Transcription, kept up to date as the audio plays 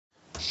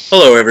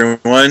Hello,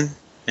 everyone.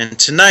 And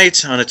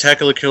tonight on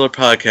Attack of the Killer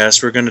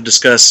podcast, we're going to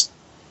discuss...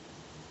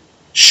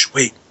 Shh,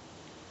 wait.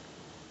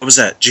 What was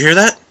that? Did you hear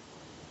that?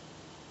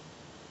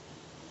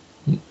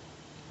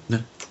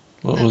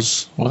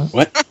 What?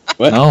 What?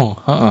 No,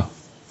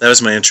 That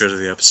was my intro to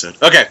the episode.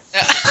 Okay.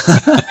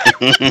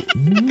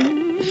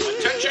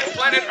 Attention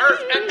planet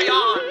Earth and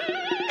beyond.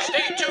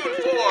 Stay tuned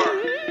for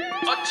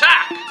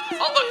Attack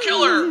of the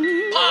Killer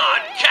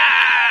Podcast.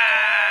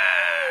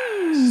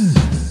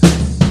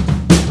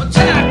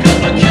 Attack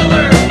of the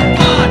Killer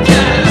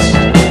Podcast.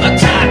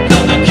 Attack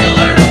of the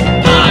Killer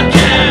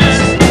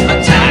Podcast.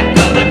 Attack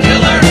of the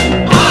Killer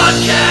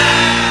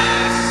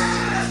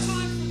Podcast. Time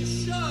for the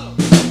show.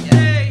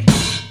 Yay.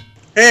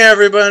 Hey,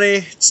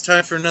 everybody. It's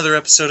time for another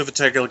episode of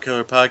Attack of the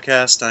Killer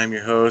podcast. I'm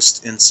your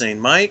host, Insane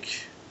Mike.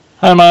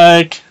 Hi,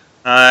 Mike.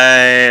 Hi,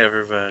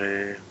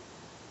 everybody.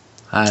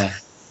 Hi.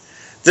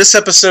 This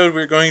episode,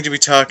 we're going to be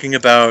talking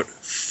about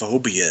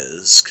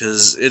phobias,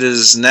 because it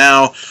is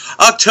now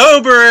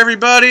October,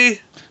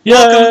 everybody! Yay!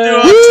 Welcome to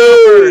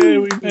October! Yay,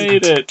 we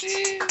made it.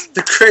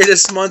 The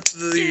greatest month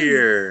of the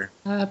year.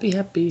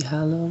 Happy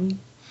Halloween.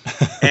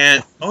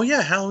 And, oh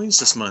yeah, Halloween's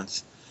this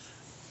month.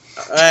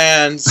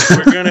 And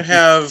we're going to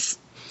have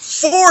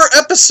 4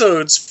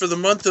 episodes for the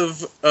month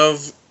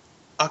of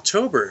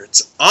October.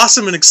 It's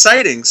awesome and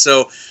exciting.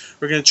 So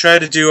we're going to try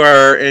to do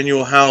our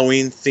annual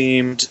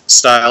Halloween-themed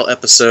style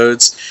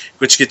episodes,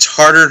 which gets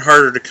harder and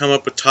harder to come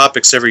up with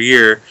topics every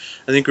year.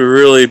 I think we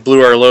really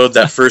blew our load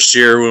that first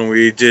year when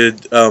we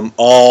did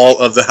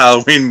all of the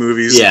Halloween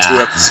movies in 2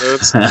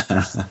 episodes.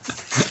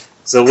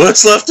 So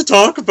what's left to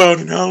talk about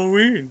in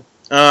Halloween?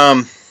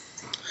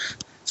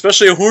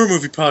 Especially a horror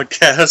movie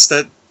podcast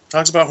that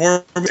talks about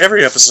horror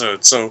every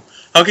episode. So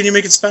how can you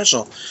make it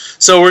special?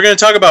 So we're going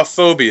to talk about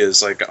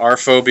phobias, like our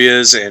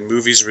phobias and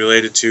movies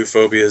related to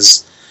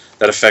phobias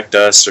that affect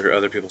us or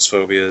other people's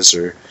phobias,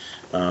 or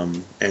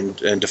and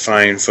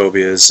define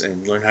phobias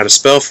and learn how to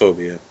spell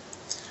phobia.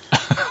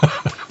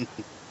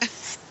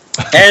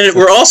 And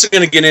we're also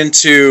going to get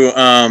into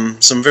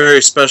some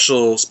very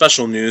special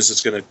news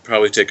that's going to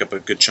probably take up a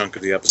good chunk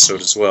of the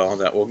episode as well,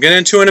 that we'll get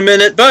into in a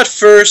minute. But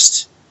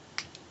first,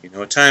 you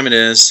know what time it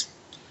is.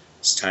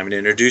 It's time to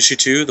introduce you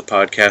to the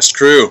podcast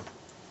crew.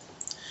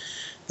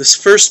 This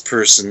first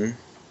person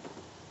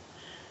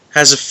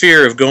has a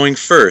fear of going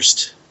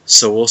first,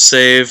 so we'll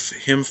save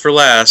him for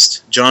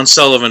last. John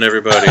Sullivan,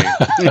 everybody.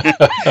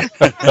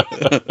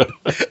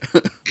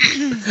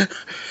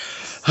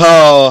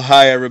 Oh,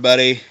 hi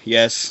everybody.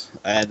 Yes,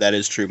 that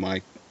is true,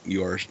 Mike.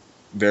 You are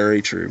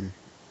very true.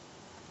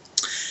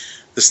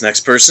 This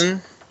next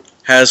person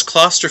has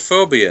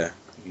claustrophobia.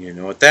 You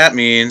know what that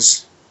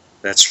means.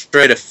 That's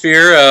right, a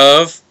fear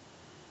of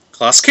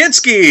Klaus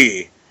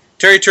Kinski.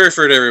 Terry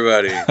Turford,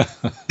 everybody.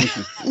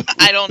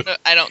 I don't know.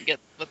 I don't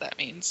get what that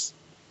means.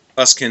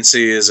 Klaus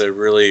Kinski is a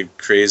really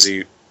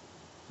crazy,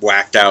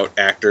 whacked out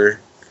actor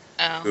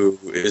who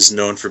is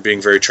known for being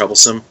very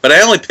troublesome. But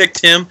I only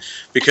picked him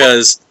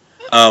because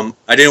I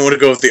didn't want to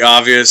go with the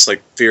obvious,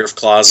 like fear of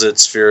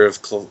closets, fear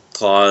of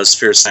claws,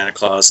 fear of Santa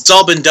Claus. It's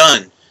all been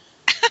done.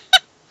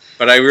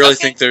 But I really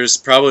think there's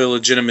probably a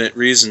legitimate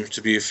reason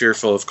to be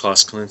fearful of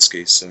Klaus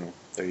Kinski. So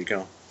there you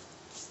go.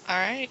 All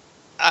right.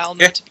 I'll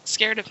know to be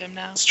scared of him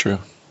now. It's true.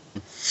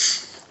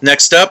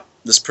 Next up,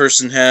 this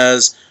person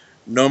has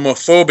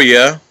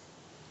nomophobia.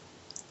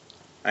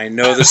 I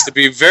know this to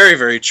be very,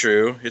 very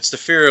true. It's the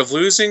fear of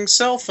losing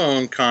cell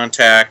phone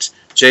contact.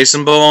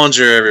 Jason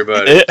Bollinger,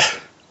 everybody.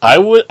 I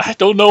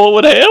don't know what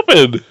would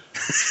happen.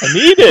 I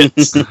need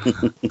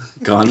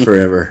it. Gone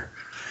forever.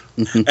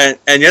 And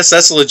yes,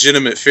 that's a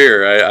legitimate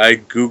fear. I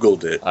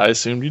Googled it. I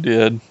assumed you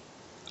did.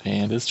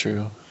 And it's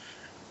true.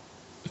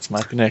 It's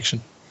my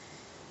connection.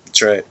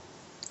 That's right.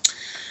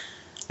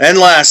 And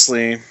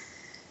lastly,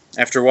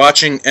 after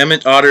watching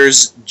Emmett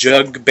Otter's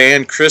Jug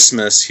Band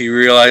Christmas, he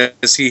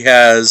realized he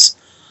has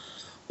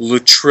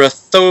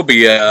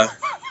lutrophobia,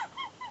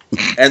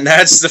 and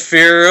that's the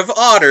fear of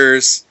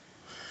otters.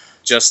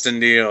 Justin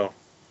Neal.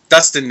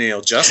 What's happening?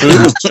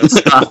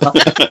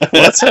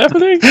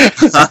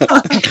 It's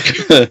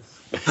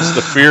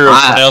the fear of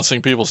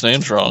pronouncing people's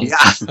names wrong.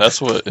 Yeah.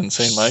 That's what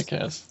Insane Mike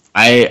has.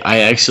 I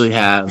actually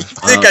have. You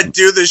think I'd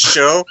do this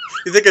show?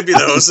 You think I'd be the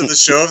host of the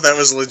show if that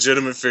was a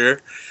legitimate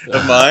fear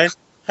of mine?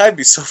 I'd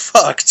be so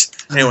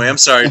fucked. Anyway, I'm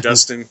sorry,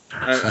 Dustin.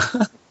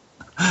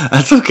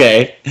 That's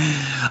okay.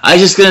 I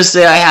was just gonna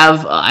say I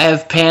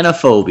have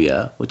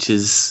panophobia, which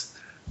is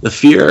the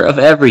fear of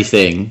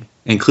everything,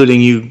 including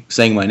you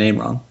saying my name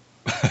wrong.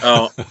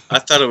 Oh, I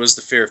thought it was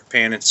the fear of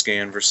pan and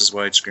scan versus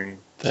widescreen.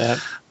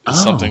 That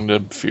is something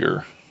to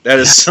fear. That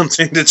is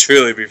something to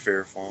truly be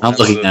fearful. I'm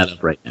looking that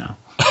up right now.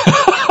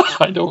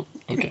 I don't.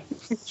 Okay.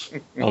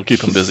 I'll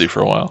keep him busy for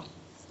a while.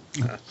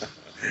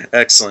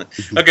 Excellent.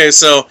 Okay,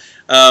 so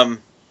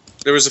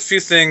there was a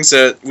few things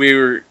that we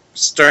were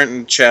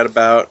starting to chat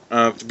about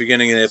at the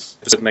beginning of the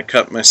episode, and I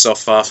cut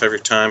myself off every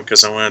time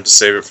because I wanted to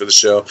save it for the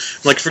show. I'm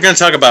like, if we're going to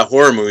talk about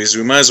horror movies,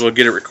 we might as well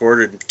get it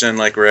recorded and pretend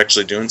like we're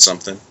actually doing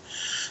something.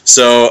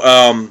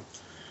 So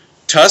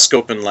Tusk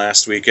opened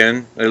last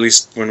weekend, at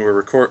least when we're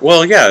recording.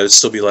 Well, yeah, it'd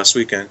still be last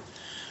weekend.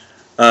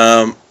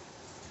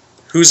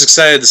 Who's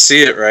excited to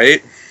see it,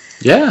 right?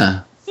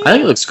 Yeah, I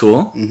think it looks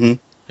cool. Mm-hmm.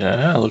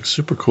 Yeah, it looks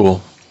super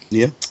cool.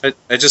 I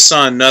just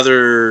saw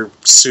another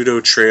pseudo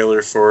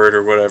trailer for it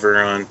or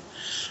whatever on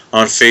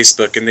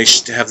Facebook, and they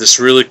have this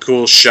really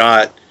cool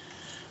shot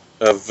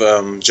of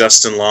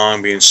Justin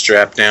Long being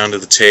strapped down to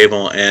the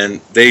table,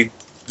 and they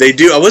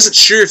do. I wasn't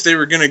sure if they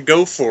were going to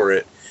go for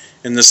it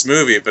in this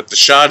movie, but the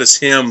shot is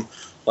him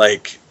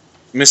like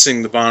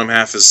missing the bottom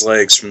half of his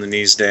legs from the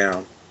knees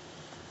down.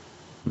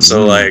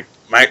 So like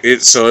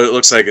so it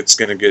looks like it's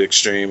going to get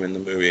extreme in the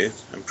movie.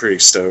 I'm pretty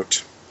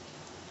stoked.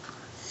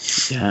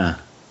 Yeah.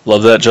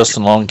 Love that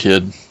Justin Long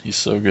kid. He's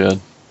so good.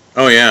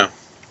 Oh yeah.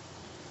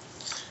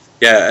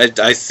 Yeah,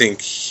 I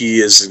think he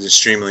is an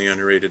extremely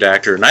underrated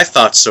actor, and I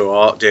thought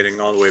so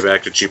dating all the way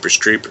back to Jeepers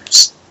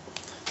Creepers.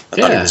 I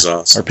thought he was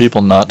awesome. Are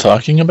people not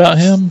talking about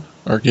him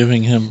or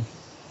giving him?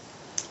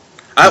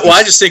 I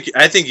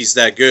think he's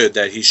that good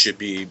that he should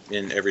be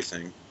in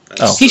everything.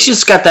 He's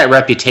just got that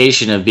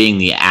reputation of being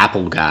the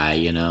Apple guy,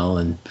 you know,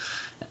 and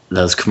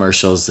those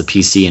commercials, the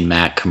PC and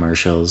Mac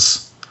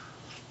commercials.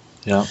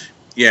 Yeah.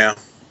 Yeah,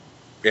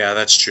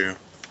 that's true.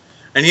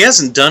 And he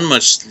hasn't done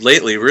much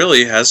lately,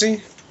 really, has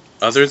he?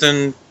 Other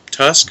than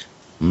Tusk?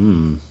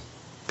 Good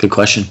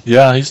question.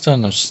 Yeah, he's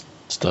done this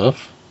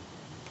stuff.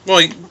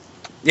 Well,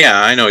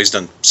 yeah, I know he's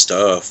done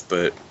stuff,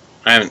 but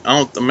I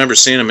don't remember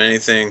seeing him in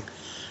anything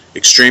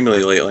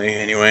extremely lately.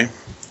 Anyway,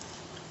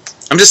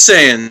 I'm just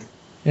saying.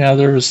 Yeah, I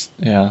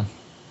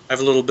have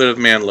a little bit of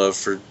man love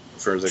for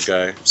the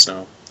guy,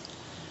 so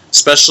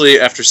especially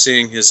after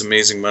seeing his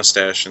amazing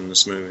mustache in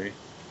this movie.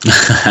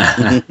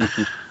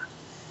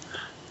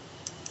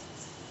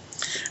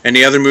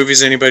 Any other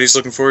movies anybody's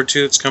looking forward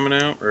to that's coming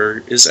out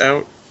or is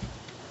out?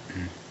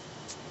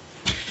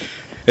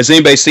 Has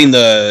anybody seen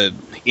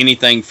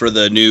anything for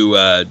the new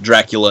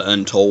Dracula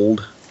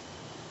Untold?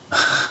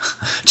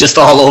 Just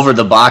all over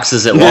the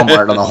boxes at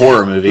Walmart on the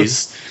horror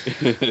movies.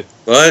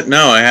 What?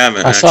 No, I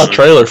haven't. I saw a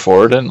trailer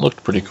for it and it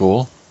looked pretty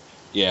cool.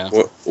 Yeah.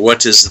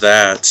 What is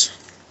that?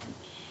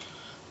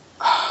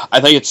 I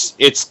think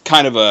it's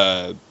kind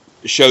of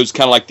shows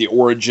kind of like the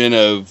origin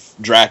of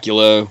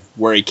Dracula,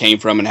 where he came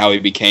from and how he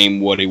became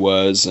what he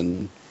was,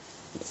 and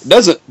it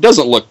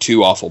doesn't look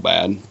too awful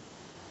bad.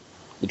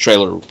 The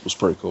trailer was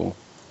pretty cool.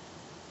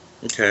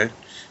 Okay.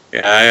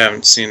 Yeah, I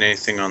haven't seen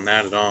anything on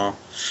that at all.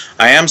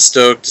 I am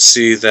stoked to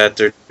see that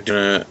they're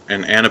doing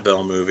an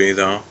Annabelle movie,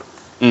 though.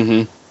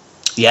 Mm-hmm.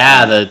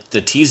 Yeah,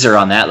 the teaser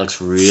on that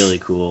looks really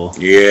cool.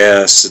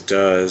 Yes, it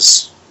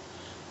does.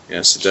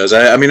 Yes, it does.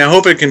 I mean, I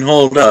hope it can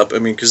hold up. I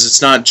mean, because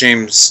it's not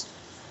James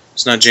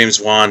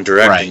Wan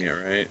directing it,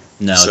 right?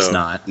 No, it's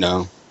not.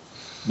 No.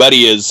 But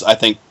he is, I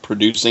think,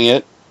 producing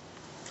it.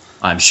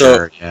 I'm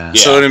sure, yeah.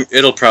 So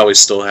it'll probably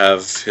still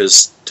have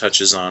his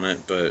touches on it,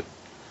 but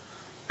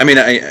I mean,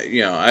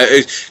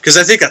 because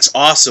I think that's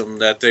awesome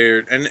that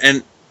they're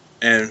and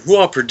who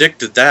all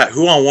predicted that?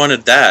 Who all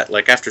wanted that?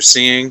 Like after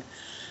seeing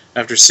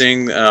The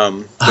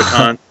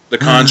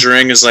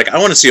Conjuring is like, I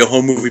want to see a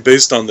whole movie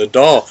based on the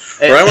doll,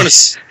 or I want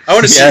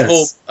to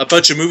see a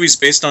bunch of movies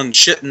based on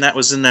shit and that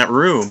was in that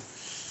room.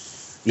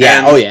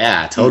 Yeah. Oh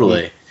yeah.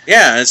 Totally.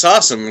 Yeah, it's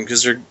awesome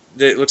because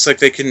it looks like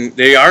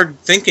they are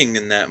thinking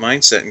in that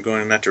mindset and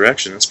going in that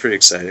direction. It's pretty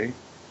exciting.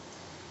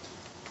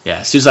 Yeah,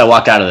 as soon as I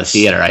walked out of the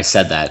theater, I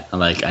said that. I'm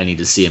like, I need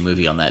to see a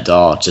movie on that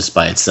doll just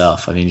by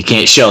itself. I mean, you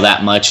can't show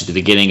that much at the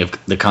beginning of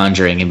The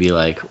Conjuring and be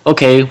like,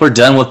 okay, we're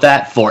done with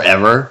that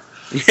forever.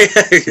 Yeah,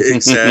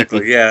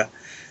 exactly. Yeah,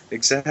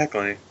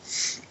 exactly.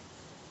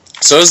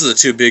 So those are the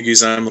two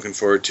biggies I'm looking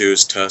forward to,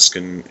 is Tusk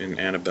and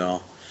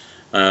Annabelle.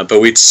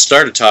 But we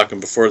started talking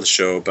before the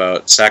show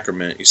about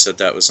Sacrament. You said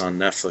that was on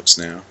Netflix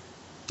now.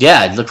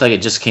 Yeah, it looked like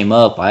it just came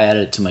up. I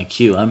added it to my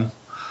queue.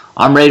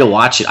 I'm ready to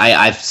watch it.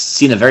 I've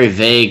seen a very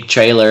vague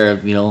trailer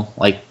of,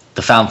 like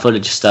the found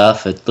footage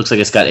stuff. It looks like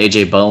it's got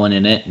AJ Bowen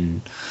in it,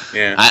 and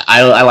yeah,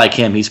 I like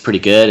him. He's pretty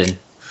good. And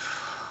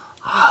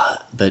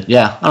but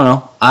yeah, I don't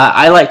know.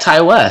 I like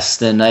Ty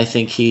West, and I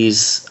think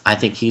he's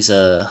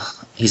a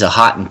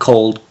hot and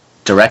cold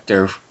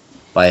director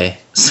by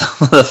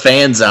some of the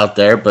fans out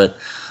there. But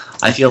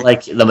I feel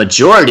like the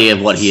majority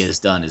of what he has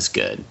done is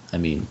good. I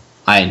mean,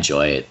 I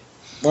enjoy it.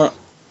 Well,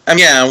 I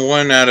mean, yeah,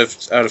 1 out of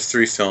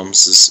 3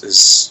 films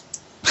is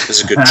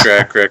a good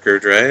track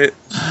record, right?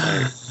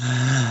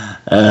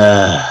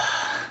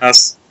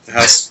 House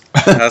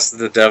of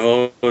the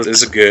Devil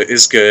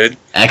is good.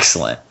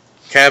 Excellent.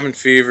 Cabin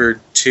Fever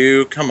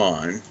 2, come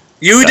on.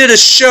 You did a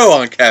show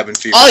on Cabin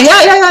Fever. Oh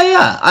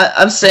yeah.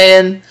 I'm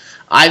saying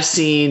I've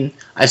seen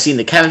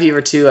the Cabin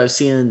Fever 2. I've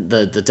seen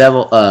the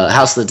Devil,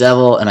 House of the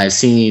Devil, and I've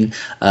seen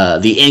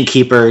the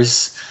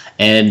Innkeepers.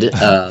 And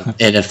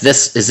if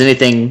this is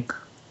anything,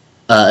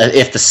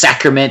 if the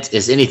Sacrament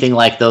is anything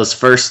like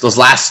those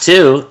last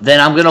 2, then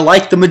I'm gonna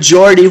like the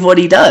majority of what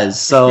he does.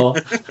 So.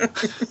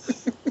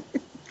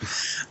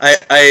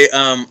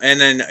 And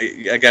then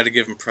I got to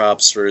give him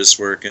props for his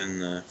work in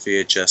the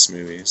VHS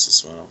movies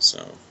as well.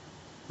 So.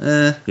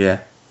 Yeah.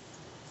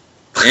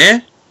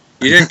 Eh?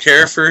 You didn't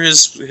care for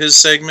his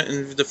segment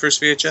in the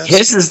first VHS?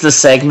 His is the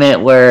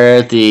segment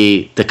where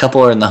the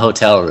couple are in the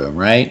hotel room,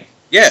 right?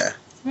 Yeah.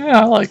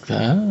 Yeah, I like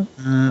that.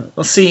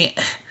 Well, see,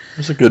 It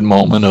was a good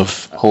moment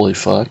of holy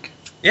fuck.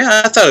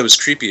 Yeah, I thought it was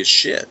creepy as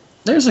shit.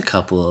 there's a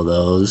couple of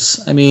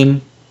those. I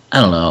mean,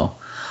 I don't know.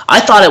 I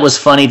thought it was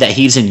funny that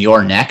he's in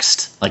You're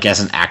Next, like as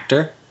an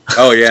actor.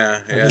 Oh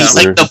yeah, yeah, He's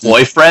like the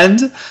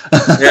boyfriend.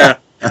 yeah.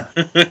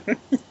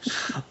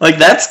 Like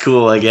that's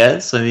cool, I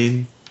guess. I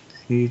mean,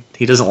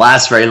 he doesn't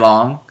last very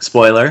long.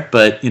 Spoiler,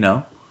 but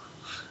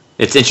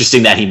it's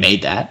interesting that he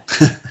made that.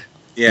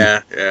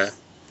 Yeah, yeah.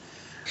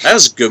 That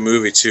was a good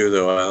movie too,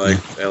 though.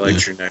 I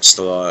liked Your Next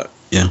a lot.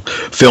 Yeah.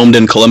 Filmed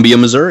in Columbia,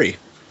 Missouri.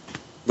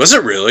 Was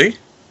it really?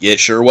 Yeah, it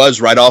sure was.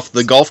 Right off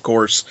the golf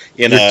course.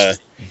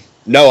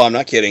 No, I'm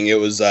not kidding. It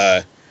was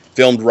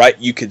filmed right.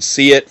 You could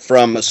see it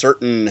from a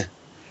certain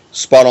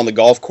spot on the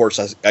golf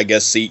course. I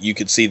guess you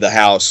could see the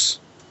house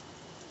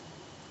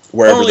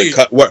wherever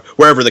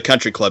wherever the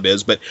country club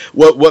is. But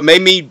what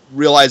made me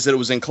realize that it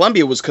was in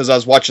Columbia was because I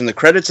was watching the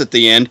credits at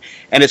the end,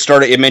 and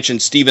it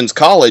mentioned Stevens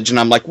College, and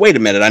I'm like, wait a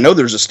minute, I know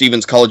there's a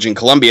Stevens College in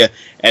Columbia,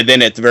 and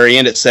then at the very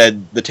end it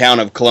said the town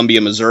of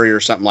Columbia, Missouri, or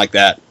something like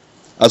that.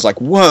 I was like,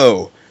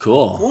 whoa,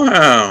 Cool.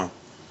 Wow.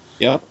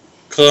 yep,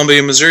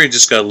 Columbia, Missouri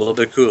just got a little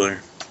bit cooler.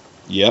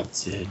 yep.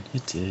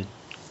 It did.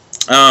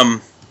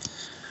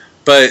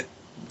 But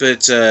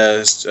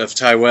of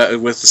Ty West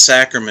with the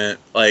Sacrament,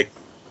 like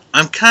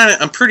I'm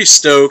pretty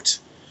stoked.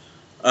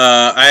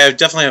 I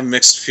definitely have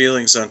mixed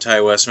feelings on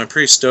Ty West. I'm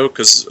pretty stoked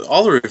because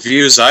all the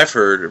reviews I've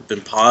heard have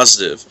been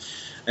positive,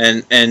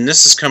 and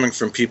this is coming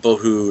from people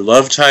who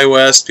love Ty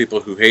West,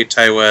 people who hate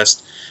Ty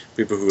West,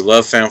 people who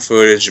love found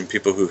footage, and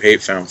people who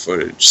hate found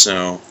footage.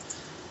 So,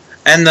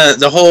 and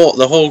the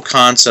whole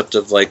concept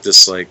of like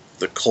this, like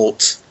the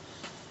cult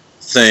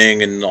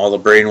thing and all the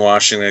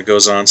brainwashing that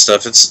goes on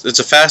stuff. It's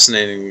a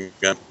fascinating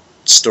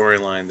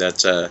storyline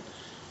that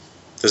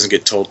doesn't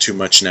get told too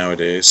much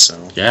nowadays.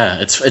 So Yeah,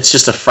 it's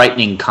just a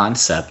frightening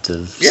concept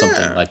of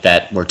something like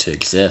that were to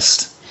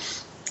exist.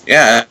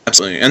 yeah,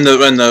 absolutely. And the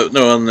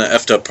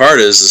effed up part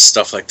is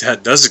stuff like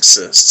that does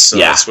exist. So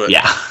that's what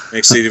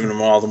makes it even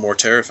all the more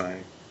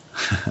terrifying.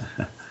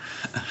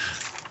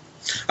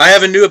 I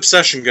have a new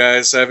obsession,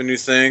 guys. I have a new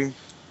thing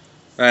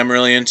that I'm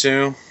really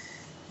into.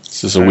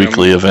 This is a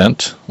weekly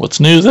event. What's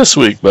new this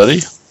week,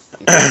 buddy?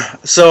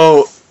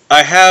 So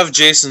I have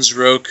Jason's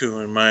Roku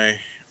in my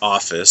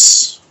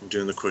office. I'm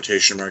doing the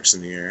quotation marks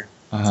in the air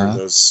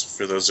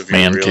for those of you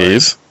Man who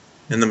realize. cave.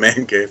 In the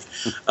man cave.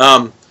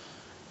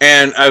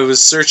 And I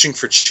was searching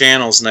for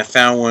channels and I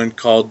found one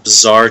called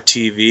Bizarre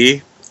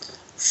TV.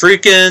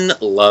 Freaking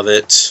love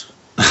it.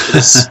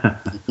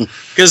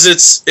 Because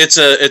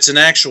it's an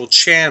actual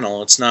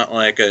channel. It's not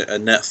like a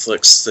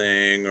Netflix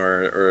thing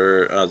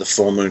or the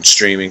full moon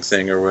streaming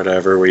thing or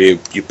whatever, where you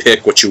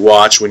pick what you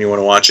watch when you want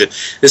to watch it.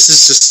 This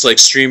is just like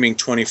streaming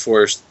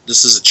 24.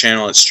 This is a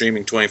channel that's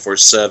streaming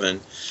 24/7.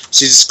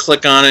 So you just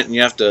click on it and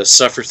you have to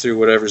suffer through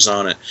whatever's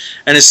on it,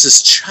 and it's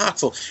just chock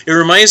full. It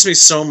reminds me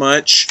so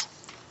much,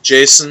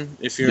 Jason,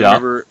 if you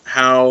remember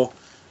how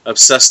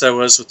obsessed I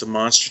was with the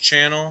Monster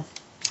Channel.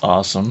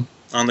 Awesome.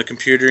 On the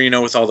computer,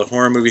 with all the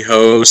horror movie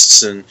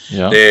hosts, and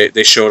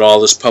they showed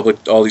all these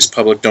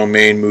public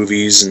domain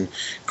movies and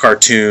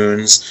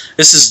cartoons.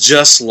 This is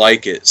just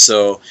like it.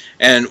 So,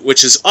 and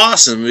which is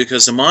awesome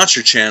because the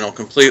Monster Channel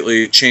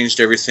completely changed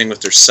everything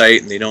with their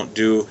site, and they don't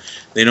do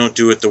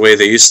it the way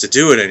they used to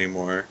do it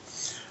anymore.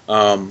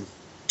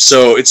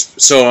 So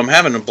I'm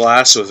having a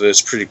blast with it.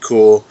 It's pretty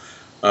cool.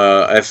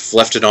 I've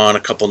left it on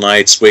a couple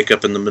nights. Wake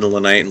up in the middle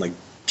of the night and like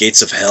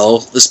Gates of Hell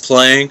is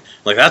playing.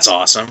 Like that's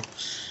awesome.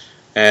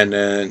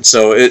 And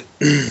so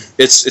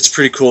it's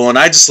pretty cool, and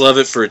I just love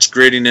it for its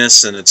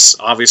grittiness, and it's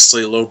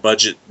obviously low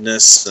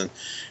budgetness, and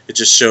it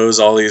just shows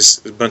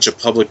a bunch of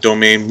public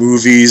domain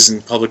movies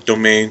and public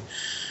domain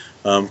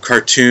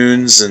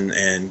cartoons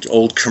and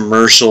old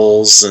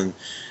commercials, and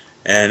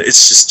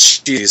it's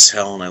just cheesy as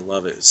hell, and I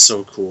love it. It's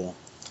so cool.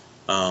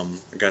 I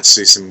got to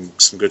see some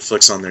good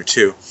flicks on there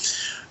too.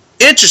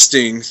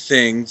 Interesting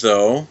thing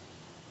though,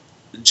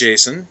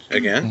 Jason,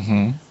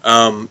 again,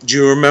 do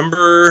you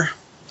remember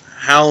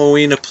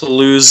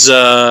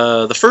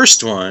Halloween-a-Palooza, the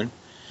first one?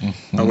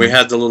 We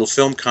had the little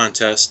film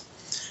contest.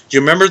 Do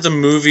you remember the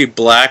movie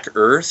Black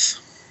Earth?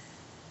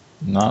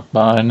 Not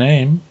by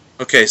name.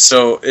 Okay,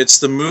 so it's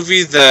the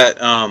movie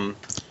that I'm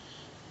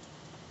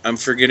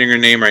forgetting her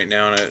name right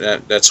now,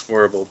 and that's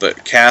horrible.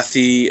 But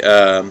Kathy,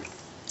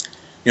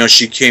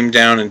 she came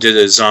down and did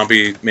a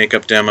zombie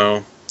makeup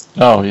demo.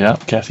 Oh yeah,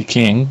 Kathy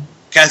King.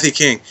 Kathy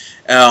King.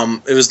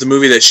 It was the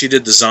movie that she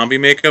did the zombie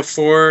makeup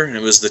for, and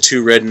it was the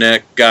two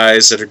redneck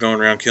guys that are going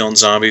around killing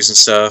zombies and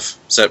stuff.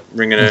 Is that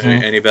ringing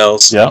any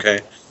bells? Yeah.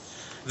 Okay.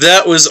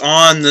 That was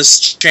on this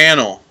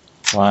channel.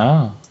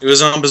 Wow. It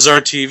was on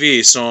Bizarre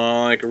TV, so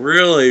I'm like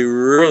really,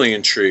 really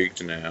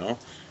intrigued now,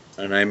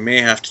 and I may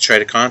have to try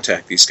to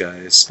contact these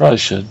guys. Probably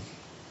should.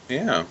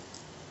 Yeah.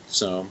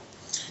 So,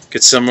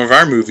 get some of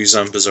our movies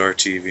on Bizarre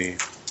TV.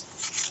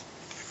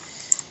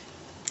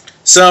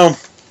 So.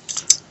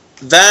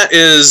 That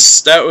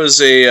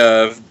was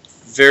a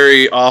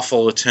very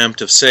awful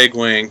attempt of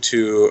segueing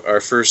to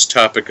our first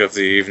topic of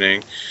the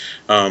evening,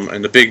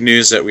 and the big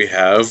news that we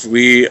have.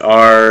 We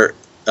are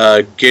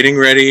getting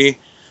ready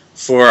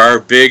for our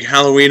big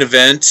Halloween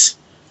event,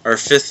 our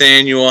 5th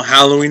annual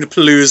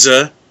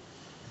Halloween-a-Palooza.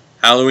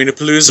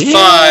 Halloween-a-Palooza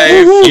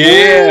 5.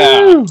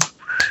 Yeah.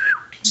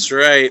 That's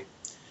right.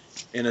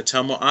 In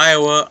Ottumwa,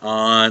 Iowa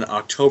on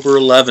October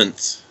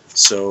 11th.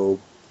 So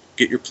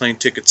get your plane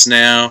tickets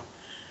now.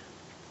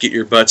 Get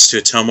your butts to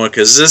Ottumwa,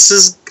 because this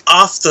is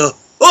off the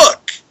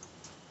hook.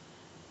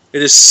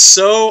 It is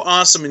so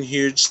awesome and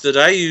huge that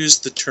I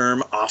used the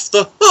term off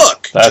the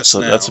hook. That's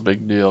a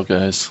big deal,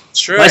 guys.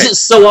 That's Why right. is it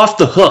so off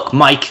the hook,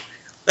 Mike?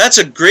 That's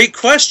a great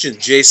question,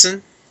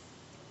 Jason.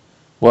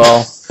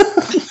 Well,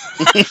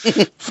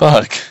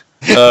 fuck.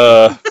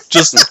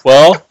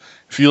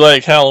 If you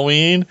like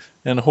Halloween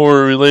and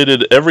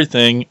horror-related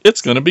everything,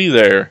 it's gonna be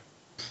there.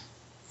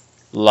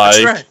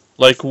 That's right.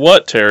 Like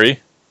what, Terry?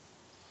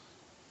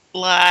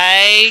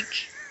 Like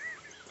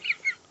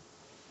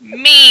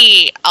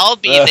me. I'll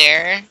be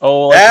there.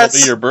 Oh, that'll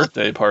be your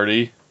birthday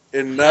party.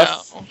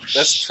 Enough. No.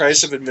 That's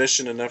price of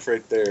admission enough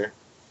right there.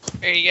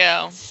 There you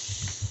go.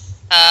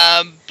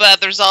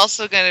 But there's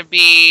also going to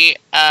be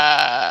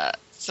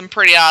some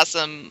pretty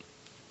awesome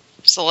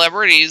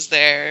celebrities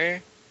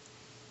there.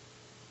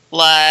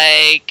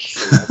 Like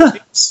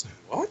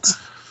What?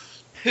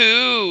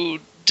 who,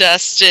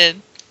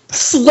 Dustin?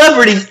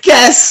 Celebrity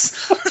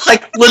guests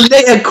like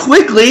Linnea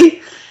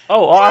Quigley,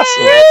 Oh,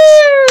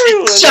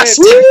 awesome.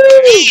 Justin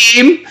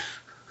Beam,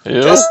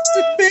 Who?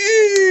 Justin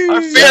Bieber.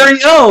 our very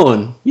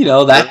own. You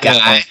know, that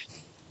guy.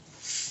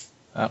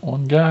 That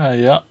one guy,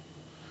 yeah.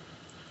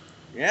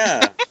 Yeah.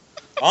 And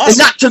Awesome.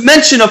 not to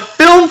mention a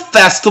film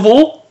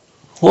festival.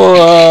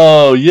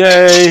 Whoa,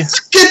 yay.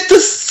 Get the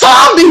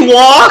zombie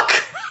walk.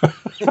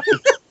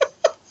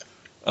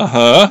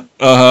 Uh-huh.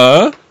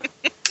 And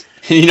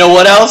you know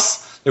what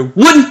else? There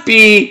wouldn't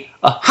be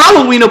a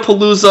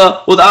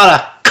Halloween-a-Palooza without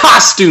a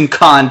costume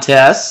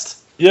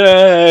contest.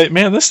 Yay.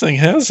 Man, this thing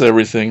has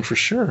everything for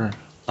sure.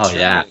 Oh,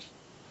 yeah.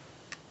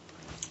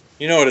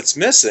 You know what it's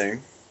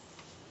missing?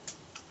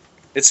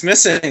 It's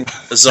missing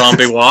a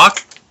zombie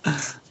walk.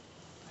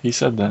 He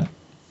said that.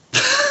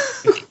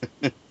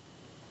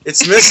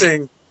 It's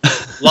missing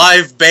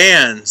live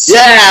bands.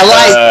 Yeah,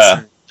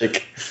 Uh,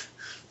 like...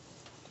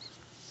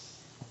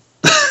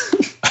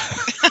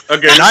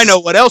 Okay. And I know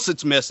what else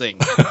it's missing.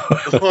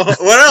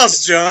 What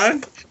else,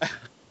 John?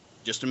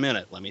 Just a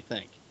minute, let me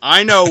think.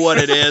 I know what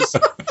it is.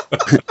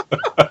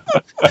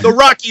 The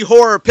Rocky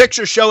Horror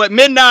Picture Show at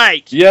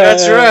midnight. Yeah.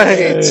 That's right.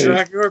 It's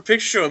Rocky Horror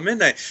Picture Show at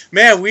midnight.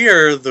 Man, we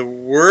are the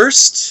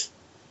worst.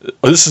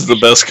 This is the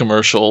best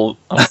commercial.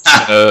 I'm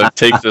going to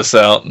take this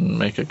out and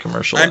make a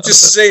commercial I'm out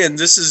just of it. saying,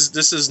 this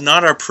is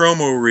not our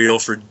promo reel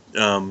for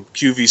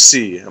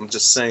QVC. I'm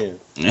just saying.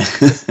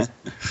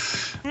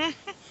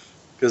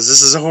 Because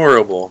this is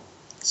horrible.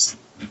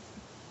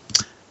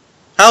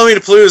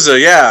 Halloween-a-Palooza,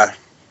 yeah.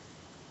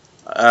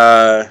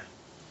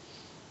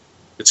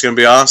 It's going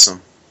to be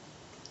awesome.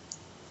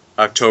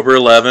 October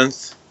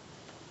 11th.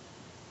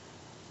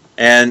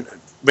 And,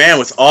 man,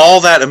 with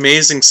all that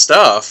amazing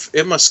stuff,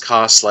 it must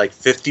cost like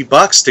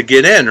 $50 to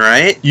get in,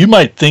 right? You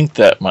might think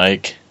that,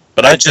 Mike,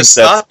 but I think just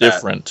that's thought that.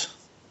 different.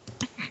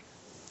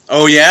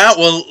 Oh, yeah?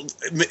 Well,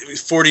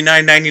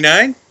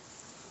 $49.99?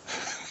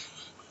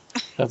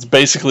 That's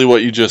basically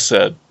what you just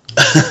said.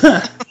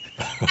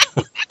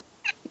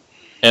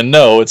 And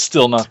no, it's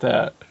still not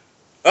that.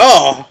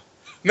 Oh,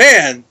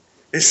 man.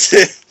 So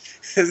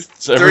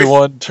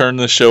everyone turn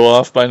the show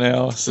off by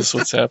now? Is this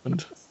what's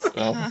happened?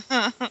 Well,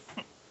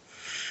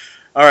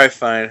 All right,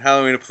 fine.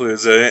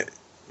 Halloween-a-Palooza.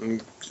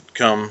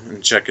 Come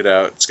and check it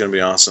out. It's going to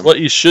be awesome. what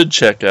you should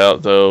check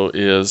out, though,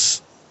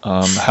 is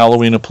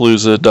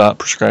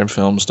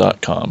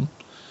halloweenapalooza.prescribedfilms.com,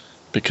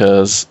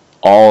 because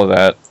all of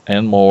that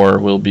and more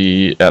will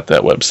be at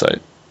that website.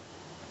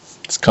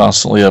 It's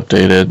constantly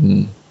updated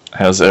and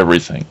has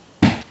everything.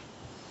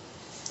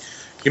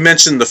 You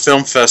mentioned the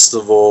film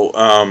festival,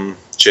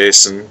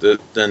 Jason.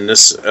 Then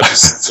this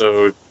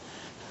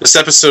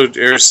episode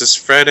airs this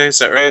Friday. Is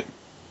that right?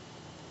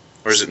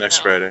 Or is it next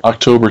No. Friday?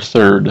 October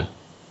 3rd.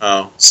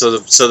 Oh, so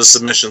the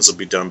submissions will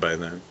be done by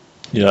then.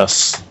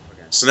 Yes.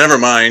 Okay. So never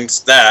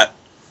mind that.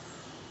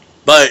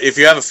 But if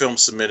you have a film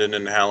submitted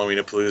in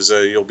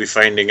Halloween-a-Palooza, you'll be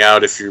finding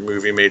out if your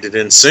movie made it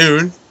in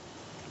soon.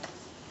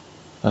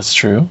 That's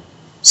true.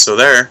 So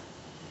there.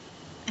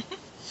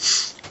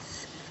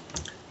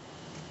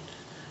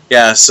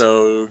 Yeah,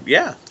 so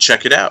yeah,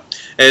 check it out.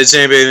 Is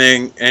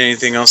anybody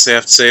anything else they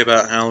have to say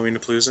about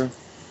Halloween-a-Palooza?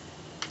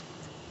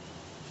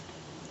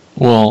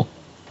 Well,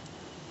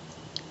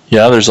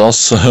 yeah, there's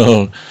also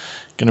going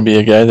to be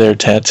a guy there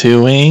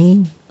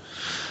tattooing.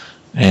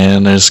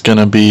 And there's going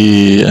to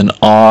be an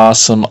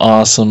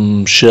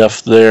awesome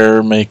chef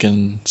there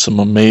making some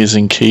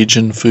amazing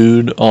Cajun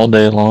food all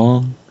day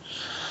long.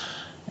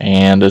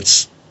 And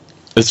it's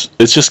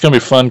just going to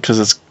be fun because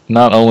it's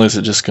not only is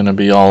it just going to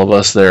be all of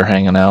us there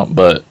hanging out,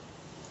 but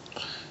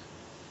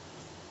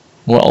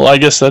well, I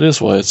guess that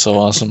is why it's so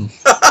awesome.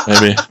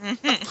 Maybe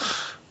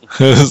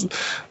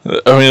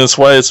That's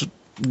why it's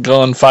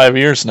gone 5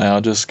 years now,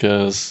 just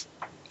because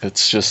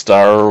it's just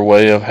our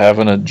way of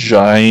having a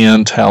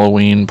giant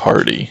Halloween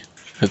party.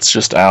 It's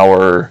just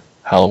our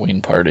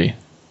Halloween party.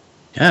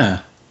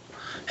 Yeah.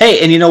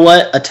 Hey, and you know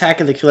what? Attack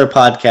of the Killer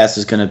podcast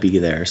is going to be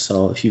there.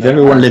 So if you've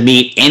ever wanted to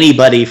meet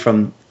anybody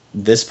from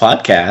this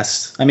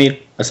podcast, I mean,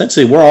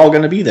 essentially, we're all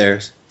going to be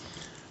there.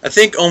 I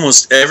think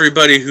almost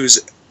everybody who's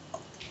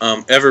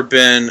ever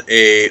been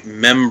a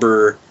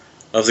member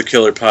of the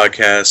Killer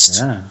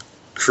Podcast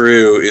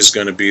crew is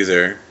going to be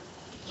there.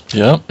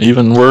 Yep,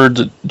 even word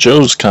that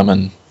Joe's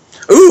coming.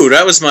 Ooh,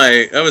 that was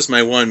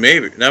my one.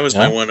 Maybe that was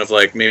my one of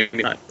like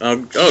maybe not.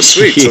 Oh,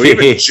 sweet. So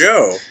even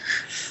Joe.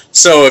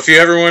 So if you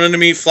ever wanted to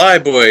meet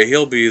Flyboy,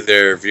 he'll be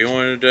there. If you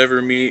wanted to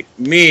ever meet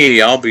me,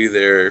 I'll be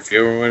there. If you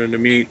ever wanted to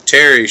meet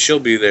Terry, she'll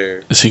be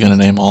there. Is he going to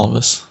name all of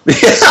us?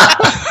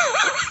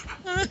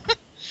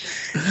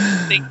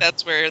 I think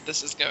that's where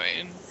this is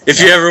going. If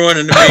you ever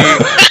wanted to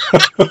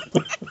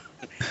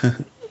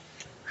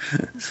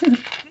meet,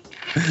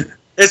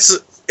 it's.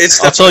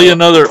 I'll tell you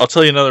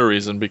another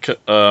reason because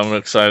I'm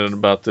excited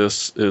about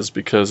this is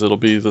because it'll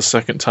be the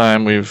second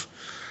time we've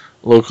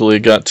locally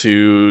got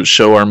to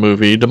show our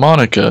movie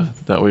Demonica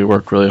that we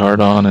worked really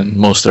hard on, and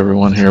most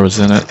everyone here was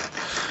in it.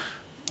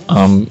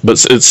 But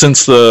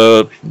since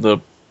the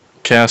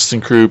cast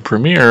and crew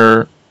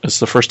premiere, it's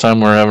the first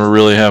time we're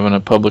really having a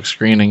public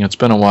screening. It's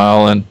been a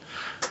while, and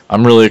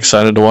I'm really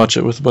excited to watch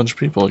it with a bunch of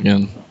people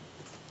again.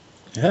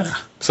 Yeah,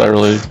 because I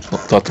really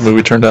thought the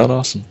movie turned out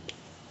awesome.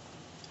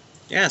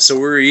 Yeah, so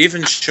we're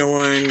even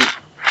showing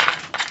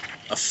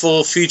a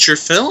full feature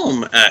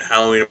film at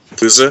Halloween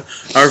Palooza,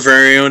 our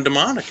very own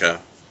Demonica.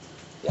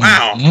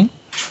 Wow. Mm-hmm.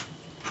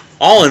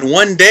 All in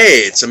one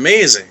day. It's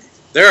amazing.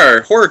 There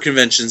are horror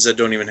conventions that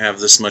don't even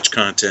have this much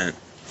content.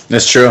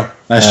 That's true.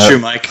 That's true,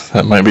 Mike.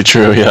 That might be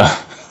true, yeah.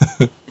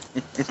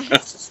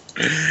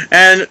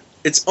 And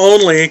it's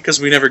only,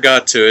 because we never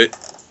got to it,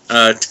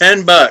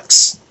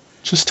 $10.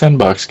 Just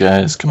 $10,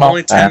 guys. Come on.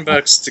 Only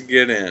 $10 to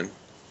get in.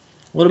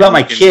 What about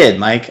my kid,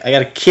 Mike? I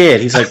got a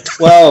kid. He's like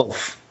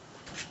 12.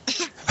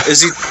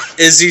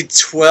 Is he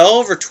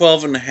 12 or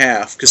 12 and a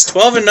half? Because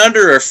 12 and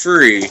under are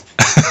free.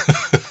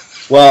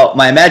 Well,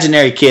 my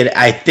imaginary kid,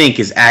 I think,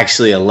 is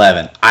actually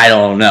 11. I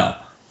don't know.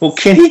 Well,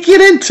 can he get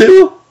in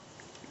too?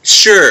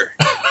 Sure.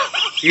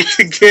 You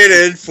can get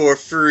in for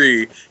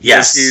free.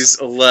 Yes.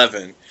 He's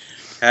 11.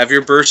 Have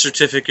your birth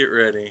certificate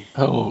ready.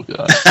 Oh,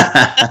 God.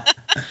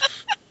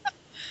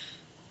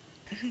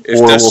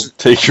 Or we'll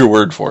take your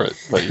word for it,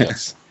 but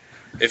yes.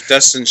 If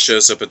Dustin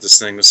shows up at this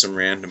thing with some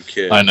random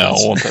kid. I know,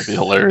 won't that be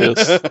hilarious?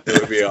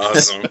 It would be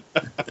awesome.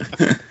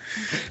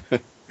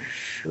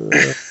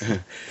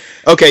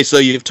 Okay, so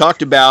you've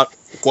talked about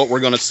what we're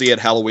going to see at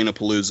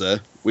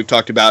Halloween-a-Palooza. We've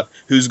talked about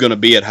who's going to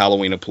be at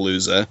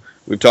Halloween-a-Palooza.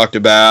 We've talked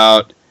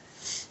about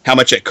how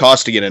much it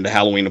costs to get into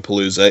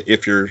Halloween-a-Palooza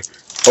if you're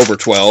over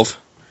 12.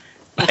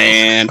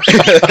 And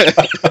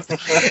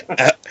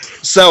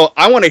so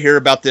I want to hear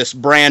about this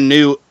brand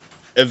new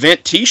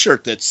event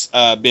T-shirt that's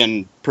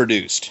been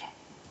produced.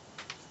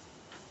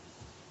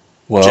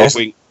 Well, if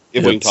we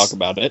can talk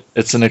about it.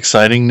 It's an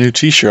exciting new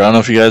T-shirt. I don't know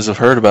if you guys have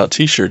heard about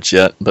T-shirts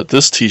yet, but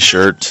this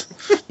T-shirt,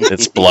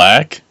 it's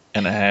black,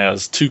 and it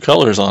has two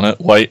colors on it,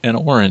 white and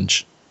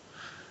orange.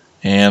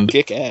 And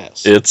kick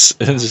ass. It's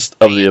just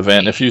of the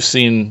event. If you've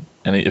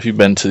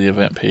been to the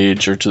event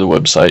page or to the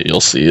website, you'll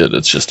see it.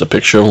 It's just a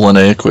picture of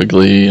Linnea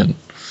Quigley,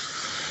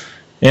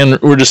 and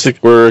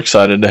we're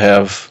excited to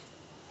have,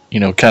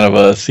 kind of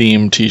a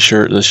themed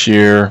T-shirt this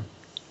year.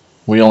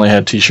 We only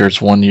had T-shirts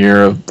 1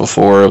 year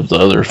before of the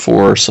other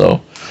 4,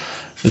 so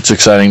it's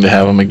exciting to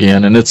have them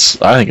again. And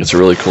I think it's a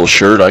really cool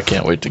shirt. I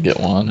can't wait to get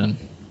one.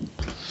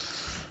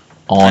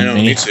 And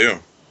me too.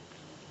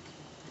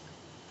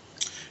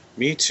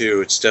 Me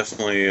too. It's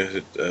definitely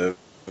a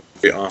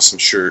very awesome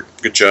shirt.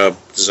 Good job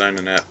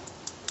designing that,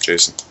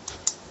 Jason.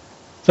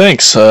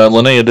 Thanks.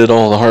 Linnea did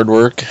all the hard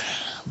work,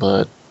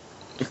 but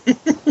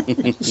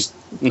just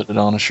put it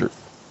on a shirt.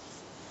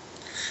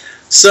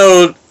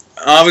 So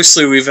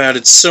obviously we've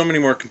added so many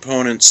more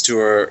components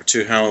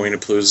to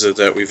Halloween-a-Palooza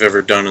that we've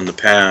ever done in the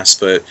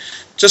past, but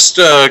just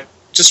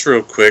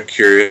real quick,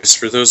 curious,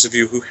 for those of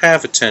you who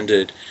have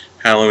attended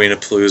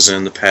Halloween-a-Palooza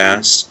in the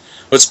past,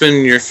 what's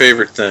been your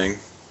favorite thing?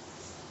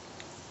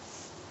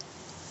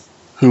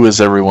 Who is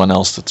everyone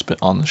else that's been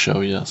on the show?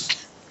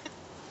 Yes.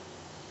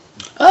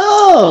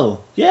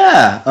 Oh,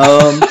 yeah.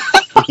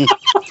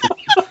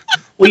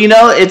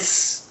 Well,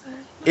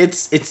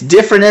 it's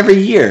different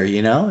every year.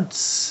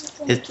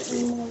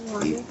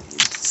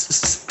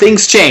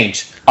 Things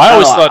change. I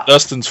always thought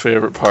Dustin's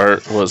favorite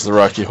part was the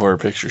Rocky Horror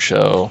Picture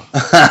Show.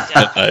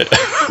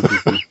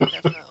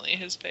 Definitely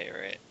his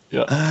favorite.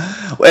 Yeah.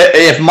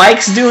 If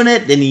Mike's doing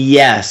it, then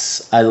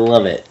yes, I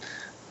love it.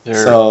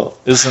 There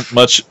isn't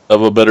much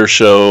of a better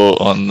show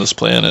on this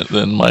planet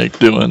than Mike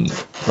doing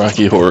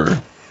Rocky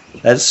Horror.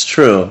 That's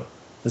true.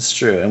 That's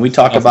true, and we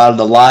talk about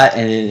it a lot,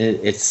 and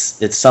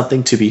it's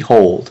something to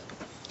behold.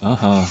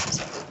 Uh-huh.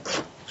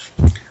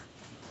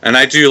 And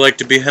I do like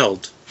to be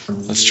held.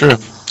 That's true.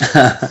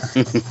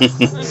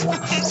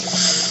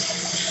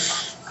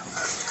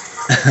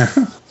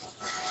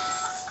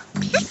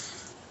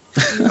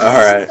 All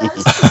right.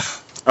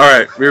 All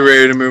right. We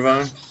ready to move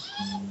on?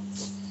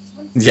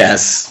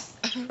 Yes.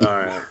 All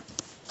right.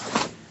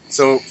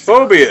 So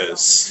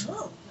phobias.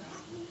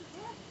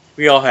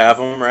 We all have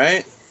them,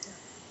 right?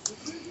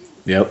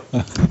 Yep.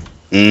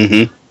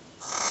 Mm-hmm.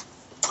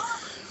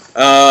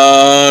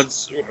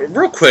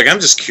 Real quick, I'm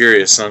just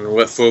curious on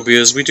what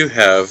phobias we do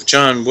have.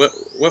 John,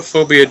 what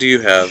phobia do you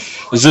have?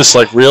 Is this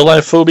like real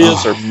life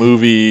phobias or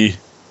movie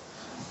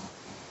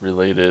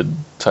related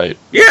type?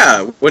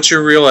 Yeah, what's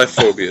your real life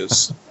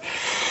phobias?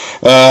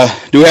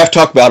 Do we have to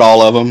talk about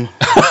all of them?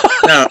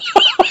 No.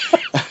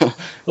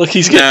 Look,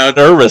 he's getting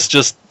nervous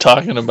just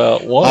talking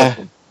about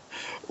one.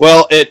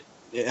 Well,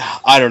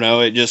 I don't know.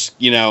 It just,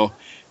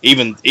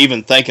 even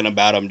thinking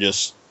about them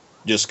just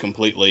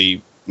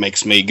completely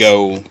makes me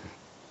go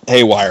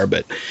haywire.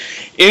 But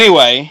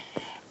anyway,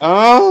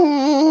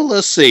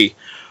 let's see.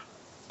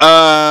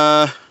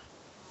 I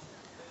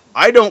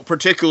don't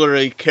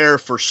particularly care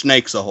for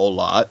snakes a whole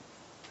lot.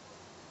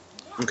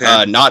 Okay.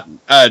 I'll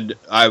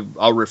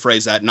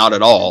rephrase that. Not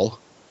at all.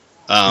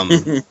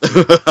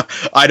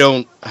 I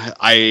don't.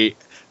 I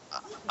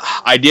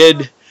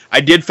did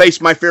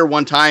face my fear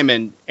one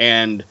time,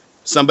 and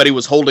somebody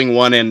was holding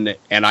one, and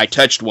I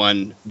touched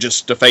one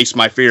just to face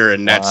my fear,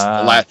 and that's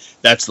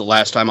the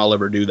last time I'll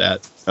ever do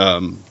that.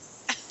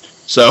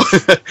 So,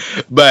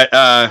 but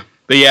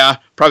yeah,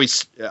 probably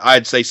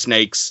I'd say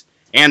snakes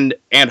and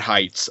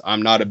heights.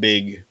 I'm not a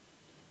big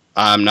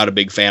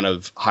fan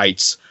of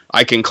heights.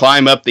 I can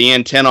climb up the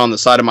antenna on the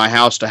side of my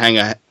house to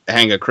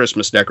hang a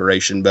Christmas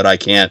decoration, but I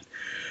can't.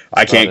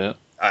 If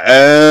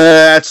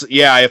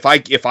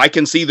I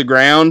can see the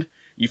ground,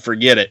 you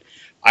forget it.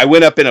 I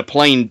went up in a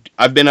plane.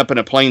 I've been up in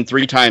a plane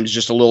 3 times,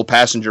 just a little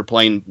passenger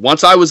plane.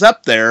 Once I was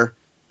up there,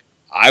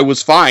 I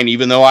was fine.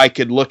 Even though I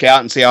could look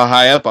out and see how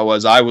high up I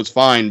was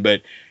fine.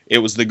 But it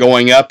was the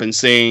going up and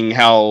seeing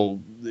how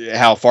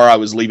far I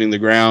was leaving the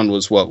ground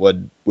was what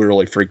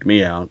really freaked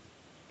me out.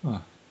 Huh.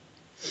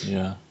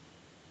 Yeah.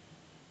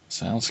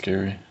 Sounds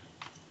scary.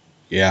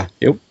 Yeah.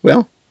 It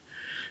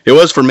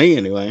was for me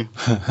anyway.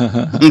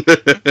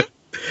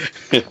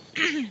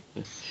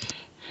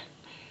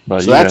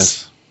 But so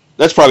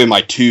that's probably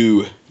my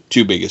two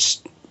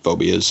biggest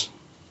phobias.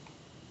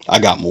 I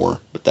got more,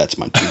 but that's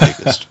my 2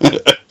 biggest.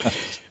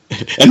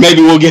 And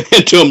maybe we'll get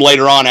into them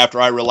later on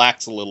after I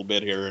relax a little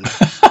bit here.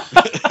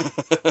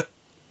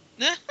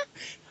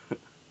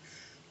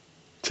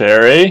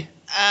 Terry?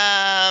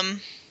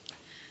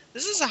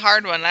 This is a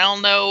hard one. I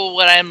don't know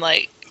what I'm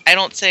like. I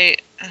don't say...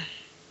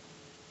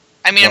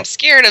 I mean, I'm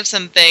scared of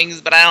some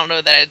things, but I don't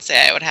know that I'd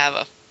say I would have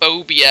a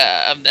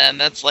phobia of them.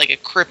 That's like a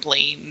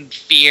crippling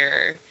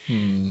fear.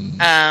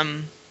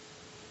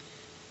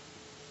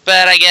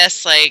 But I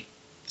guess like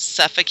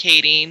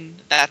suffocating,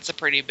 that's a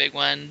pretty big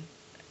one.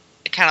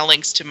 It kind of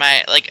links to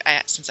my,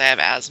 since I have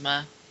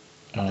asthma,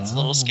 it's a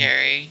little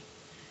scary.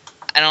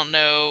 I don't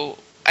know.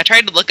 I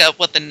tried to look up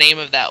what the name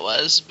of that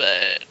was,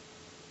 but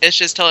it's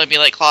just telling me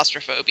like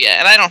claustrophobia,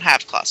 and I don't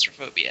have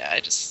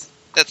claustrophobia.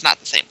 That's not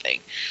the same thing.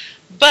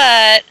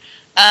 But,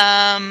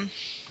 yeah,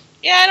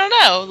 I don't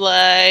know.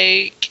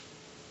 Like,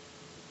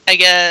 I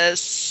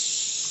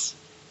guess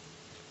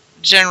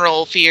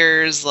general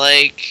fears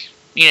like,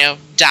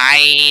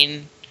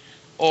 dying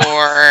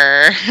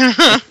or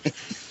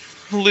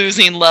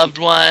losing loved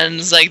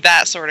ones, like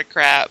that sort of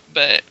crap.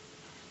 But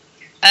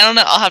I don't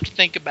know. I'll have to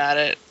think about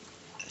it.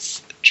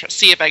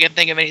 See if I can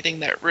think of anything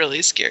that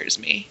really scares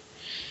me.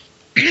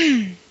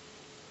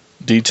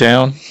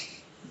 D-Town?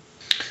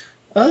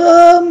 It's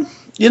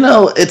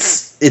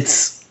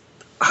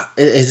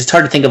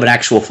hard to think of an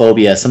actual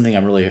phobia, something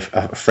I'm really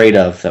afraid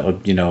of that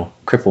would,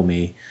 cripple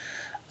me.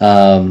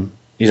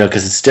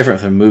 Because it's different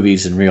from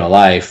movies in real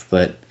life.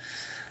 But,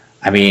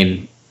 I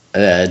mean,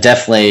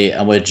 definitely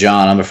I'm with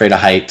John. I'm afraid of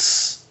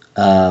heights.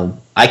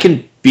 I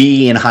can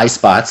be in high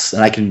spots,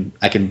 and I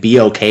can be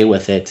okay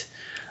with it.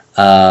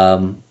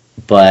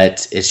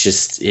 But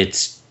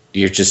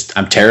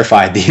I'm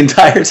terrified the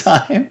entire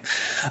time.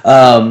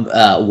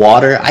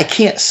 Water, I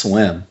can't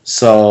swim,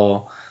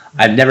 so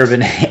I've never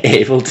been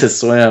able to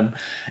swim,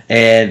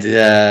 and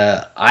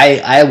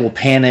I will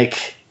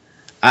panic.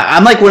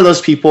 I'm like one of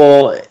those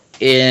people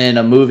in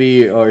a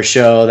movie or a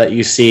show that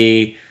you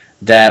see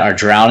that are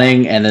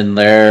drowning, and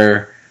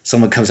then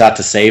someone comes out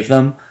to save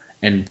them,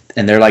 and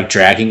they're like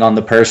dragging on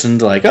the person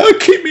to like, oh,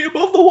 keep me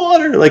above the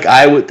water. Like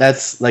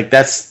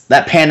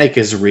that panic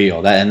is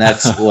real.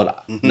 That's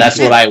what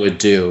I would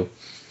do.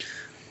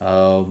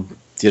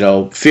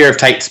 Fear of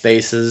tight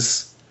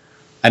spaces.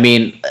 I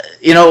mean,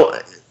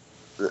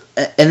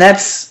 and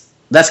that's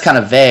kind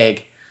of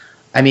vague.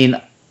 I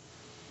mean,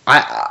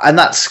 I'm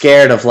not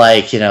scared of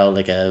like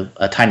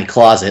a tiny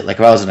closet. Like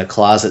if I was in a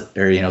closet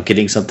or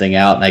getting something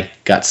out and I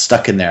got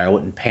stuck in there, I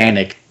wouldn't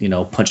panic,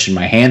 punching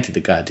my hand through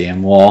the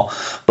goddamn wall.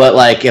 But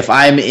like if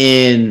I'm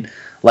in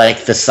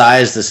like the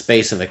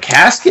space of a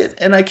casket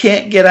and I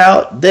can't get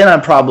out, then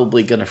I'm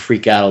probably gonna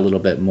freak out a little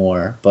bit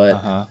more.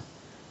 But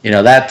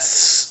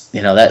that's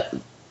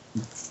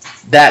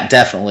that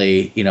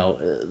definitely,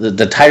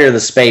 the tighter the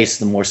space,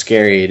 the more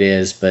scary it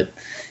is. But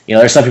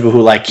there's some people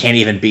who like can't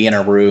even be in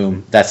a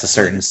room that's a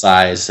certain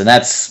size, and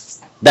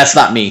that's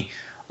not me.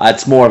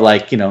 It's more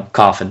like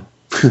coffin.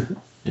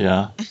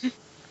 Yeah.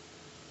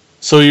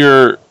 So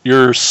your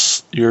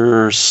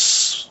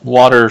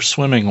water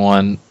swimming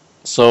one.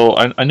 So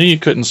I knew you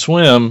couldn't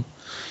swim,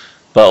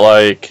 but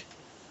like,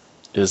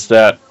 is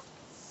that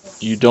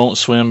you don't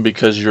swim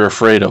because you're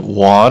afraid of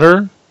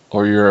water,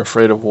 or you're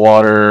afraid of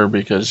water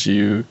because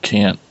you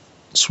can't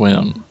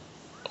swim,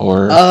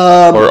 or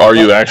are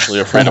you actually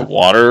afraid of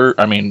water?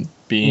 I mean,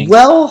 being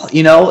well,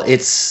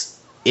 it's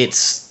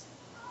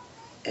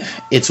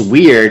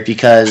weird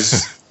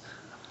because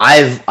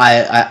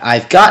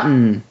I've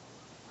gotten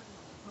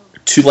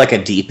to like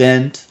a deep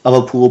end of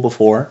a pool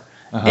before,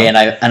 and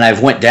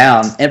I've went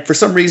down, and for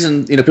some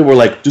reason, people were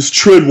like, just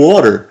tread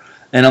water,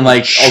 and I'm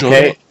like,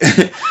 okay,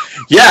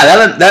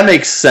 yeah, that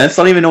makes sense.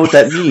 I don't even know what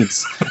that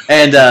means,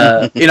 and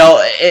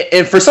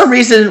and for some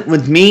reason,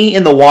 with me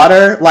in the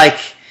water, like,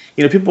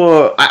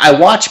 people, I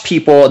watch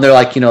people, and they're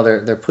like,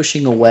 they're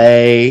pushing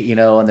away,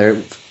 and they're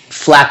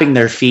flapping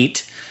their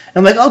feet.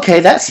 I'm like,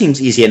 okay, that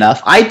seems easy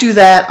enough. I do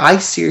that. I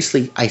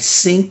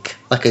sink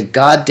like a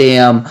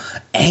goddamn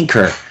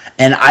anchor.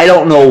 And I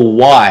don't know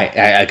why.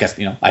 I guess,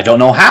 I don't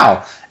know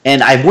how.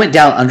 And I went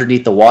down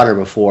underneath the water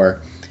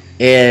before.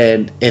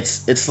 And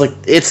it's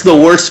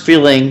the worst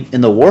feeling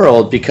in the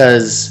world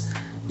because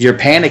you're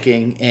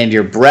panicking and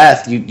your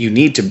breath, you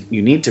need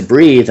to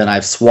breathe. And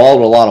I've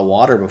swallowed a lot of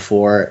water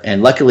before.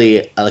 And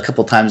luckily, a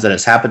couple times that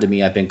it's happened to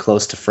me, I've been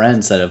close to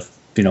friends that have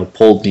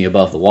pulled me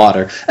above the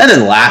water and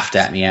then laughed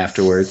at me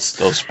afterwards.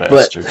 Those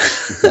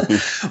bastards.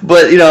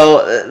 But they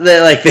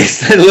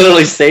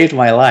literally saved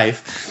my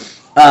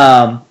life.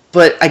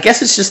 But I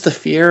guess it's just the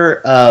fear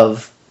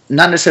of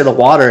not necessarily the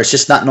water. It's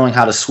just not knowing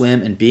how to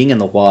swim and being in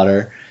the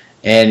water.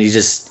 And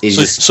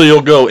so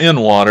you'll go in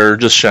water,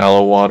 just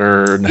shallow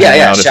water, and hang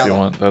out if you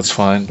want. That's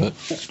fine, but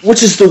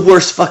which is the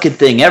worst fucking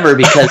thing ever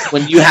because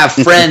when you have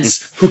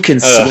friends who can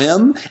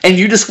swim and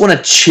you just want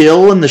to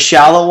chill in the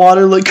shallow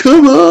water, like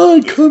come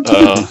to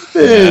the deep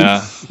end.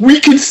 Yeah.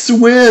 We can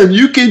swim.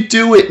 You can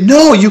do it.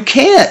 No, you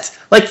can't.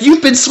 Like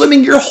you've been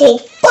swimming your whole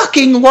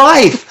fucking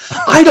life.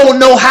 I don't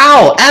know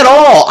how at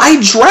all.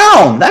 I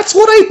drown. That's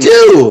what I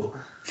do.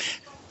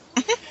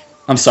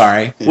 I'm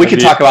sorry. We can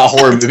talk about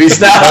horror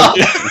movies now.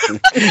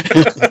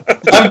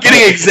 I'm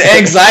getting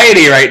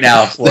anxiety right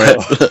now for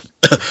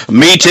it.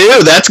 Me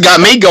too. That's got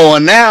me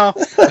going now.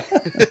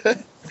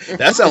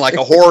 That sounds like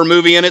a horror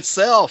movie in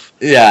itself.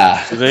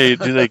 Yeah. Do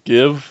they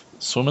give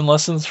swimming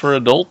lessons for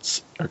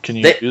adults, or can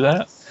you do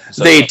that?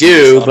 They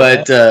do,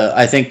 but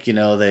I think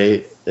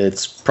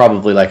it's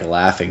probably like a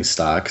laughing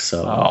stock.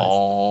 So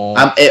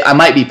I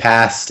might be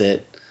past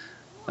it.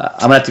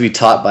 I'm gonna have to be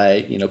taught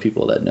by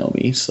people that know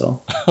me.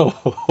 So.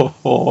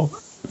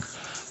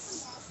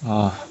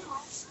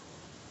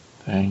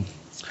 Dang.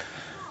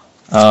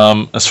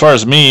 As far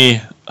as me,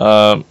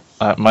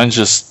 mine's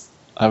just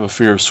I have a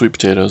fear of sweet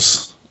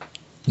potatoes.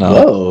 No,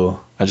 whoa!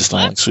 I just don't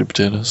like sweet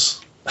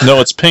potatoes. No,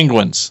 it's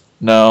penguins.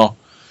 No.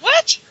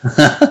 What?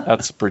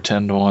 That's a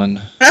pretend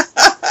one.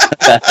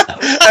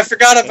 I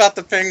forgot about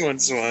the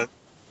penguins one.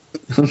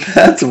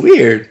 That's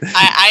weird.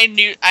 I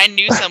knew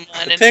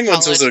someone in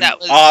penguins college that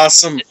was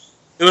awesome.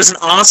 It was an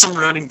awesome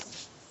running.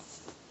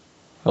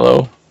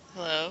 Hello.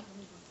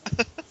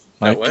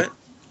 Mike? What?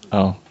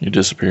 Oh, you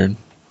disappeared.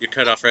 You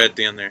cut off right at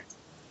the end there.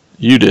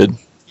 You did.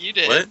 You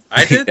did. What?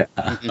 I did?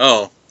 Yeah.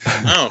 Oh,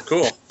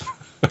 cool.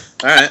 All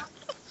right.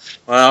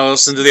 Well, I'll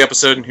listen to the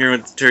episode and hear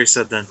what Terry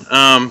said then.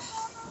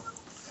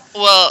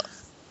 Well,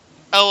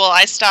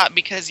 I stopped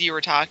because you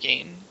were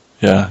talking.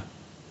 Yeah.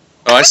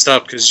 Oh, I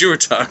stopped because you were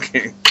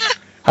talking.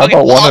 How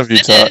about one of you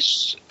talk?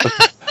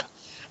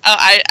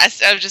 I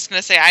was just going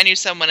to say, I knew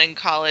someone in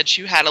college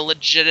who had a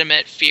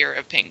legitimate fear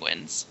of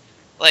penguins.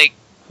 Like,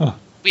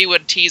 we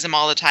would tease him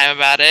all the time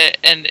about it,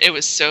 and it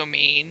was so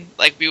mean.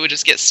 Like, we would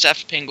just get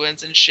stuffed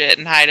penguins and shit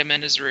and hide him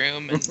in his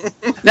room. And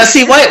now,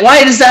 see,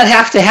 why does that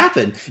have to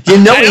happen?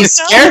 He's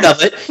scared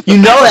of it.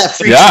 That freaks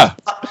him out.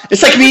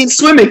 It's like me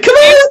swimming. Come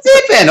on,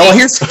 deep end. Oh,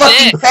 here's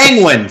fucking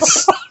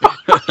penguins.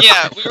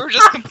 Yeah, we were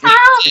just complete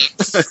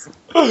dicks.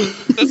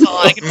 That's all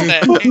I can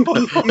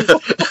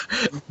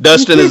say.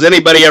 Dustin, has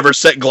anybody ever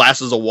set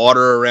glasses of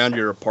water around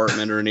your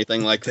apartment or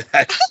anything like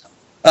that?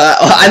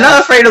 I'm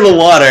not afraid of the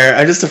water.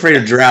 I'm just afraid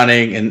of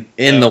drowning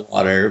in the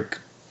water.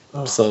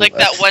 So like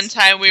that one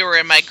time we were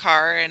in my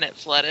car and it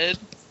flooded.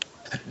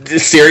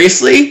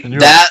 Seriously?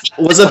 That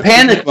was a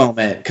panic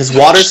moment because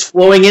water's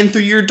flowing in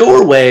through your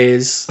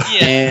doorways.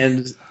 Yeah.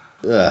 And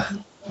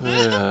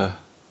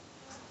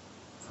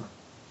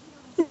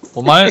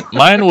well,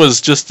 mine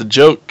was just a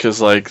joke because,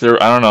 like, I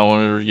don't know, when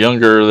we were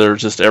younger,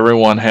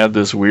 everyone had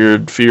this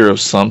weird fear of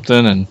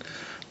something, and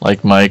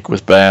like Mike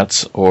with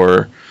bats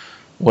or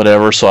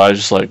whatever. So I was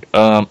just like,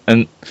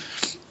 and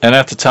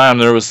at the time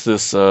there was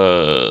this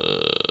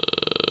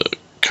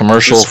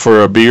commercial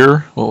for a beer.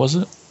 What was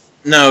it?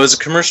 No, it was a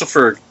commercial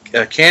for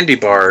a candy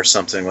bar or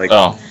something like.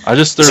 Oh,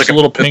 there's like a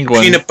little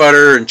penguin. Peanut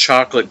butter and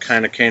chocolate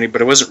kind of candy,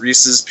 but it wasn't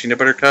Reese's peanut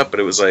butter cup, but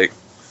it was like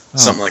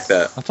something like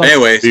that. I thought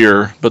Anyway, it was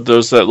beer, but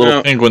there's that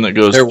little penguin that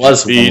goes. There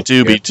was one Be with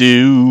beer.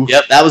 doo.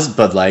 Yep, that was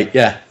Bud Light.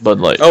 Yeah. Bud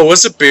Light. oh,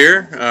 was it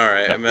beer? All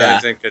right. I mean, Yeah. I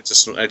think I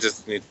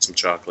just need some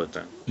chocolate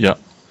then. Yeah.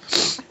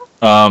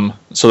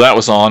 So that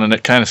was on, and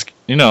it kind of,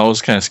 it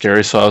was kind of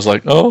scary. So I was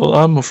like, "Oh,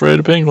 I'm afraid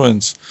of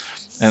penguins,"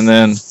 and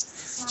then,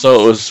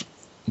 so it was,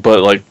 but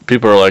like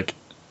people are like,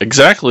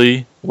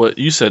 exactly what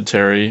you said,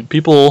 Terry.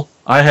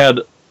 I had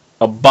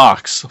a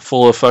box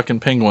full of fucking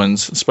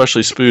penguins,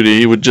 especially Spooty.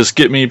 He would just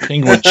get me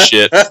penguin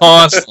shit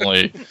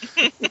constantly.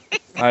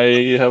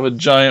 I have a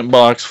giant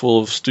box full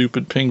of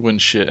stupid penguin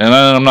shit, and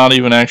I'm not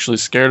even actually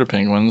scared of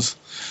penguins,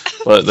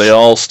 but they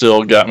all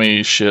still got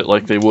me shit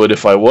like they would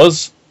if I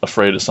was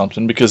afraid of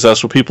something, because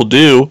that's what people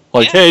do.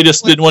 Like, Yeah, hey,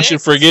 just didn't want you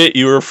to forget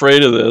you were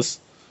afraid of this.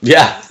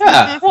 Yeah.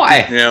 Yeah.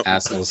 Why? Yep.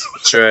 Assholes.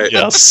 That's right.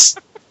 Yes.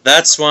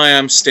 That's why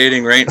I'm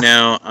stating right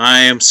now I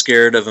am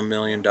scared of $1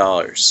 million.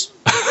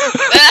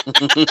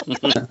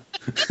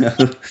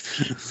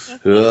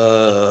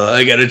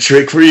 I got a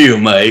trick for you,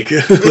 Mike.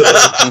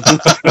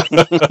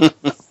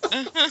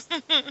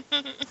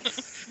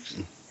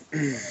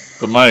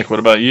 But Mike, what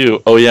about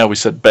you? Oh yeah, we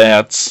said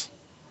bats.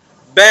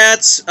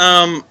 Bats.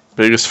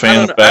 Biggest I fan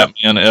don't of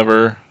Batman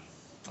ever.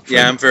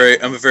 Yeah, I'm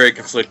a very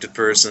conflicted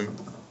person.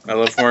 I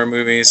love horror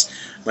movies.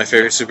 My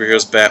favorite superhero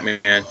is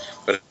Batman,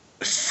 but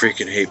I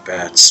freaking hate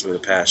bats with a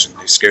passion.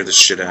 They scare the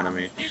shit out of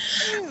me.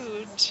 They're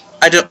cute.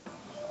 I don't.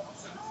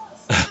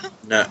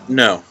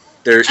 No,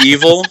 they're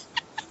evil.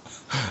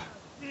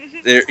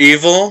 They're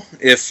evil.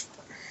 If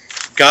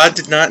God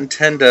did not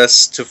intend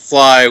us to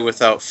fly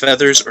without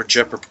feathers or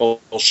jet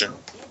propulsion,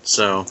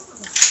 so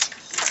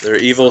they're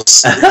evil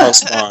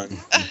spawn.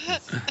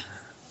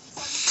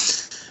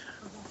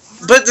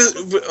 But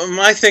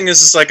my thing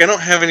is like I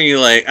don't have any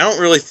I don't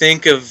really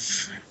think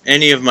of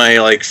any of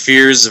my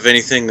fears of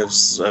anything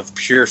of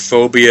pure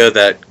phobia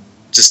that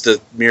just the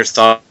mere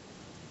thought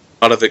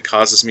of it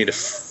causes me to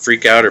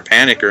freak out or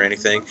panic or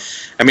anything.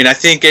 I mean, I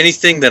think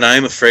anything that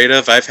I'm afraid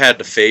of, I've had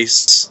to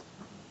face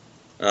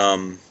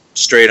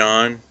straight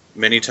on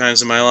many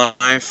times in my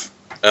life,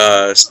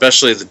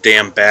 especially the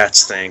damn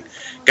bats thing.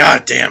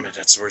 God damn it,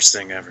 that's the worst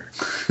thing ever,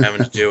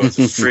 having to deal with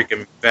a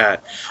freaking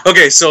bat.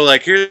 Okay, so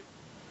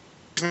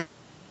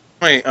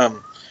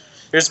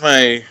here's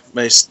my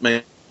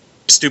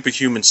stupid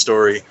human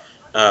story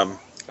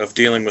of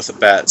dealing with a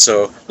bat.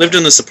 So lived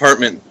in this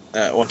apartment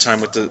one time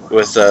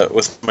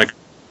with my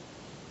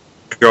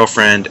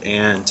girlfriend,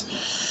 and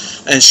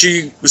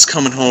she was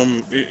coming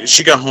home.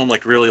 She got home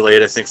really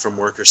late, I think, from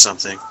work or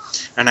something.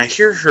 And I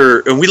hear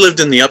her. And we lived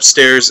in the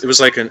upstairs. It was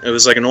like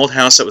an old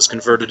house that was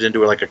converted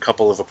into a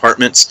couple of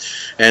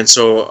apartments. And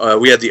so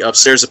we had the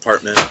upstairs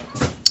apartment.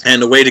 And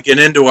the way to get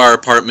into our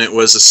apartment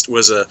was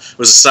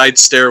a side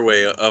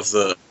stairway of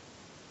the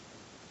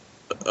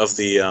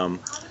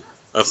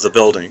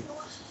building.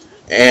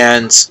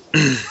 And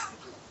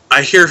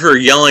I hear her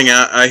yelling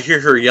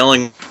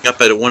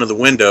up at one of the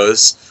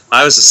windows.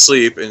 I was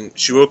asleep, and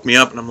she woke me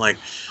up, and I'm like,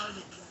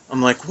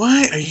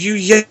 why are you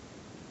yelling?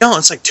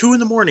 It's 2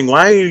 a.m.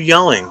 Why are you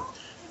yelling?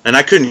 And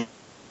I couldn't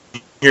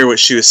hear what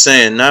she was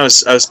saying. And I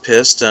was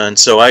pissed, and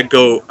so I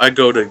go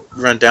to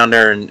run down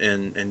there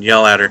and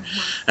yell at her.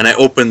 And I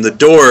open the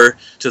door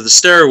to the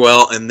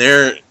stairwell, and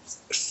they're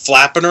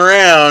flapping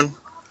around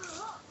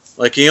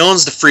like he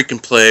owns the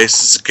freaking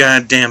place. It's a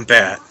goddamn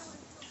bat.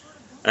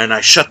 And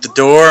I shut the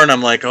door, and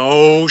I'm like,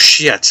 oh,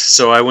 shit.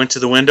 So I went to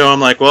the window. I'm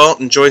like, well,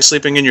 enjoy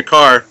sleeping in your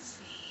car.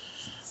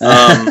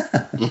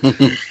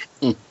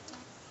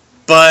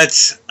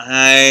 But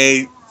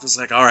I was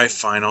like, all right,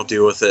 fine, I'll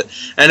deal with it.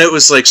 And it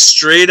was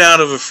straight out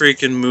of a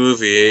freaking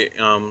movie,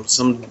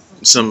 some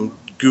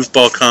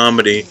goofball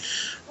comedy,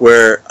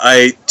 where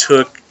I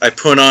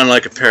put on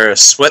a pair of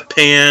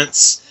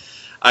sweatpants.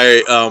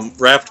 I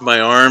wrapped my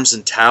arms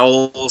in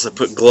towels. I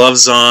put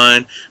gloves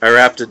on. I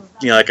wrapped a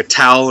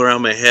towel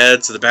around my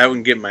head so the bat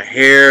wouldn't get in my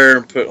hair.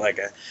 And put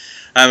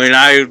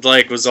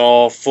I was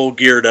all full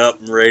geared up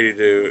and ready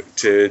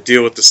to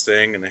deal with this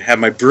thing. And I had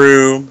my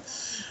broom,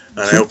 and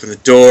I open the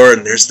door,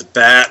 and there's the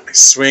bat. I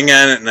swing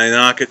at it, and I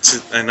knock it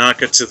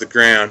to the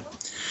ground.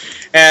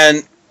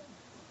 And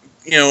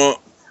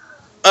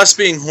us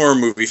being horror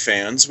movie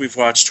fans, we've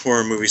watched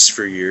horror movies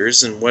for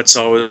years, and what's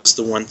always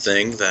the one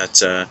thing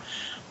that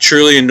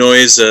truly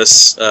annoys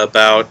us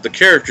about the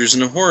characters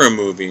in a horror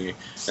movie,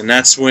 and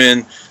that's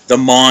when the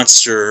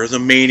monster or the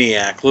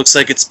maniac looks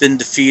like it's been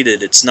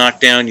defeated. It's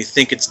knocked down. You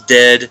think it's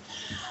dead,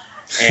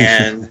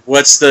 and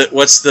what's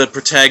the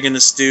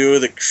protagonist do?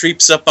 That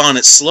creeps up on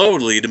it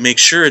slowly to make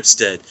sure it's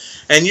dead.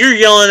 And you're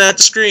yelling at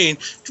the screen,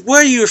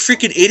 "What are you, a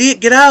freaking idiot?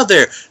 Get out of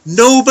there!"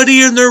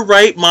 Nobody in their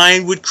right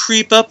mind would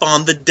creep up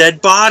on the dead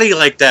body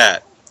like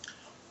that.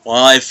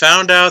 Well, I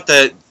found out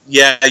that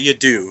yeah, you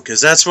do, because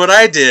that's what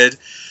I did.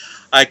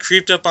 I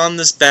creeped up on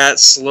this bat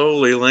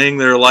slowly, laying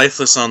there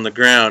lifeless on the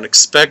ground,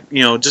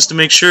 just to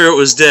make sure it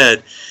was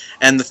dead.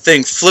 And the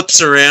thing flips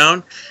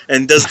around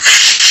and does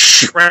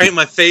right in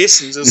my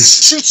face and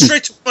just shoot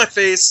straight to my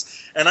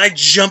face. And I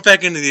jump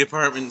back into the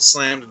apartment and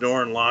slam the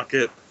door and lock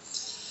it.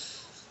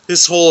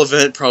 This whole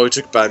event probably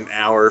took about an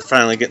hour,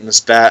 finally getting this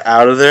bat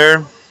out of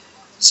there.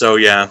 So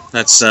yeah,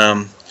 that's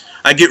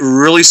I get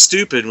really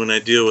stupid when I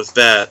deal with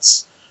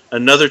bats.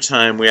 Another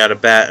time we had a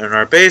bat in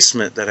our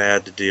basement that I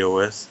had to deal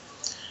with,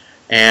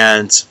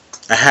 and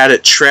I had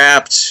it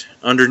trapped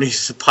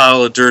underneath a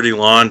pile of dirty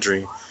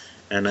laundry.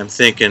 And I'm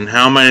thinking,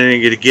 how am I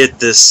going to get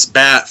this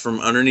bat from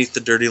underneath the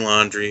dirty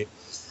laundry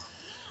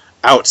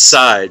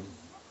outside?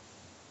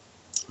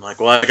 I'm like,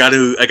 well, I got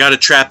to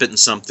trap it in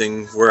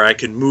something where I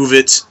can move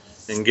it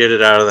and get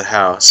it out of the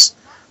house.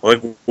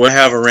 Like, what I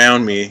have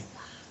around me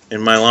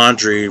in my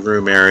laundry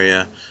room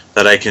area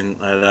that I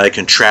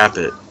can trap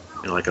it,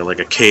 you know, like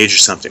a cage or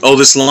something. Oh,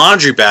 this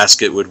laundry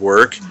basket would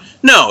work.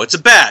 No, it's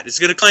a bat. It's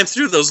going to climb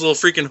through those little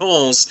freaking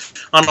holes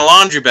on a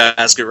laundry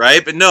basket,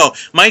 right? But no,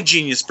 my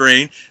genius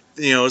brain,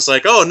 you know, it's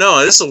like, oh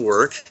no, this will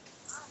work.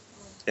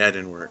 Yeah, it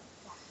didn't work.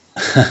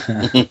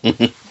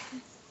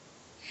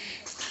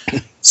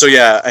 So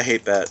yeah, I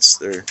hate bats.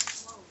 They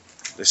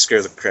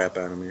scare the crap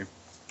out of me.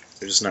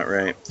 They're just not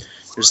right.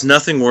 There's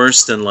nothing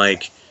worse than,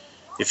 like,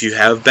 if you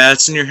have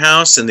bats in your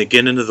house and they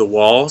get into the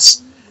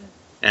walls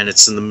and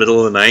it's in the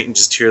middle of the night and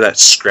just hear that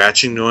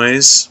scratching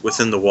noise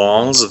within the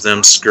walls of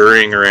them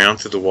scurrying around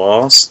through the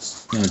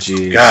walls. Oh,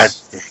 jeez. God,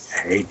 I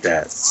hate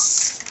that.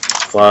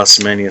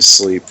 Lost many a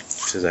sleep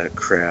to that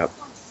crap.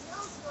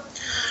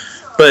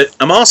 But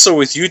I'm also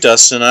with you,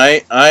 Dustin.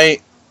 I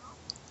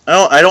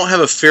don't have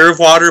a fear of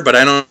water, but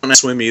I don't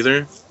swim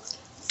either.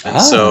 Ah,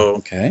 so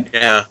okay.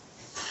 Yeah.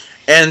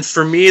 And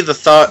for me, the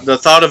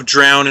thought of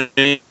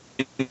drowning,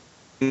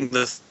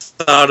 the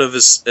thought of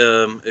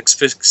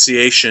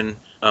asphyxiation,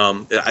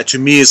 to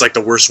me is like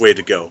the worst way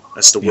to go.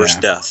 That's the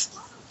worst death.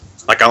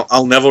 Like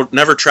I'll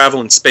never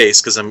travel in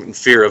space because I'm in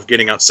fear of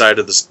getting outside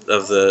of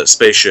the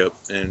spaceship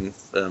and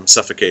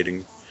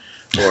suffocating,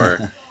 or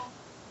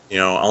you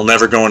know, I'll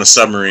never go in a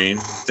submarine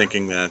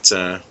thinking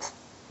that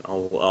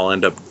I'll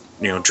end up,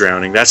 you know,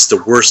 drowning. That's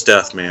the worst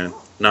death, man.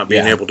 Not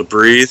being able to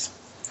breathe.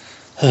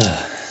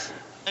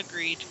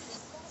 Agreed.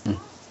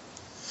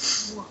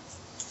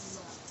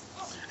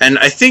 And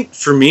I think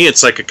for me,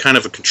 it's like a kind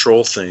of a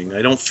control thing.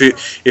 I don't feel,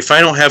 if I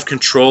don't have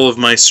control of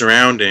my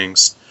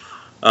surroundings,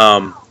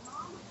 then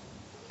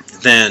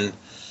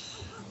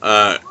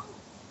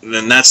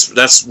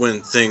that's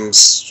when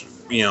things,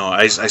 you know,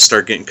 I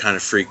start getting kind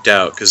of freaked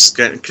out,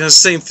 because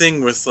same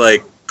thing with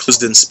like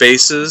closed-in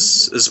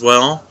spaces as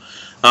well.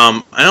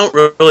 I don't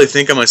really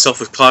think of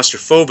myself as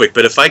claustrophobic,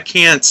 but if I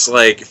can't,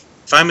 like,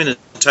 if I'm in a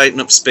tight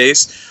enough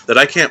space that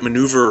I can't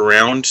maneuver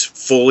around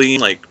fully,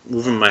 like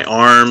moving my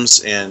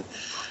arms and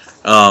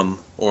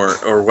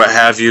or what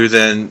have you,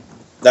 then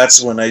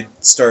that's when I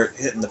start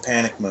hitting the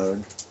panic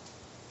mode.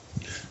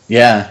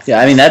 Yeah.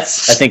 I mean, I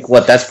think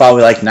that's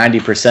probably like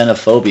 90% of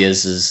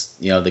phobias is,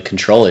 you know, the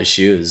control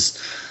issue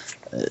is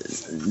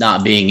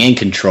not being in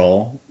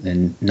control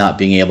and not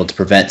being able to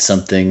prevent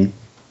something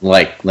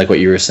like what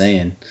you were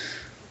saying.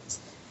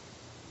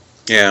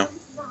 Yeah.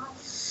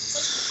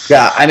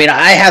 Yeah, I mean,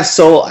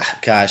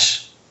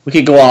 gosh, we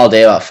could go all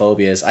day about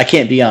phobias. I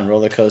can't be on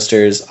roller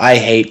coasters. I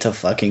hate to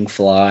fucking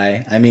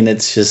fly. I mean,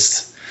 it's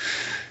just,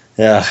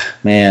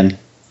 man.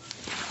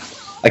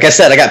 Like I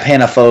said, I got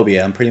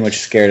panophobia. I'm pretty much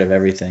scared of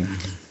everything.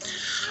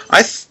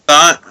 I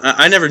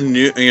never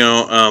knew, you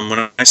know,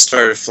 when I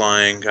started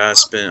flying,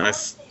 I've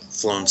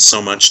flown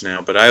so much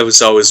now, but I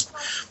was always,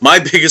 my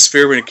biggest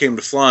fear when it came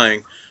to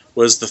flying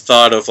was the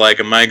thought of, like,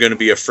 am I going to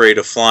be afraid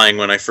of flying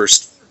when I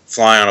first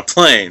fly on a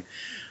plane?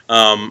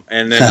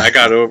 And then I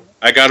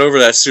got over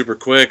that super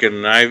quick,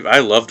 and I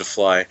love to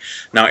fly.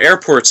 Now,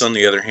 airports, on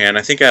the other hand,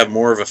 I think I have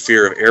more of a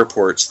fear of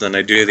airports than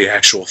I do the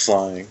actual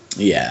flying.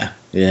 Yeah.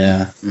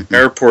 Mm-hmm.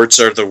 Airports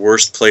are the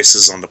worst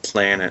places on the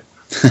planet.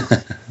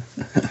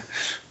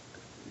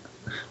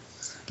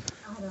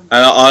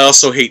 I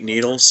also hate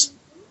needles.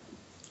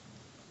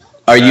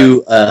 Are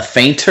you a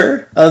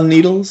fainter of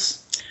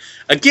needles?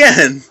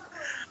 Again,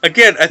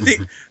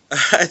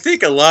 I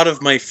think a lot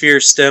of my fear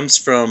stems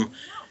from,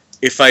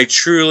 if I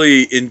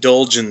truly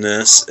indulge in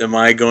this, am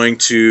I going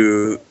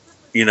to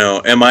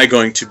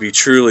be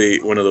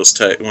truly one of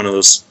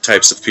those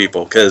types of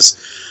people? Because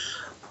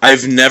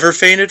I've never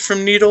fainted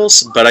from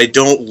needles, but I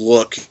don't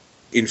look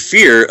in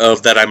fear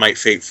of that I might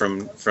faint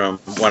from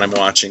what I'm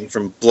watching,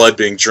 from blood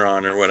being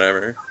drawn or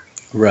whatever.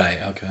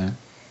 Right. Okay.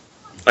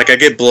 Like, I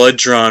get blood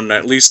drawn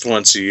at least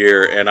once a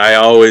year, and I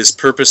always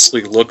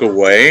purposely look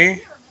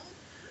away.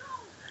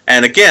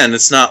 And again,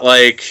 it's not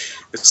like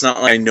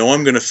I know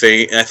I'm going to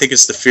faint. I think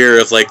it's the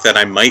fear of, like, that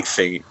I might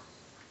faint.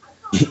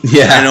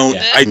 Yeah.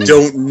 I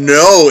don't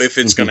know if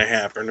it's going to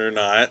happen or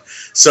not.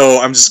 So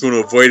I'm just going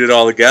to avoid it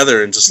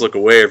altogether and just look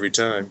away every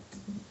time.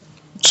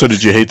 So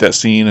did you hate that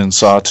scene in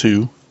Saw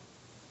 2?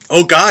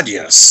 Oh God,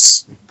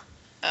 yes.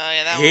 Oh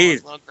yeah, that one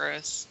was a little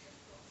gross.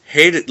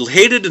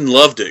 Hated and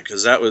loved it,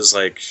 because that was,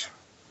 like,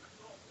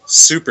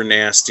 super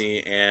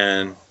nasty,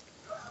 and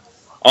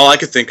all I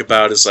could think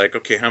about is, like,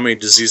 okay, how many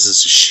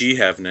diseases does she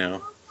have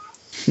now?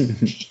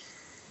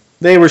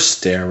 They were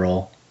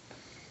sterile.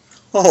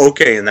 Oh,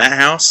 okay, in that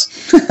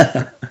house.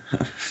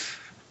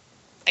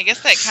 I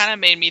guess that kind of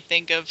made me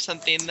think of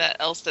something that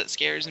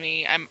scares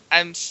me.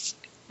 I'm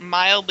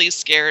mildly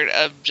scared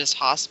of just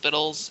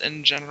hospitals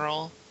in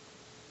general,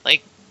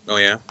 like Oh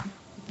yeah.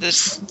 the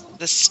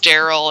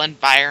sterile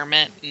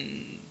environment,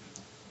 and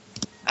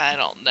I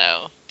don't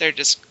know. They're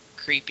just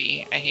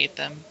creepy. I hate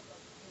them.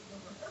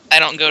 I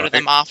don't go to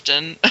them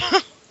often.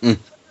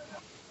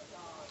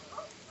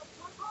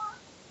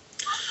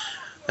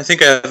 I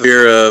think I have a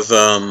fear of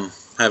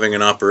having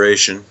an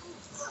operation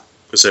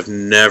because I've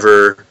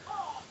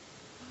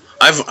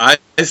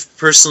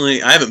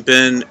personally I haven't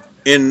been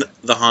in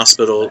the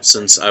hospital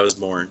since I was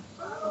born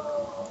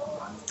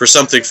for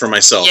something for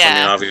myself. I mean,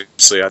 Yeah.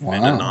 obviously I've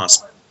been in the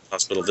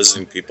hospital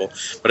visiting people,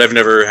 but I've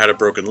never had a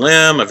broken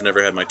limb. I've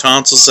never had my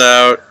tonsils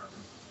out.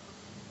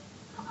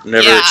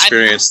 Never Yeah,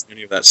 experienced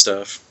any of that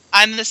stuff.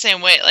 I'm the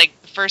same way. Like,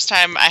 the first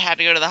time I had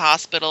to go to the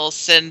hospital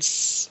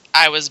since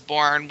I was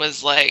born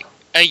was like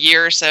a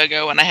year or so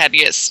ago when I had to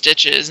get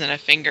stitches in a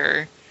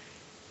finger.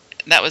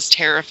 That was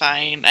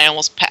terrifying. I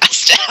almost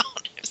passed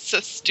out. It was so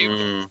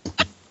stupid.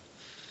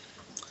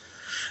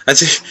 I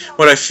think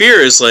what I fear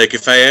is, like,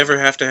 if I ever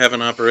have to have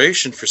an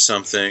operation for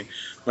something,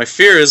 my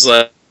fear is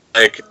like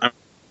I'm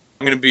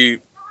going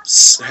to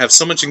have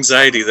so much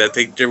anxiety that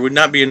there would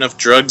not be enough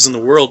drugs in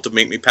the world to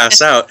make me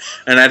pass out,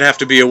 and I'd have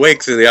to be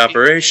awake through the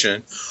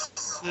operation,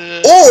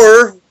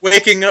 or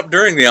waking up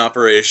during the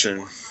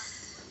operation.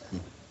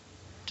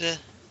 Duh.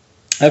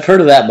 I've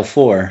heard of that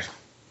before.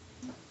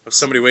 Of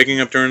somebody waking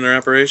up during their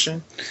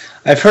operation?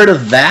 I've heard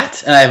of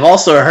that, and I've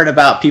also heard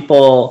about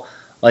people,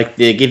 like,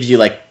 they give you,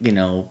 like, you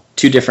know,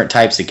 2 different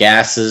types of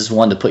gases,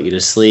 one to put you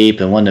to sleep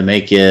and one to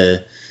make you,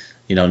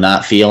 you know,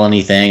 not feel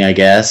anything, I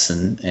guess,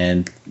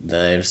 and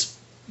there's,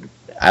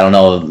 I don't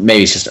know,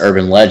 maybe it's just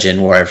urban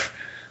legend where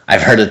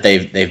I've heard that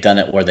they've done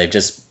it where they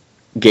just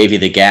gave you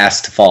the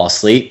gas to fall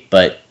asleep,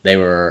 but they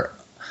were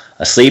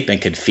asleep and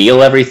could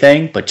feel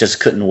everything, but just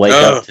couldn't wake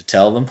up to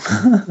tell them.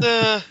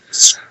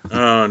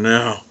 Oh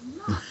no!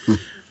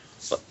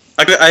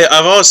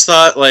 I've always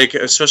thought, like,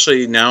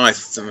 especially now,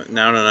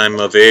 now that I'm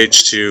of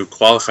age to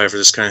qualify for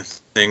this kind of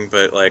thing,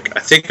 but like, I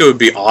think it would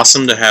be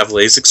awesome to have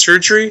LASIK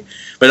surgery,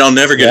 but I'll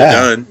never get it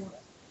done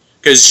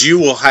because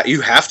you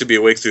have to be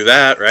awake through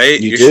that, right?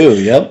 You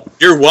do, yep.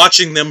 You're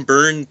watching them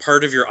burn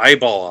part of your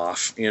eyeball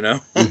off, you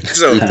know.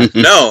 So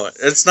no,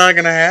 it's not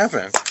gonna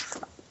happen.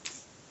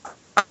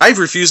 I've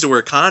refused to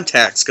wear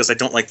contacts because I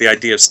don't like the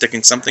idea of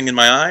sticking something in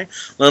my eye,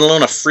 let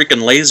alone a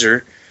freaking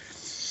laser.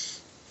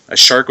 A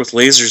shark with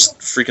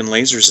freaking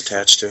lasers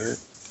attached to it.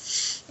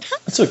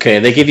 That's okay.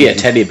 They give you a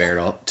teddy bear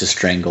to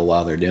strangle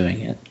while they're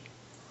doing it.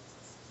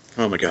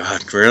 Oh my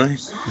god, really?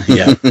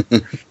 Yeah.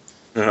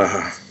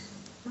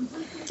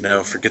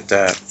 No, forget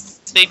that.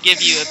 They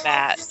give you a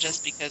bat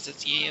just because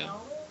it's you.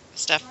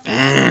 Stuffed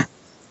bat.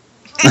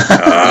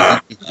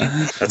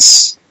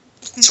 That's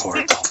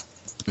horrible.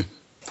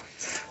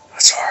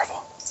 That's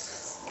horrible.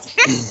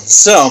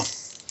 So,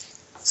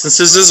 since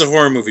this is a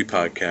horror movie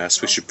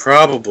podcast, we should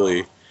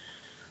probably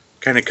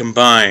kind of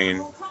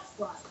combine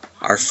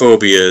our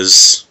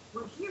phobias,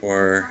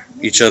 or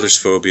each other's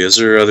phobias,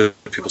 or other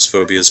people's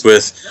phobias,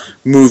 with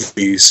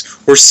movies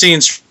or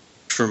scenes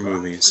from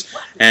movies.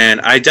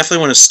 And I definitely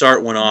want to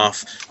start one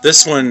off.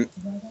 This one,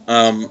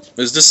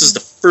 this is the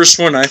first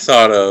one I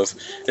thought of.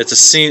 It's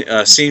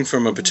a scene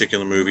from a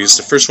particular movie. It's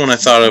the first one I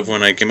thought of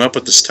when I came up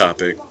with this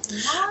topic.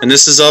 And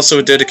this is also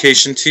a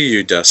dedication to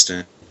you,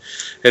 Dustin.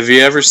 Have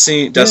you ever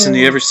seen, Dustin,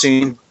 you ever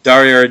seen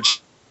Dario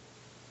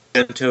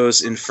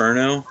Argento's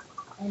Inferno?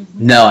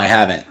 No, I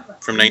haven't.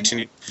 From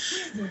 19...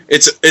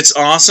 It's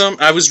awesome.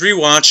 I was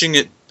rewatching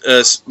it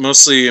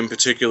mostly in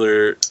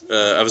particular.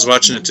 I was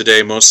watching it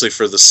today mostly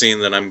for the scene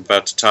that I'm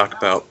about to talk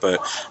about, but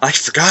I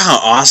forgot how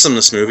awesome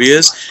this movie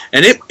is,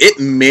 and it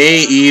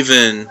may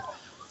even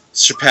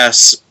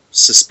surpass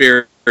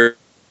Suspiria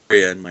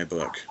in my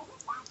book.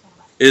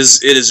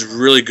 It is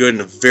really good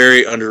and a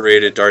very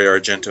underrated Dario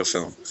Argento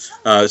film.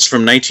 It's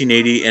from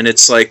 1980, and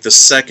it's like the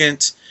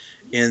second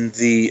in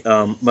the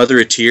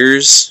Mother of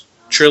Tears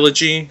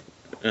trilogy,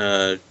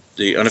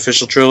 the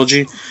unofficial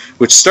trilogy,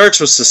 which starts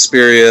with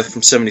Suspiria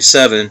from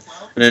 1977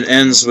 and then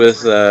ends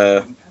with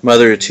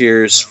Mother of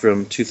Tears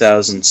from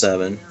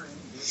 2007.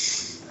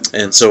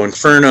 And so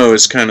Inferno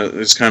is kind of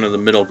the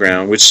middle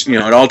ground, which, you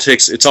know,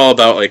 it's all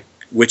about like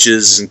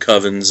witches and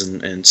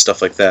covens and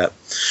stuff like that.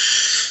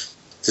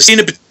 The scene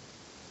in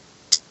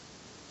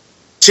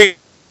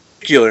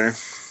particular,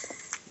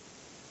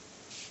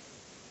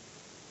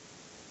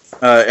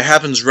 it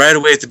happens right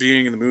away at the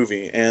beginning of the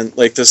movie, and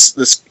like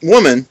this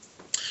woman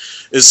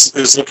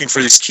is looking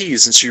for these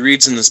keys, and she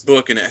reads in this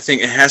book, and I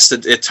think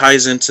it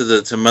ties into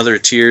the Mother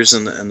of Tears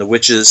and the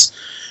witches,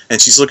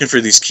 and she's looking for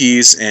these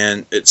keys,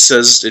 and it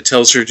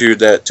tells her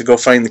to go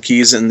find the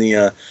keys in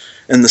the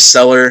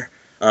cellar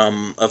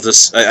of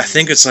this. I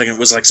think it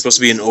was supposed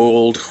to be an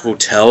old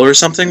hotel or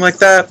something like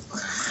that,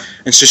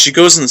 and so she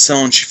goes in the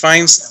cellar and she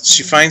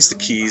finds the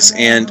keys,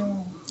 and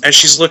as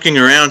she's looking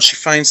around, she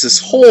finds this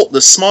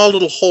small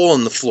little hole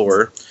in the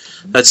floor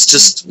that's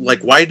just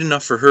like wide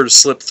enough for her to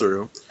slip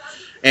through.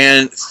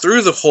 And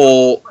through the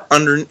hole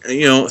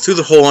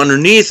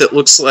underneath, it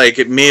looks like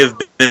it may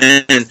have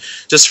been,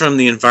 just from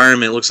the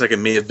environment, it looks like it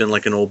may have been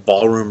like an old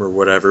ballroom or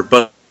whatever,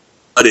 but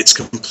it's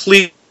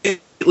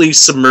completely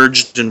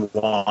submerged in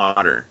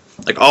water,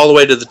 like all the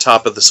way to the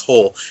top of this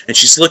hole. And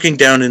she's looking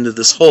down into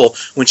this hole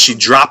when she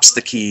drops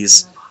the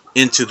keys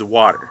into the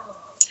water.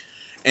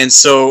 And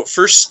so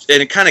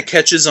it kind of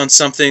catches on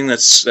something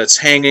that's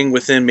hanging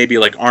within maybe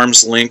like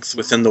arm's length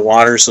within the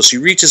water. So she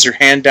reaches her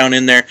hand down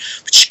in there,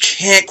 but she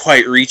can't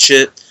quite reach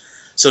it.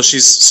 So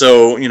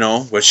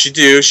what's she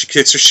do? She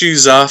kicks her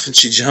shoes off and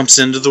she jumps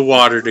into the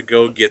water to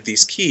go get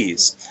these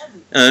keys.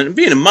 And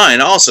being in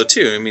mind also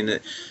too, I mean,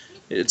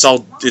 it's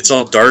all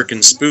dark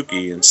and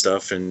spooky and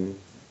stuff and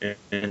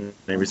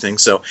everything.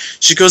 So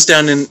she goes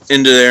down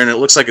into there, and it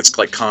looks like it's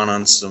like caught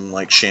on some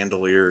like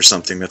chandelier or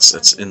something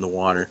that's in the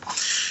water.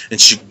 And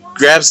she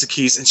grabs the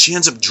keys, and she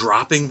ends up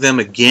dropping them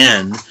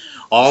again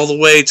all the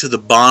way to the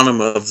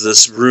bottom of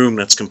this room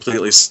that's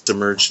completely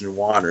submerged in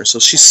water. So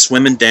she's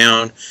swimming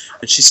down,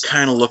 and she's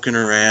kind of looking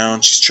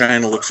around. She's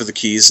trying to look for the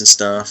keys and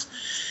stuff.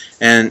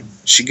 And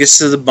she gets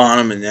to the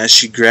bottom, and as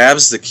she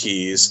grabs the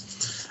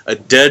keys, a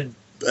dead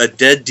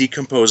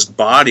decomposed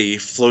body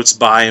floats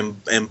by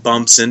and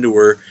bumps into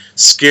her,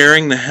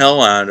 scaring the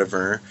hell out of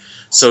her.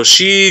 So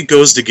she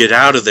goes to get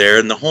out of there,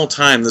 and the whole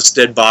time this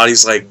dead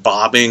body's like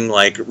bobbing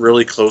like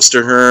really close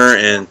to her,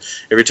 and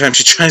every time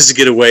she tries to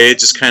get away, it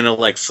just kind of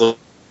like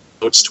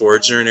floats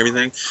towards her and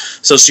everything.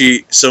 So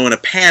in a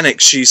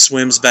panic, she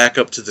swims back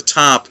up to the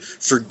top,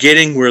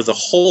 forgetting where the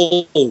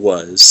hole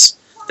was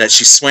that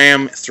she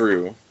swam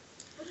through.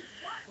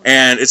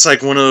 And it's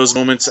like one of those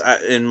moments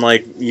in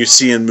like you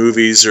see in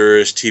movies or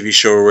a TV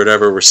show or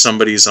whatever, where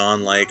somebody's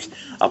on like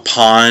a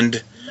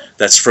pond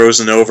that's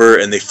frozen over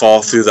and they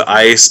fall through the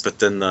ice, but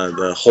then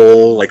the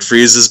hole like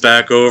freezes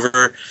back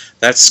over.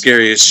 That's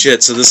scary as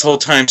shit. So this whole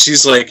time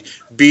she's like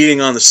beating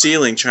on the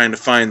ceiling trying to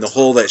find the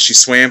hole that she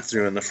swam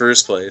through in the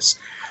first place.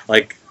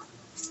 Like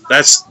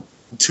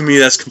to me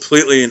that's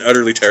completely and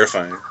utterly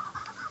terrifying.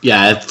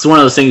 Yeah, it's one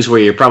of those things where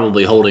you're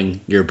probably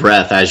holding your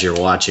breath as you're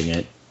watching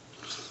it.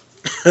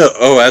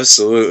 Oh,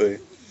 absolutely,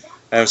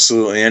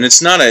 and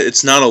it's not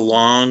a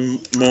long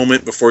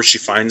moment before she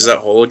finds that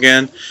hole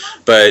again,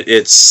 but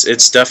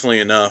it's definitely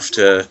enough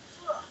to,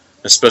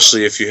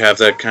 especially if you have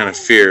that kind of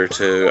fear,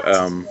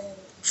 to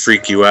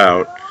freak you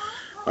out.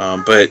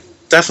 But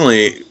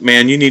definitely,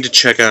 man, you need to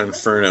check out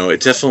Inferno.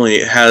 It definitely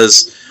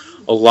has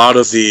a lot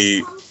of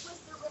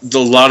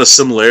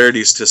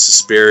similarities to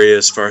Suspiria,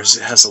 as far as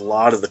it has a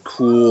lot of the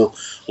cool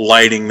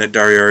lighting that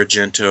Dario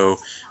Argento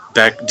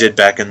did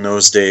back in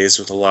those days,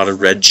 with a lot of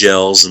red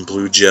gels and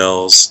blue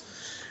gels.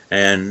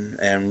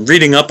 And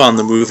reading up on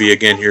the movie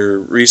again here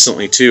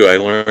recently too, I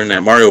learned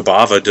that Mario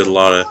Bava did a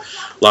lot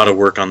of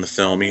work on the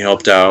film. He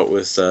helped out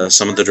with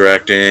some of the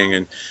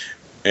directing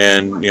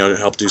and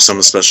helped do some of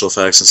the special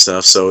effects and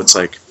stuff. So it's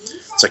like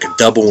a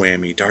double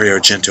whammy: Dario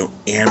Argento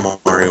and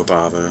Mario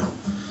Bava.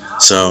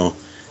 So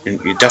you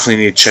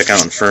definitely need to check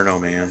out Inferno,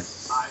 man.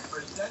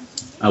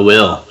 I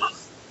will.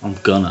 I'm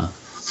gonna.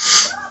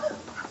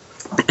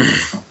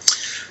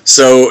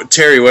 So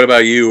Terry, what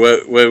about you?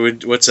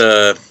 What's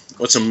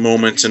a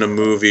moment in a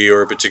movie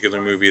or a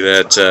particular movie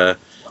that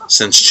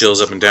sends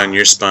chills up and down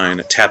your spine?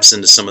 It taps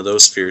into some of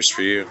those fears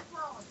for you.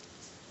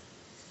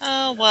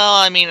 Oh, well,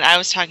 I mean, I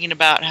was talking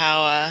about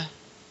how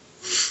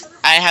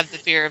I have the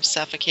fear of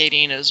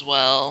suffocating as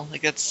well.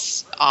 Like,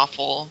 that's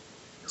awful.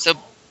 So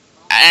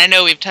I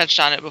know we've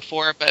touched on it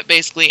before, but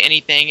basically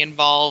anything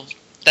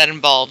that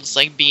involves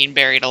like being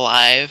buried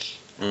alive.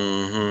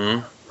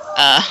 Mm-hmm.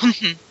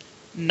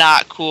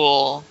 Not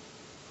cool.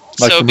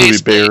 Like so the movie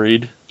basically,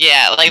 Buried.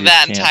 Yeah, like You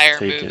that can't entire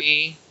take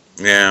movie.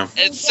 Yeah.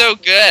 It's so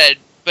good,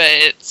 but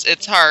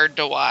it's hard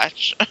to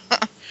watch.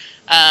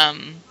 I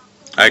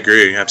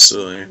agree,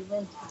 absolutely.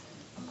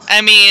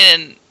 I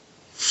mean,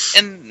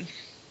 and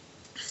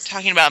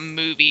talking about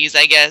movies,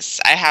 I guess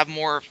I have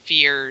more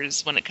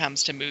fears when it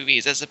comes to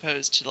movies as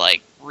opposed to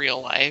like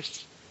real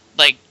life.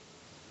 Like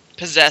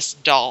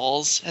possessed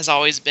dolls has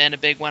always been a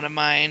big one of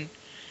mine.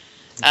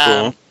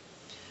 Cool.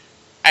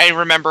 I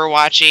remember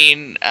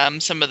watching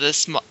some of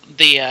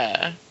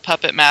the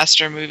Puppet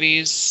Master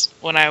movies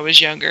when I was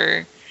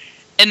younger,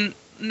 and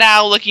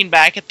now looking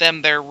back at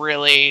them, they're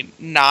really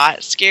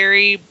not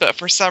scary. But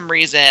for some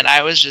reason,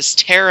 I was just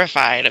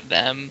terrified of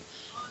them.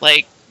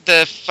 Like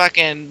the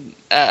fucking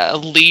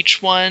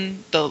leech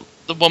one, the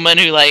woman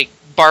who like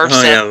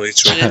barfs up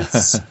leech one.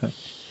 leeches.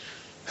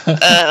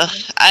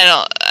 I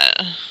don't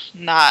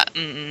not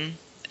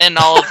and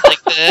all of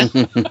like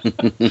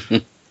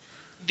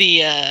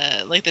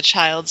the like the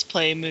Child's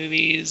Play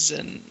movies,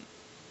 and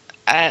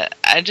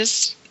I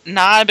just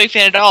not a big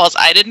fan of dolls.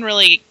 I didn't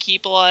really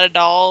keep a lot of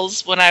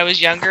dolls when I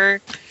was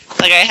younger.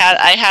 Like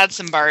I had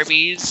some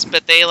Barbies,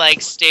 but they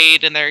like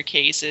stayed in their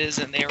cases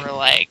and they were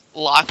like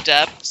locked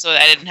up, so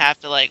I didn't have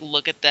to like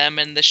look at them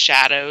in the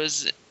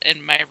shadows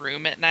in my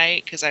room at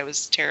night because I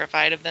was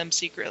terrified of them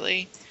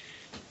secretly.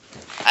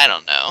 I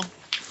don't know.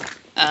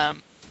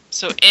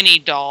 So any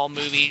doll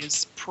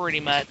movies, pretty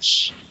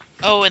much.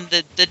 Oh, and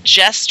the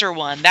Jester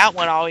one. That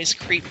one always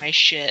creeped my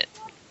shit.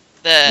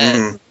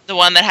 The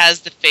one that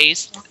has the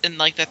face in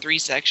like the 3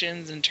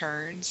 sections and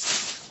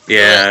turns.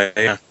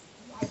 Yeah.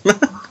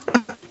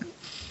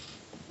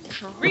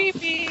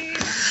 Creepy.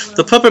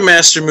 The Puppet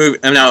Master movie.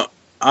 And now,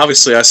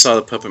 obviously, I saw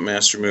the Puppet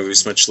Master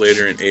movies much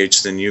later in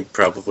age than you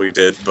probably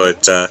did,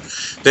 but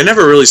they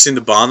never really seemed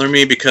to bother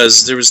me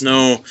because there was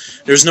no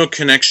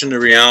connection to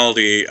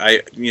reality.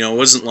 It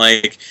wasn't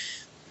like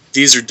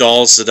these are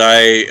dolls that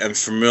I am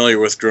familiar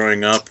with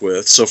growing up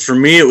with. So for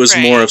me, it was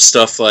more of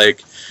stuff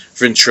like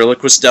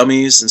ventriloquist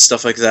dummies and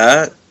stuff like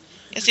that.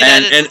 Yeah,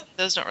 see,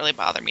 those don't really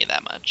bother me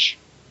that much.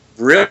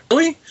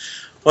 Really?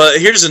 Well,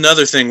 here's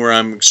another thing where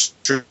I'm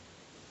extremely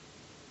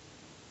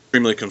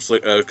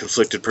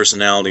conflicted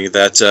personality.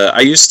 That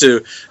I used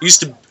to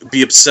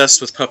be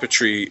obsessed with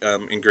puppetry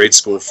in grade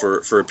school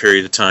for a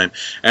period of time,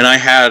 and I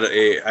had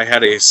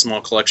a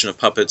small collection of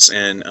puppets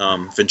and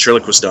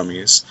ventriloquist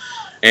dummies,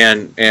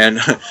 and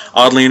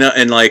oddly enough,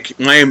 and like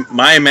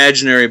my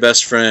imaginary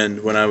best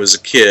friend when I was a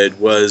kid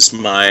was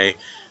my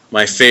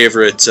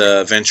favorite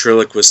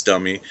ventriloquist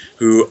dummy,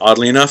 who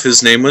oddly enough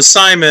his name was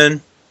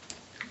Simon.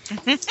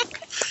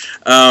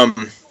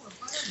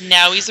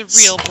 Now he's a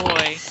real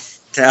boy.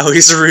 Now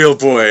he's a real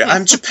boy.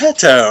 I'm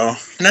Geppetto.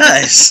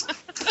 Nice.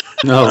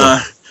 No.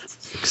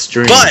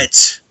 Extreme.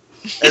 But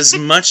as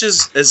much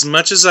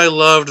as I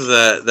loved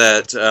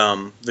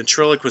that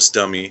ventriloquist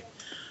dummy,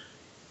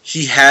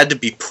 he had to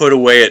be put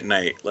away at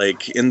night,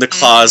 like in the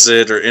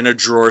closet or in a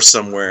drawer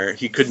somewhere.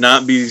 He could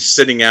not be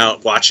sitting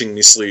out watching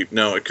me sleep.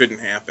 No, it couldn't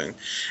happen.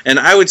 And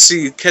I would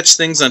catch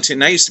things on TV.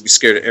 And I used to be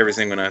scared of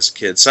everything when I was a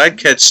kid, so I'd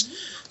catch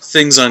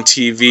things on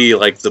TV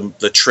like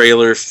the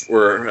trailer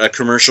or a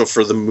commercial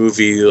for the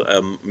movie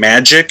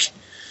Magic,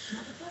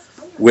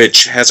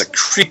 which has a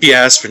creepy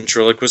ass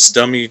ventriloquist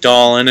dummy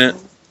doll in it.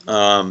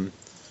 And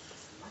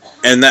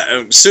that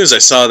as soon as I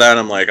saw that,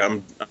 I'm like,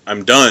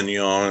 I'm done,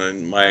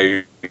 and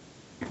my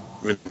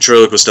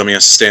ventriloquist dummy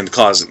has to stay in the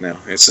closet now.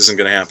 This isn't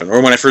going to happen. Or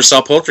when I first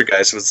saw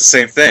Poltergeist, it was the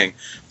same thing.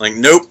 Like,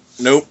 nope,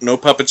 no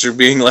puppets are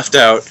being left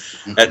out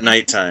at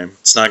nighttime.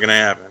 It's not going to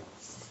happen.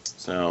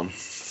 So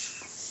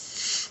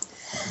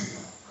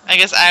I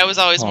guess I was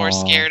always more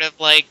scared of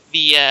like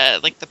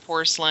the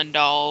porcelain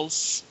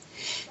dolls,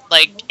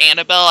 like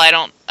Annabelle. I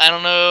don't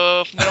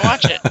know if I'm gonna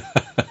watch it.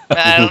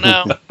 I don't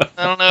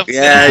know if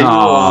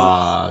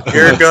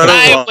you're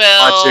gonna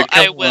watch it.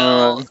 I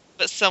will,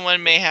 but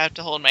someone may have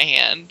to hold my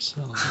hand.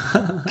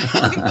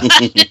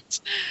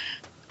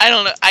 I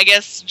don't know. I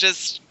guess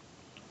just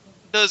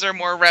those are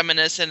more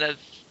reminiscent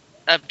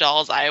of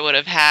dolls I would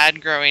have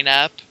had growing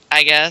up,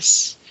 I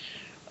guess.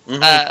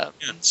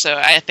 So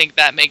I think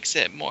that makes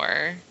it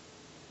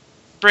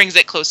brings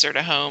it closer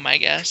to home, I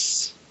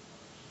guess.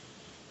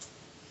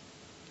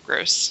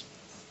 Gross.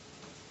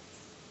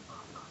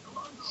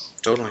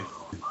 Totally.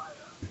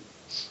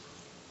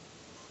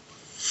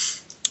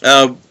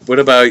 What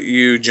about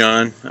you,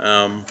 John?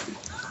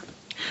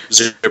 Is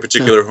there a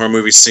particular horror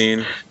movie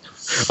scene?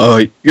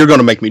 You're going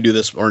to make me do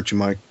this, aren't you,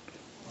 Mike?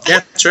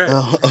 Yeah, that's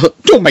right.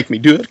 Don't make me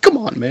do it. Come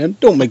on, man.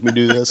 Don't make me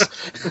do this.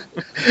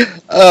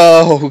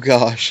 Oh,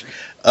 gosh.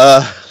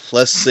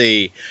 Let's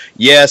see.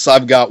 Yes,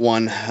 I've got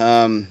one.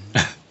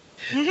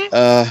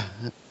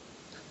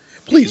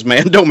 Please,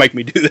 man, don't make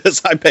me do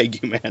this. I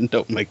beg you, man,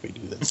 don't make me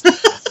do this.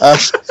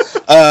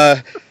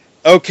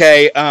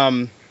 Okay,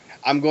 I'm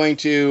going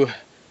to...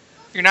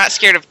 You're not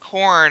scared of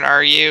corn,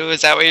 are you?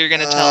 Is that what you're going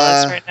to tell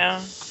us right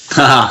now?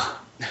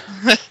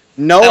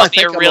 No, I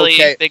think I'm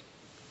okay.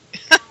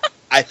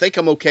 I think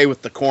I'm okay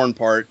with the corn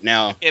part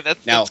now. Okay,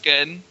 that's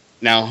good.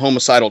 Now,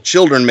 homicidal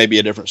children may be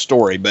a different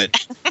story,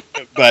 but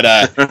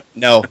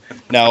no,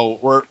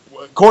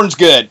 corn's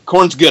good.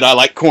 Corn's good. I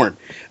like corn.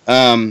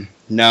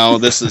 No,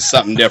 this is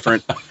something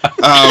different.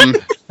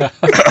 What's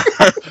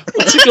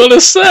he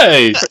gonna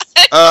say?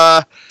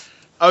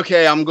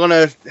 Okay, I'm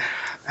gonna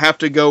have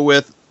to go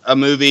with a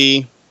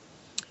movie.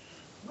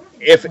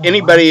 If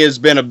anybody has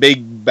been a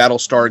big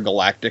Battlestar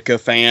Galactica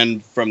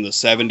fan from the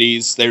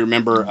 70s, they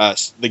remember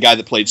the guy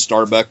that played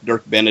Starbuck,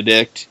 Dirk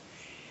Benedict.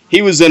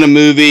 He was in a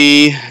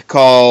movie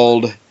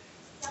called,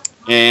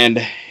 and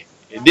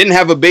it didn't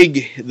have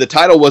the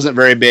title wasn't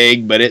very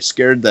big, but it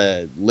scared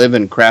the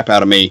living crap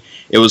out of me.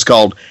 It was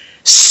called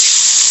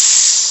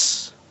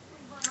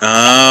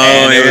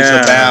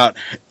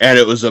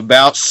It was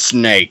about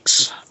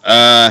snakes.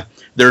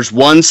 There's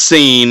one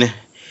scene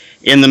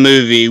in the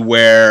movie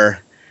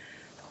where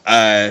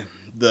the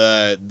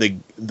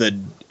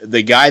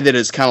guy that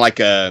is kind of like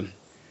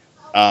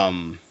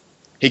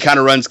he kind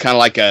of runs kind of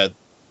like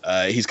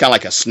he's kind of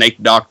like a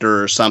snake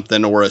doctor or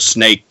something, or a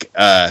snake.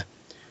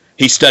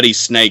 He studies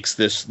snakes.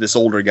 This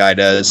older guy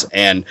does,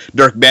 and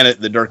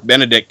the Dirk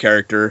Benedict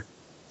character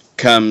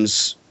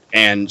comes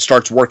and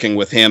starts working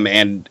with him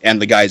and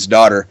the guy's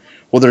daughter.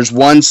 Well, there's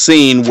one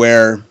scene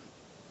where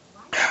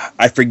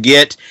I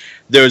forget.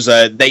 There's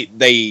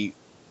they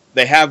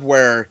have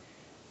where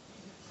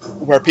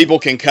people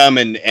can come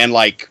and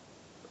like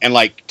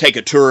like take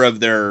a tour of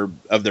their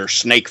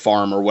snake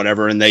farm or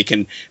whatever, and they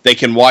can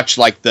watch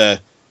like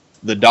the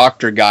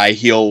doctor guy.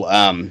 He'll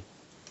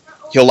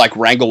like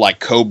wrangle like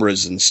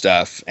cobras and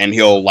stuff, and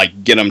he'll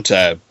like get them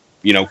to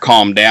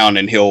calm down,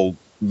 and he'll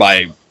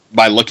by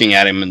looking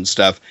at him and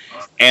stuff.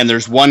 And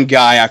there's one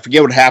guy, I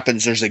forget what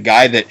happens. There's a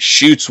guy that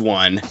shoots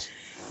one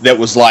that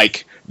was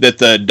like that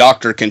the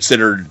doctor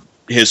considered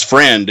his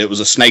friend. It was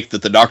a snake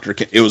that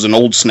it was an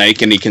old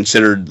snake, and he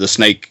considered the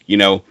snake,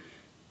 a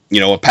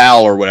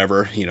pal or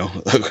whatever,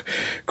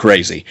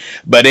 crazy.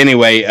 But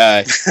anyway,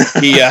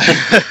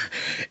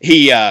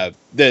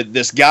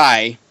 this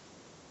guy,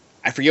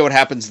 I forget what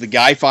happens. The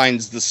guy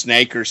finds the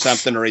snake or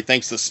something, or he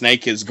thinks the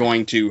snake is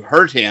going to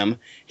hurt him.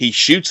 He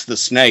shoots the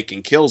snake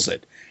and kills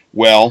it.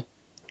 Well,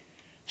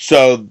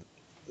 so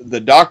the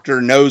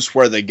doctor knows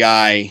where the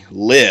guy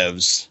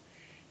lives,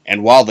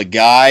 and while the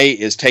guy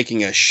is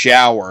taking a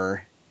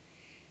shower,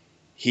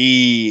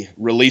 he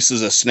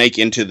releases a snake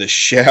into the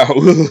shower.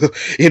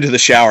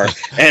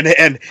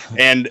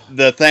 And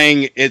the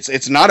thing,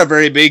 it's not a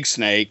very big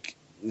snake,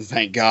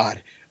 thank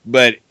God,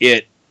 but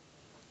it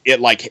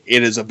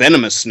is a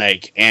venomous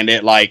snake, and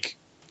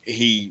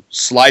he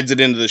slides it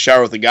into the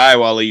shower with the guy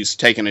while he's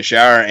taking a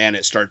shower, and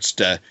it starts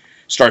to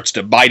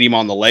bite him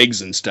on the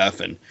legs and stuff,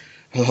 and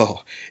I'm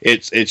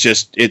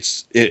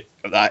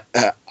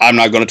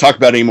not going to talk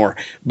about it anymore,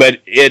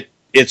 but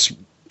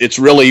it's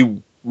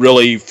really,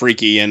 really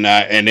freaky, and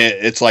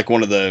it's like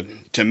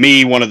to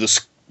me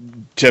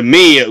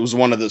it was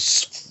one of the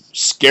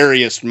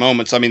scariest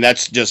moments. I mean,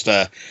 that's just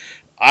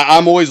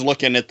I'm always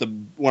looking at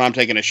when I'm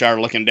taking a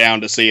shower, looking down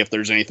to see if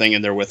there's anything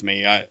in there with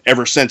me.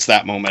 Ever since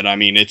that moment, I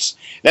mean, it's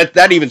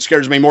that even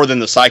scares me more than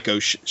the Psycho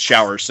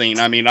shower scene.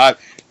 I mean,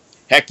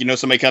 heck,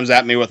 somebody comes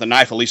at me with a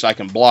knife, at least I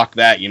can block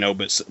that,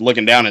 but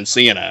looking down and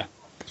seeing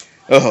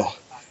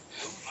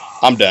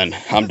I'm done.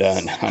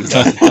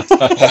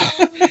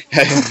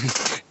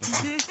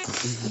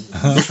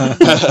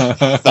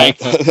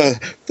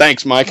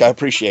 Thanks, Mike. I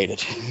appreciate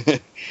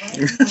it.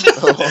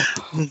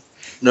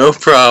 No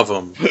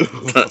problem.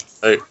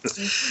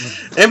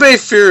 Anybody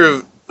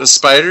fear of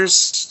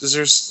spiders? Is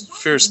there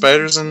fear of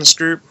spiders in this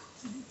group?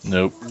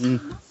 Nope.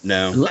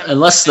 No.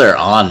 Unless they're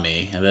on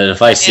me. But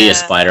if I see a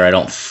spider, I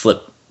don't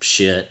flip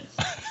shit.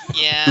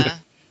 Yeah.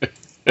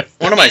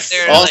 One of my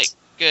they're like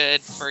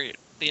good for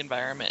the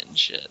environment and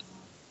shit.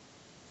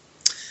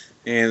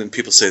 And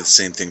people say the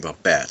same thing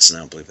about bats, and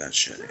I don't believe that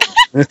shit.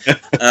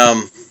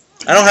 I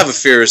don't have a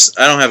fear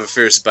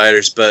of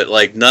spiders, but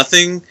like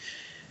nothing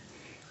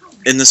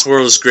in this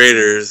world is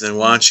greater than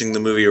watching the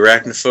movie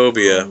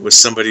Arachnophobia with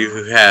somebody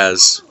who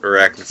has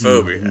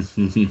arachnophobia.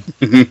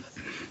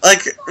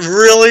 Like,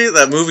 really,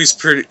 that movie's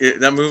pretty.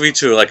 That movie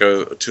to like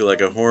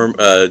a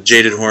horror,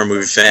 jaded horror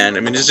movie fan. I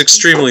mean, it's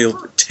extremely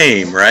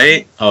tame,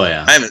 right? Oh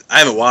yeah. I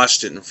haven't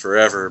watched it in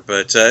forever,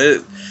 but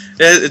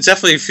it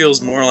definitely feels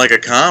more like a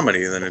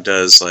comedy than it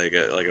does like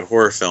a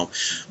horror film.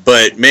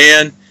 But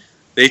man,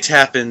 they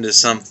tap into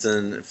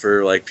something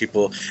for like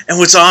people. And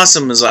what's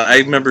awesome is I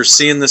remember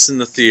seeing this in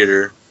the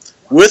theater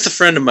with a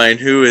friend of mine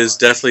who is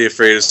deathly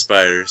afraid of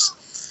spiders,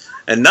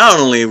 and not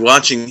only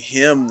watching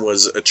him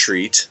was a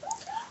treat,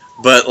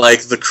 but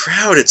like the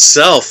crowd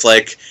itself.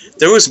 Like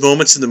there was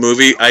moments in the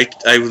movie I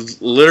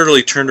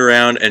literally turned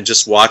around and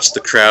just watched the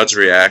crowd's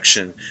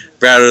reaction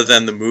rather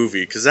than the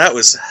movie, because that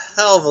was a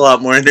hell of a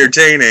lot more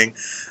entertaining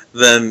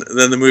than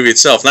the movie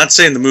itself. Not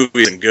saying the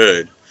movie isn't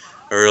good.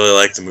 I really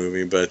like the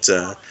movie, but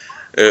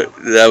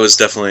that was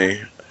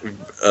definitely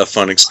a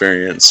fun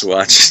experience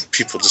watching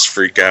people just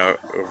freak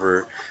out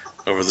over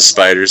the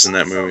spiders in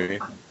that movie.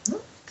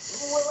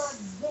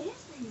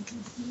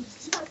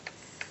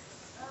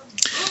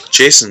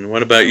 Jason,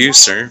 what about you,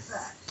 sir?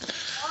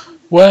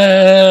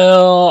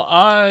 Well,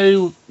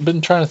 I've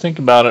been trying to think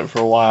about it for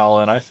a while,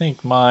 and I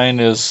think mine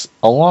is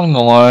along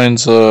the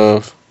lines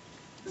of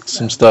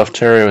some stuff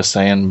Terry was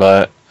saying,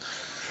 but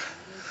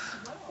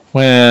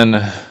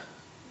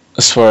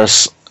as far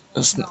as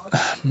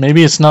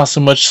maybe it's not so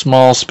much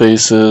small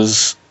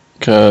spaces,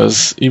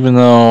 because even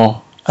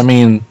though, I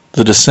mean,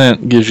 The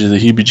Descent gives you the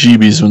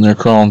heebie-jeebies when they're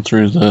crawling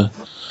through those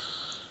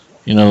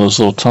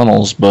little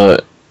tunnels,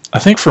 but I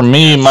think for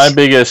me, my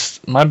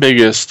biggest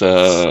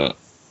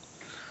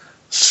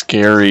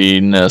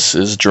scariness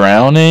is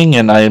drowning,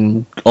 and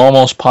I'm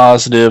almost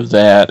positive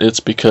that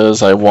it's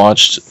because I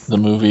watched the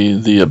movie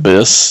The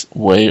Abyss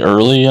way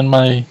early in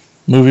my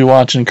movie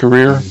watching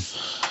career.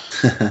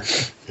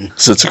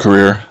 Because it's a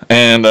career,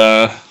 and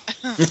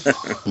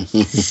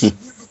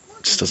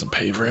just doesn't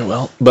pay very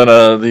well. But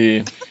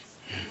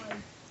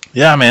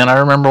yeah, man, I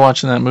remember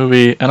watching that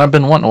movie, and I've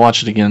been wanting to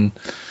watch it again,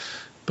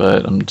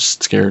 but I'm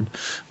just scared.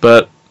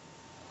 But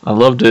I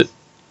loved it.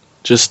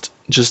 Just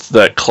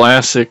that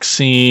classic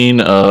scene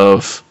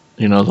of,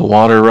 the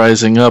water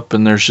rising up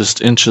and there's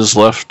just inches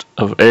left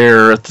of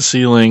air at the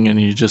ceiling,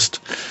 and you just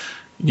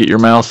get your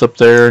mouth up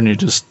there and you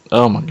just,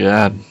 oh my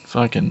god,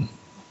 fucking,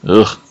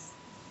 ugh.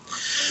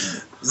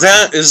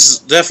 That is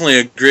definitely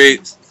a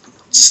great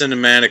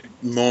cinematic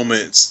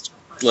moment. It's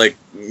like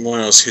one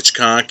of those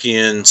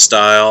Hitchcockian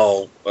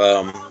style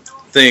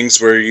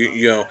things where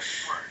you know,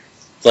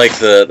 like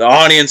the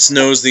audience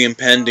knows the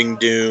impending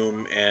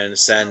doom, and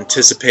it's that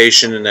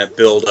anticipation and that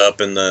build up,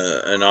 and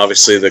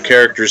obviously the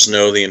characters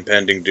know the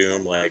impending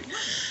doom, like,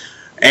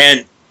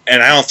 and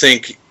I don't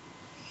think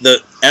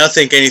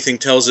anything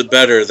tells it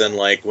better than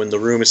like when the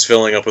room is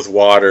filling up with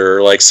water,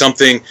 or like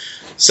something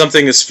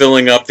is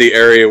filling up the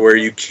area where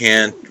you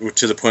can't,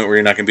 to the point where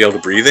you're not going to be able to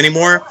breathe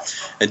anymore.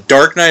 And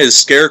Dark Knight of the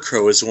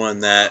Scarecrow is one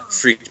that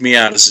freaked me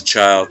out as a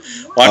child.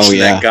 Watching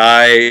that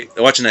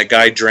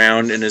guy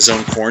drown in his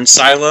own corn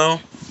silo.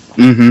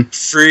 Mm-hmm.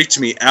 Freaked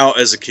me out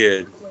as a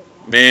kid.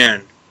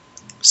 Man,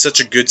 such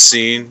a good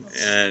scene.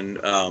 And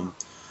I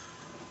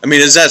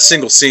mean, it's that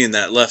single scene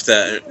that left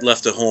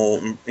a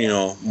whole, you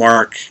know,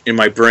 mark in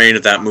my brain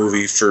of that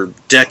movie for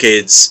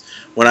decades,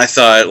 when I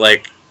thought,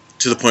 like,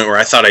 to the point where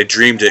I thought I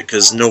dreamed it,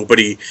 because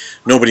nobody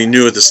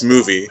knew of this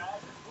movie.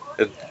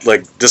 It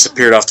like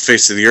disappeared off the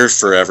face of the earth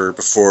forever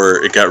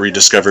before it got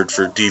rediscovered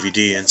for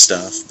DVD and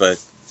stuff.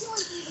 But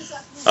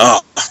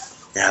oh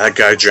yeah, that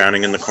guy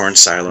drowning in the corn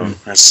silo,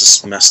 that's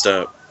just messed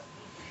up.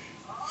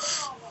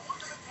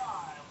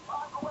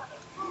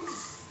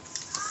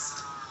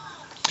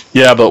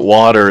 Yeah, but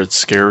water,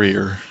 it's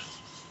scarier.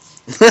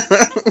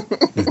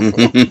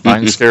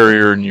 Mine's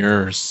scarier than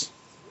yours.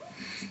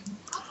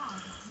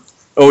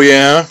 Oh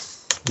yeah.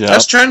 Yeah. I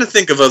was trying to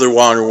think of other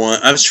water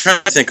I was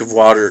trying to think of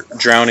water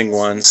drowning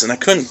ones, and I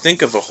couldn't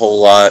think of a whole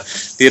lot.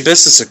 The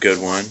Abyss is a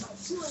good one.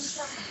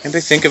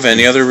 Anybody think of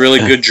any other really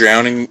good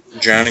drowning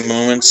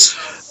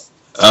moments?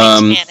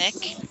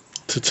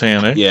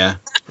 Titanic. Yeah,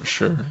 for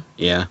sure.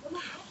 Yeah,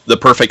 The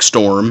Perfect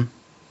Storm.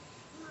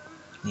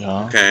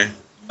 Yeah. Okay.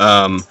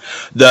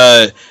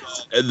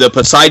 The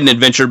Poseidon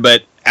Adventure,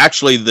 but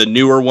actually the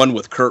newer one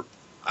with Kurt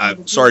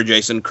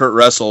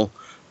Russell.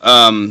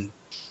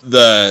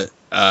 The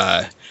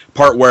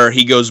part where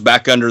he goes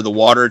back under the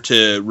water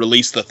to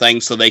release the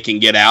thing so they can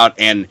get out,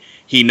 and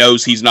he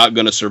knows he's not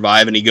going to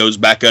survive, and he goes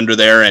back under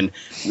there, and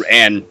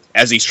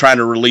as he's trying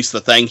to release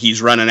the thing,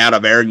 he's running out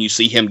of air, and you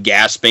see him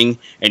gasping,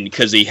 and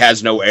because he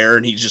has no air,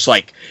 and he just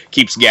like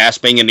keeps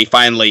gasping, and he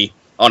finally,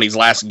 on his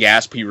last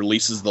gasp, he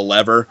releases the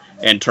lever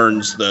and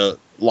turns the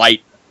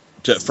light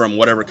from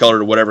whatever color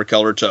to whatever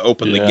color to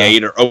open the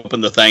gate or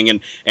open the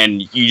thing,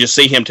 and you just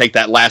see him take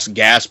that last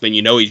gasp, and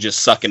you know he's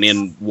just sucking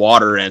in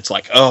water, and it's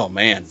like, oh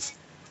man.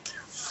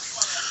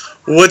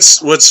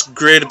 What's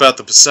great about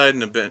the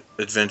Poseidon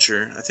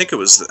Adventure? I think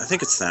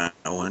it's that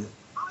one.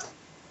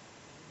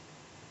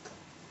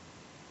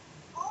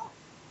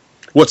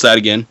 What's that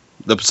again?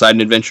 The Poseidon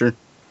Adventure?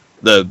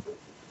 That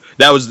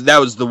was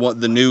the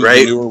one, the new,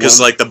 right? Because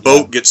like the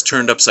boat gets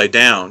turned upside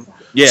down.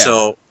 Yeah.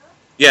 So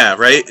yeah,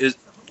 right.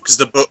 Because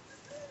the boat.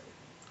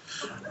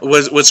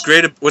 What's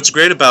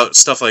great about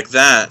stuff like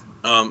that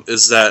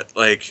is that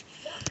like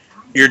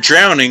you're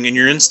drowning and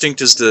your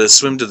instinct is to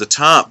swim to the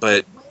top,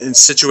 but in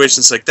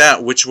situations like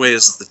that, which way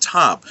is the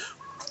top?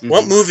 Mm-hmm.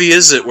 What movie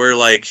is it where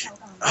like,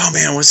 oh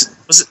man, was it?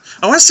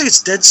 I want to say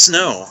it's Dead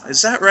Snow.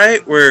 Is that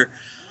right? Where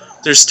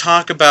there's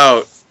talk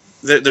about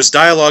there's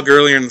dialogue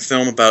earlier in the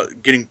film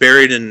about getting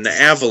buried in an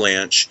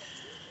avalanche,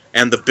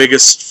 and the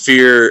biggest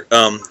fear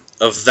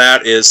of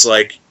that is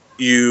like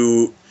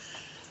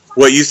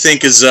what you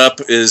think is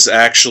up is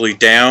actually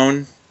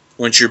down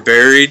once you're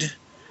buried,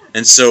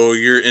 and so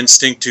your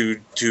instinct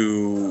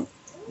to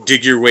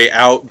dig your way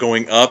out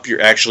going up, you're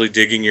actually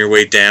digging your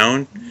way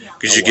down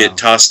because you get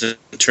tossed and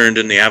turned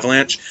in the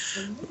avalanche.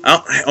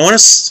 I want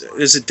to.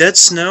 Is it Dead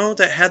Snow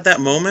that had that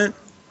moment?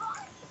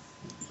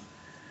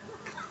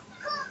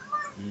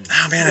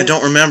 Oh man, I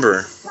don't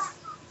remember.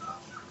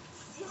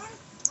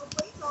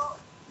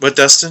 What,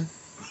 Dustin?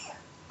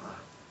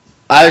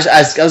 I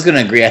was going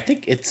to agree. I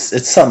think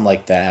it's something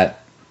like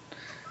that.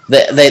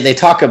 They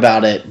talk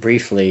about it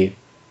briefly,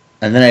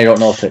 and then I don't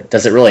know if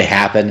does it really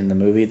happen in the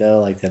movie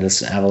though. Like that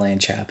an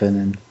avalanche happen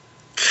and.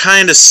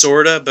 Kind of,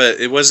 sorta, but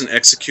it wasn't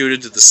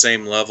executed to the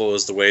same level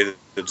as the way that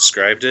they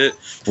described it.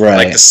 Right.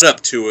 Like the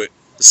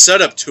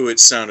setup to it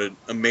sounded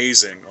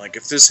amazing. Like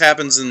if this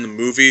happens in the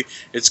movie,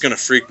 it's gonna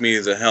freak me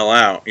the hell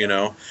out, you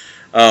know.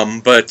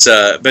 But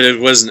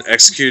it wasn't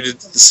executed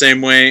the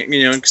same way,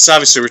 you know, because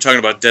obviously we're talking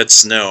about Dead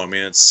Snow. I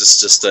mean,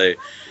 it's just a,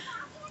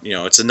 you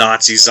know, it's a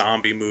Nazi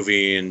zombie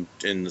movie in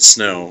the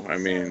snow. I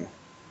mean,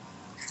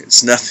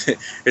 it's nothing.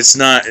 It's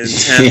not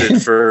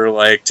intended for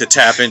like to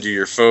tap into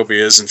your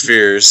phobias and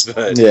fears,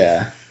 but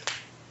yeah.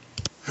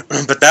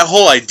 But that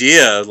whole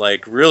idea,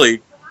 like,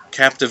 really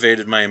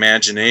captivated my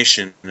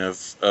imagination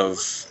of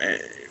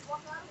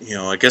you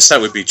know, I guess that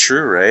would be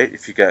true, right?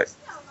 If you got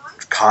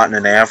caught in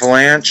an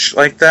avalanche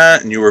like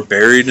that and you were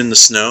buried in the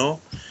snow,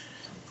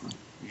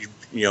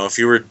 you know, if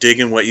you were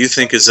digging what you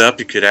think is up,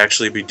 you could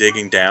actually be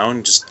digging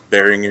down, just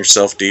burying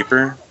yourself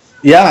deeper.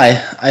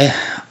 Yeah,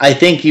 I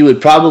think you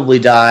would probably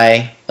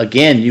die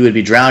again. You would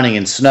be drowning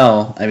in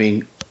snow. I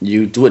mean,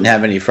 you wouldn't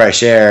have any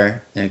fresh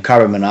air and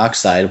carbon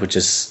monoxide, which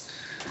is,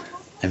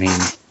 I mean,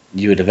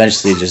 you would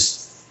eventually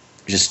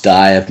just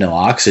die of no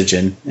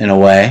oxygen in a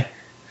way.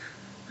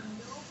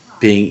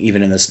 Being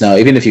even in the snow,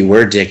 even if you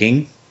were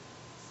digging.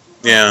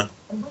 Yeah.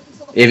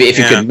 If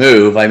you Yeah. could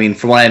move, I mean,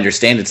 from what I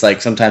understand, it's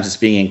like sometimes it's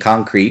being in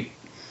concrete.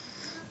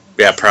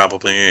 Yeah,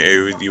 probably.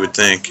 You would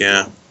think,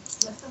 yeah.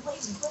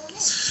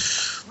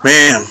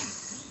 Man.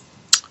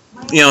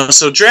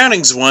 So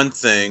drowning's one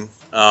thing.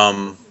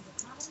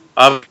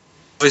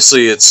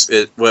 Obviously,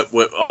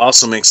 what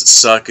also makes it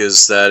suck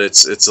is that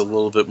it's a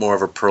little bit more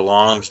of a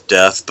prolonged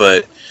death.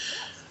 But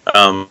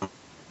I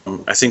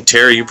think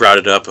Terry, you brought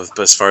it up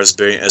as far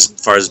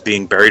as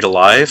being buried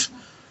alive.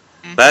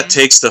 That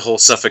takes the whole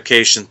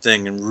suffocation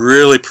thing and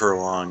really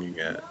prolonging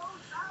it.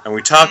 And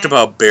we talked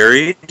about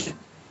Buried,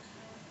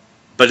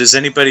 but has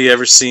anybody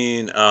ever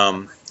seen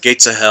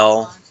Gates of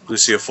Hell?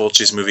 Lucio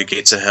Fulci's movie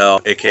Gates of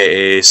Hell,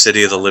 a.k.a.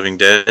 City of the Living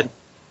Dead.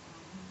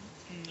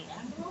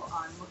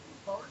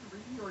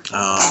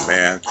 Oh,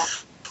 man.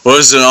 What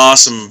was an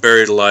awesome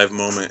buried alive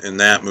moment in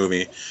that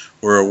movie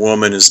where a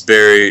woman is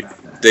buried,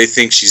 they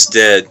think she's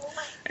dead,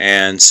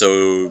 and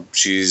so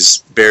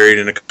she's buried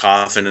in a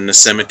coffin in a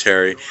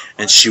cemetery,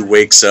 and she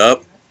wakes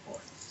up,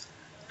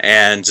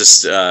 and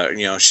just,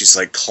 she's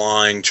like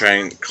clawing,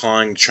 trying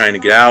to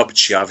get out, but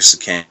she obviously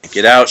can't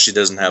get out. She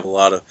doesn't have a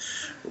lot of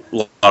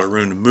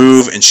room to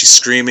move, and she's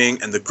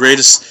screaming, and the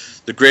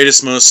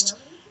greatest, most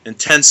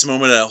intense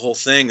moment of that whole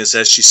thing is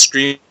as she's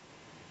screaming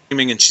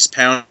and she's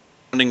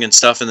pounding and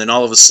stuff, and then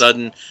all of a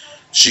sudden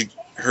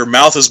her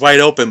mouth is wide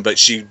open, but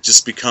she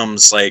just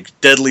becomes like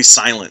deadly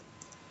silent,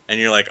 and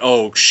you're like,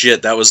 oh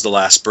shit, that was the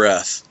last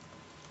breath.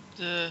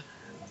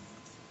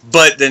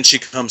 But then she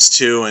comes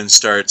to and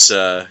starts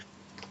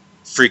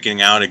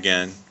freaking out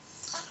again.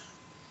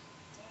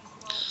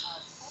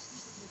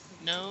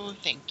 No,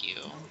 thank you.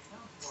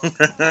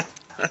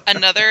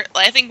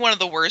 I think one of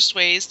the worst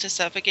ways to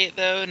suffocate,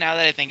 though, now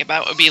that I think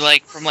about it, would be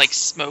like from like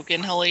smoke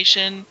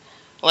inhalation,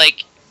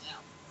 like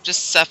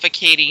just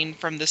suffocating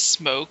from the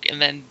smoke and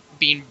then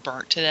being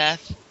burnt to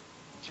death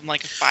from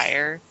like a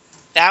fire.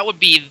 That would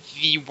be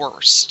the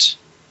worst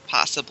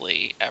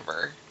possibly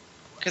ever,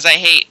 because I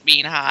hate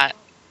being hot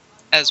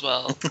as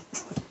well.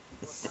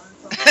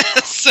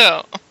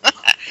 So,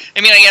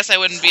 I mean, I guess I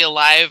wouldn't be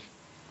alive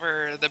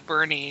for the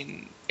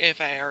burning if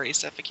I already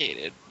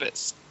suffocated,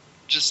 but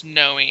just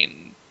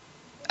knowing,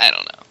 I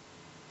don't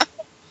know.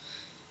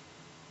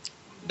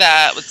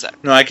 That would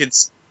suck. No,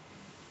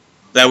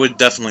 that would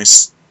definitely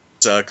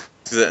suck.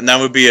 And that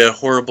would be a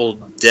horrible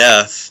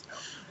death.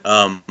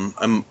 I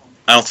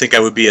don't think I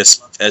would be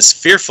as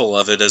fearful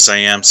of it as I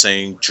am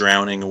saying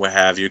drowning or what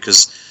have you,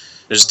 because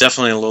there's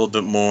definitely a little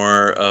bit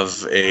more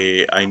of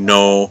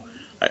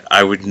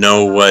I would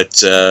know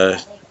what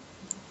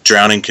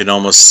drowning can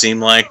almost seem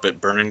like, but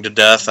burning to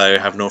death, I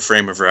have no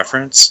frame of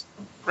reference.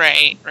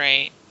 Right.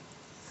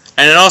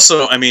 And it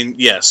also, I mean,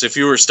 yes, if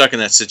you were stuck in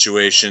that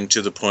situation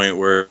to the point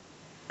where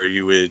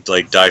you would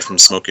like die from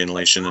smoke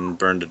inhalation and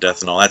burn to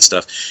death and all that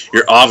stuff,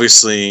 you're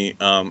obviously in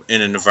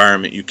an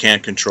environment you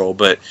can't control.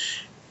 But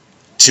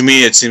to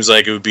me, it seems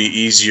like it would be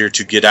easier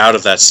to get out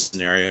of that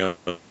scenario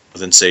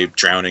than, say,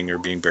 drowning or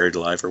being buried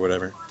alive or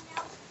whatever.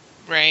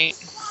 Right.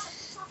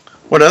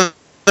 What other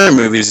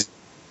movies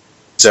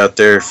out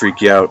there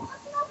freak you out?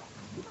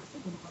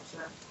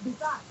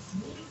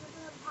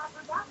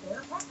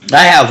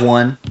 I have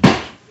one.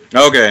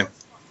 Okay.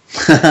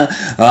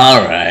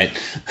 All right.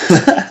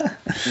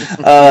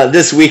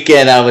 This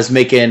weekend I was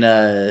making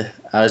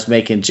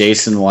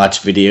Jason watch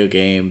video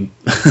game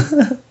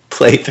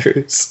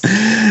playthroughs,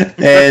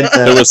 and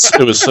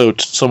it was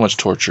so much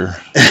torture.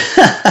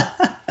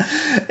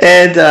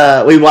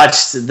 And we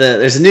watched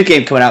there's a new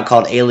game coming out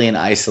called Alien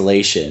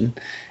Isolation,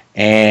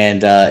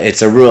 and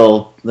it's a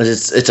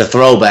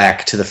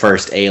throwback to the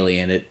first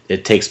Alien.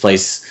 It takes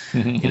place,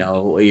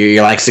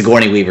 you're like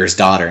Sigourney Weaver's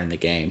daughter in the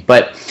game,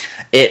 but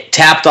it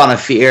tapped on a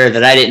fear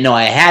that I didn't know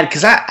I had,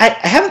 because I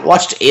haven't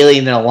watched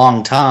Alien in a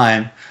long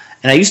time,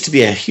 and I used to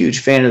be a huge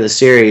fan of the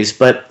series.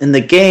 But in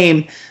the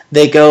game,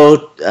 they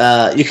go,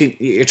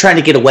 you're trying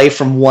to get away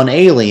from one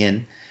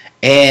alien,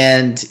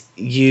 and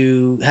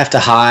you have to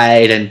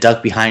hide and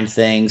duck behind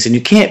things, and you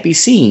can't be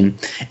seen.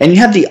 And you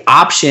have the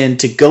option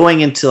to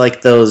going into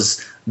like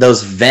those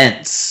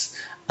vents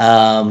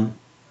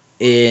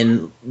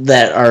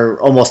that are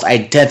almost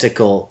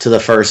identical to the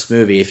first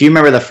movie. If you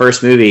remember the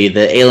first movie,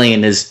 the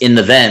alien is in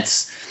the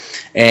vents,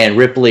 and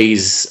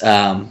Ripley's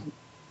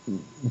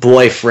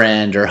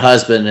boyfriend or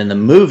husband in the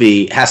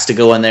movie has to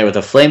go in there with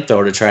a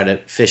flamethrower to try to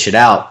fish it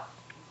out.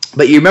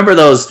 But you remember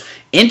those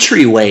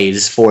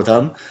entryways for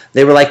them?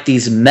 They were like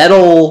these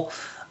metal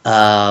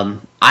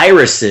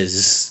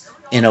irises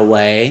in a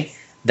way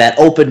that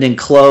opened and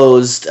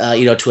closed,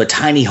 to a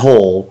tiny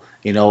hole,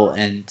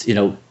 and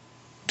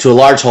to a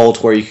large hole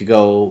to where you could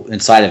go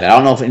inside of it. I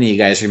don't know if any of you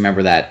guys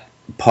remember that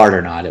part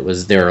or not.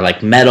 They were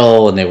like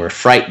metal, and they were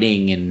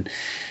frightening, and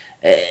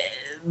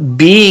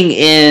being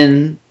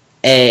in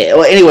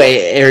it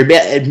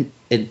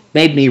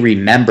made me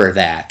remember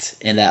that,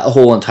 and that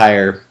whole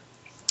entire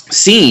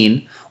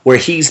scene where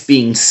he's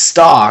being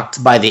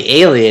stalked by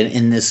the alien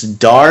in this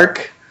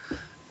dark,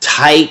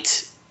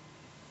 tight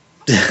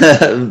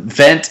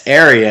vent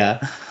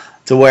area,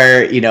 to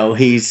where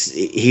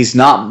he's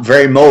not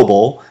very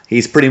mobile.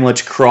 He's pretty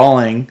much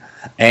crawling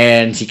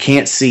and you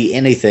can't see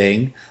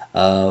anything.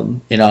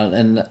 And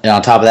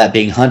on top of that,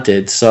 being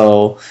hunted.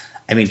 So,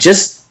 I mean,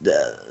 just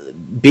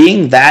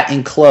being that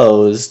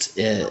enclosed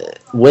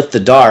with the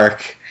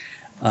dark,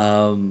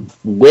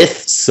 with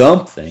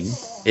something,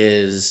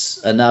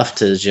 is enough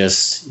to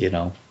just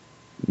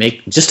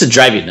to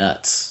drive you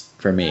nuts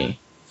for me.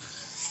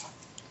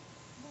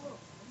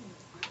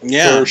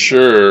 Yeah, For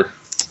sure.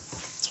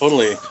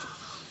 totally.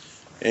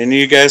 And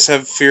you guys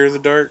have fear of the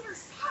dark?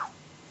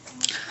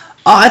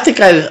 I think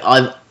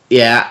I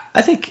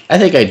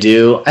think I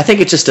do. I think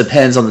it just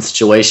depends on the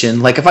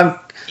situation. Like if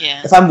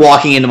I'm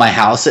walking into my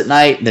house at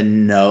night,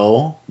 then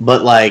no.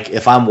 But like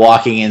if I'm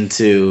walking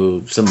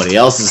into somebody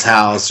else's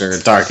house or a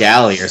dark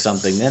alley or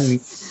something, then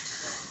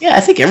yeah, I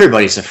think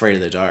everybody's afraid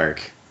of the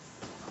dark.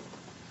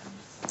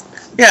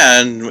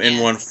 Yeah, in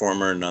one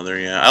form or another,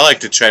 yeah. I like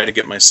to try to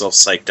get myself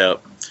psyched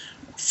out,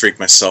 freak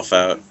myself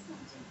out.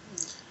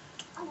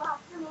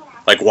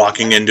 Like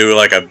walking into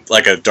like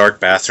a dark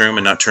bathroom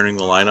and not turning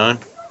the light on.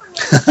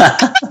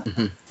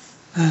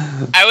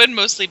 I would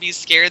mostly be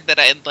scared that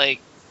I'd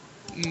like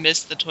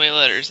miss the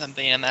toilet or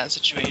something in that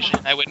situation.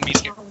 I wouldn't be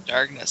scared of the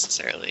dark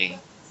necessarily.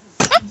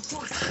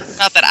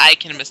 Not that I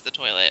can miss the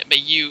toilet, but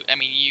you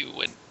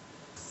would,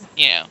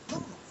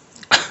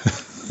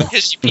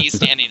 because you pee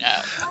standing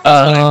up.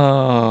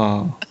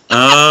 Oh.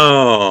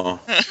 Oh.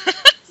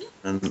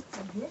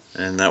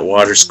 and that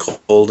water's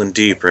cold and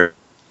deep, right,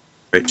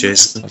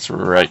 Jason? That's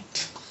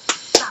right.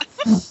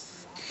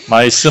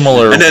 My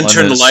similar And then one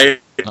turn the is-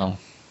 light. Oh,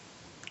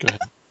 go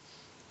ahead.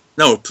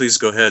 No, please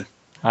go ahead.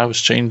 I was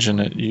changing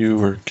it. You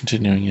were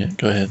continuing it.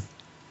 Go ahead.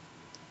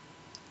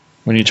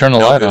 When you turn the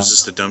No, light it on. was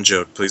just a dumb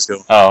joke. Please go.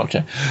 Oh,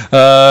 okay.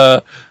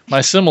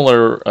 My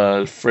similar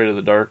afraid of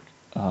the dark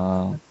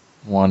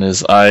one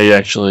is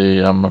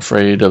I'm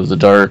afraid of the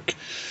dark.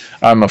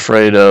 I'm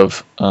afraid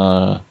of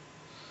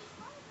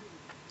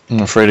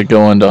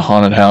going to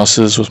haunted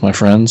houses with my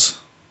friends.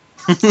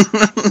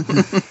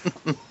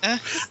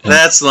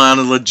 That's not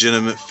a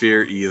legitimate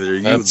fear either.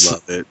 You would That's-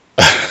 love it.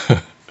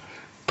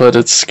 But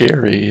it's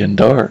scary and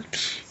dark.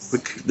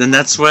 Then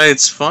that's why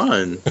it's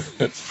fun.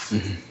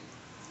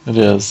 It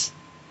is.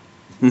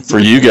 For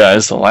you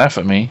guys to laugh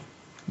at me.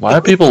 Why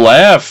do people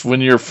laugh when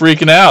you're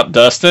freaking out,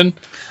 Dustin?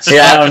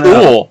 Yeah, I don't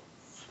know. Cool.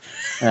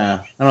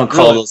 Yeah, I don't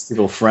call Really? those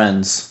people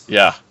friends.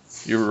 Yeah,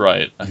 you're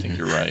right. I think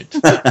you're right.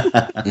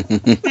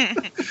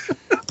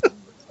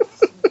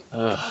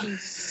 Ugh.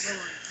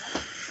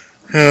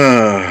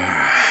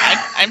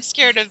 I'm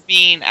scared of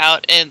being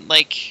out and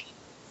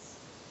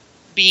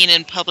being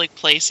in public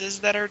places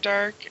that are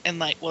dark and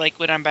like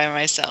when I'm by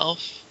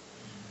myself.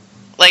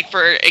 Like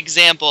for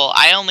example,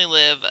 I only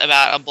live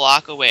about a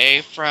block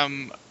away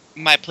from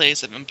my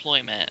place of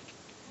employment,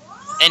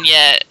 and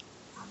yet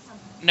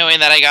knowing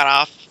that I got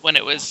off when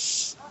it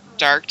was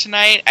dark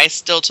tonight, I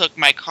still took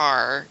my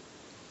car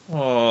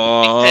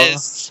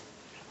because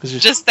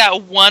just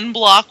that one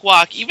block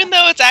walk, even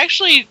though it's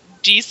actually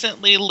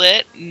decently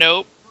lit,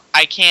 nope,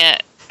 I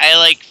can't.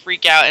 I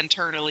freak out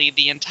internally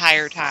the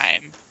entire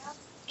time.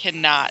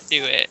 Cannot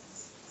do it.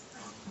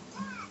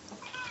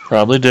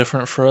 Probably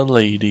different for a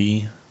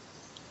lady.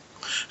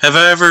 Have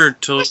I ever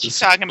told What you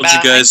talking told you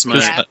about? guys I'm my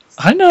cat.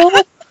 I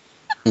know.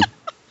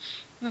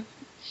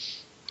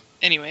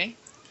 Anyway,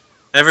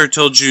 ever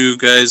told you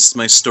guys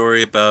my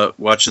story about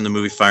watching the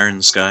movie Fire in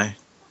the Sky?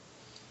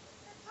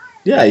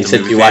 Yeah, you The said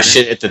movie you watched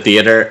theater. it at the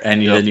theater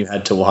and Yep. then you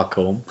had to walk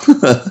home.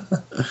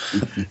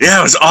 Yeah,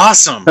 it was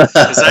awesome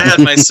because I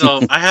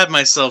had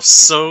myself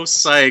so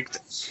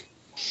psyched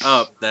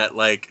up that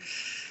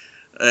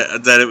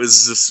that it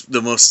was just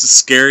the most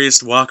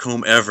scariest walk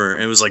home ever.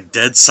 It was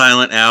dead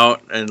silent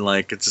out, and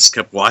it just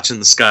kept watching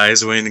the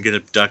skies, waiting to get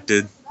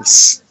abducted.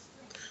 It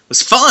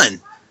was fun.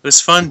 It was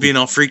fun being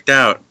all freaked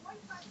out.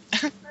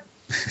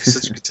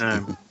 Such a good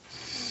time.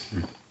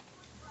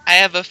 I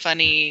have a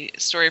funny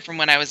story from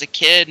when I was a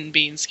kid and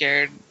being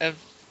scared of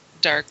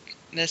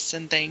darkness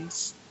and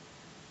things.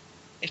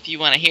 If you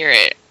want to hear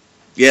it.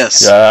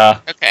 Yes. Yeah.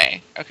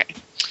 Okay.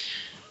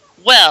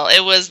 Well,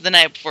 it was the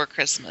night before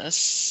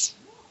Christmas.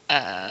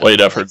 Wait,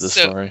 I've heard this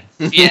So- story.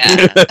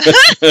 Yeah.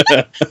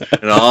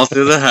 And all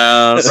through the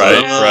house.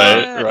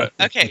 Right.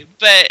 Okay,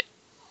 but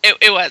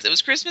it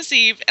was Christmas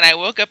Eve, and I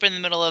woke up in the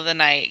middle of the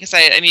night because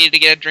I needed to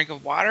get a drink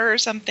of water or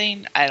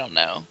something. I don't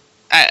know.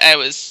 I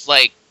was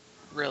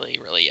really,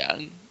 really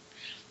young.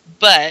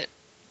 But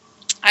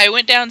I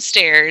went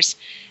downstairs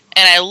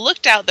and I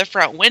looked out the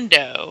front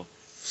window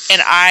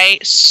and I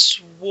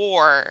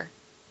swore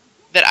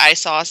that I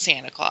saw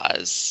Santa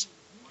Claus.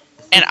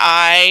 And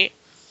I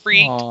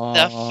freaked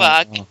the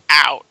fuck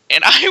out.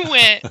 And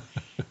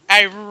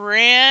I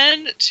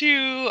ran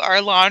to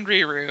our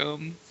laundry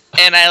room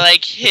and I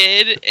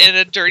hid in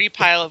a dirty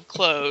pile of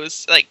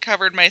clothes,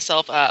 covered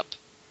myself up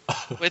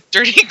with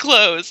dirty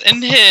clothes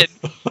and hid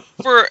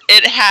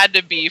it had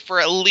to be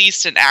for at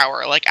least an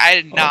hour. I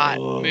did not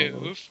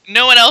move.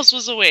 No one else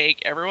was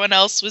awake. Everyone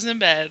else was in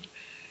bed.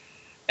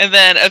 And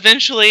then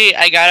eventually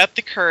I got up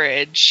the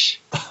courage.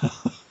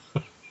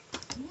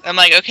 I'm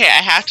like, okay,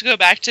 I have to go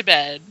back to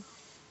bed.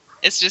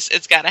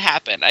 It's got to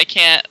happen. I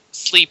can't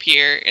sleep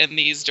here in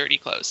these dirty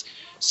clothes.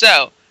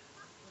 So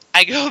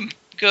I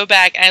go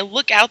back and I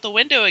look out the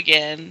window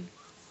again,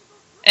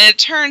 and it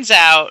turns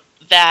out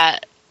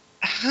that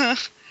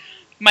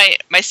my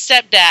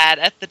stepdad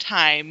at the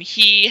time,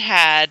 he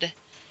had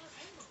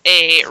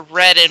a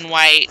red and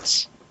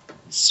white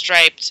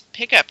striped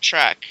pickup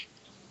truck,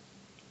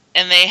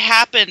 and they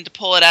happened to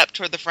pull it up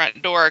toward the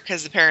front door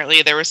because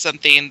apparently there was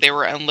something they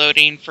were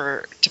unloading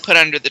to put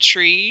under the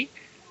tree.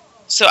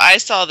 So I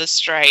saw the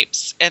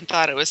stripes and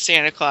thought it was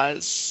Santa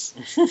Claus.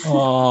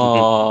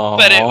 Aww.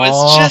 But it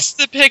was just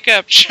the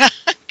pickup truck.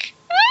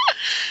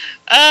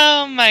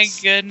 Oh my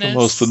goodness. The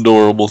most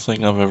adorable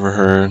thing I've ever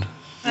heard.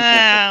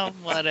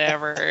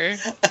 Whatever.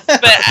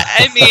 But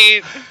I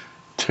mean,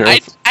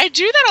 I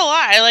do that a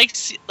lot. I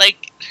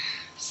like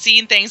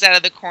seeing things out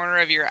of the corner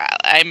of your eye.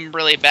 I'm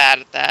really bad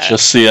at that.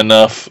 Just see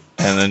enough,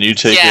 and then you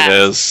take it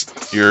as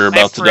you're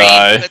about to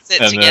die. Puts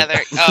it together.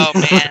 Oh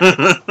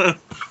man.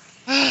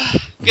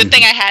 Good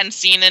thing I hadn't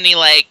seen any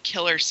like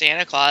killer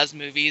Santa Claus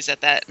movies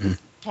at that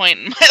point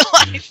in my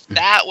life.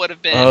 That would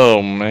have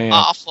been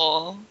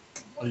awful.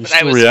 You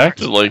still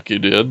reacted like you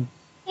did.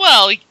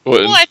 Well,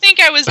 I think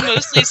I was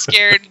mostly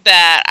scared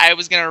that I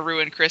was going to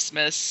ruin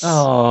Christmas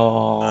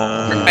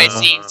by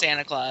seeing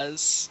Santa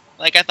Claus.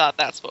 Like, I thought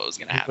that's what was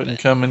going to happen. He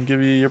wouldn't come and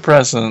give you your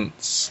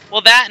presents.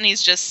 Well, that and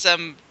he's just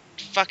some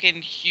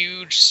fucking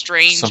huge,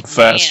 strange Some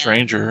fat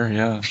stranger,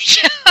 yeah.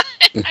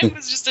 I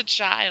was just a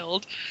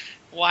child.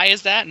 Why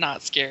is that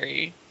not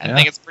scary? I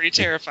think it's pretty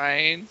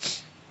terrifying.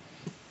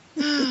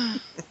 But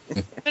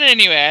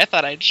anyway, I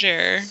thought I'd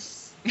share.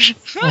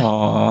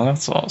 Aw,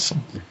 that's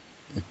awesome.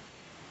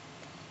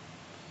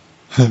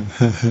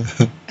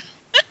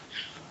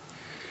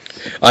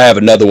 I have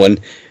another one.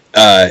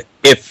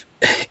 If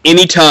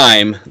any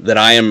time that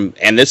I am,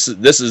 and this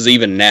is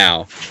even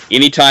now,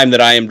 any time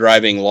that I am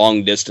driving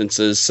long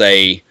distances,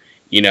 say,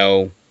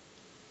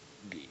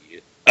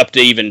 up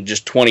to even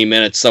just 20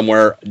 minutes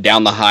somewhere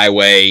down the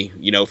highway,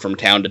 from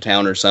town to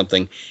town or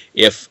something,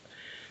 if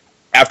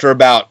after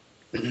about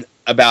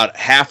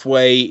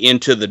halfway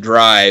into the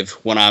drive,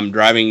 when I'm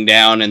driving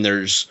down and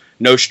there's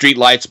no street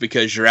lights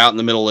because you're out in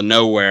the middle of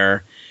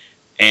nowhere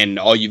and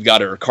all you've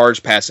got are cars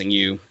passing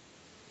you,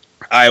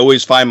 I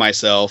always find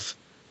myself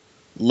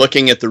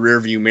looking at the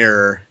rearview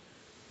mirror,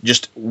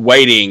 just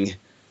waiting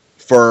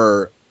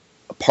for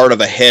part of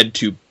a head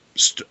to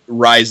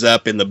rise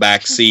up in the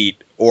back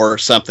seat or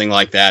something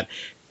like that,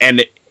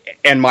 and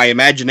my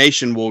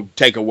imagination will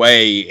take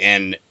away,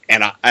 and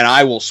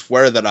I will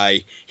swear that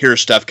I hear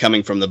stuff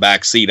coming from the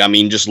back seat. I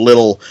mean, just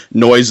little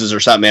noises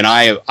or something, and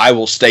I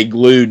will stay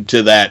glued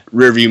to that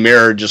rearview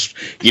mirror. Just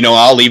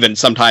I'll even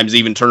sometimes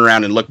turn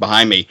around and look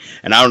behind me.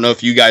 And I don't know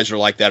if you guys are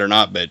like that or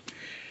not, but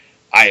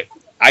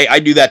I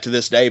do that to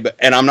this day. But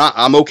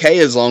I'm okay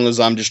as long as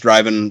I'm just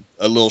driving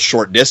a little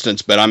short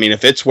distance. But I mean,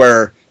 if it's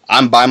where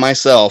I'm by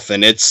myself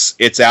and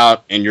it's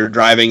out and you're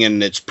driving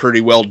and it's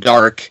pretty well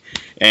dark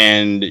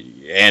and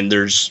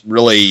there's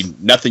really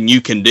nothing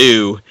you can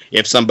do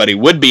if somebody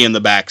would be in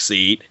the back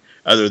seat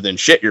other than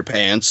shit your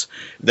pants,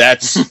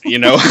 that's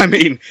I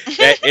mean,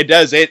 it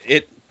does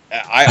it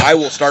I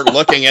will start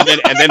looking, and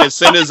then as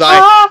soon as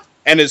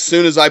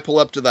I pull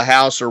up to the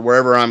house or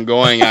wherever I'm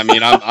going, I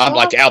mean, I'm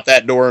like out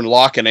that door and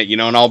locking it,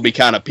 and I'll be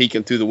kind of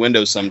peeking through the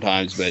window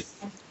sometimes, but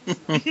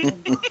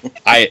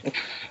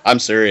I'm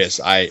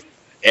serious.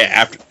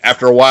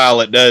 After a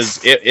while, it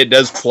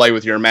does play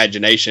with your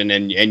imagination,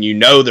 and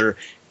there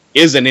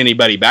isn't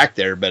anybody back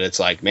there, but it's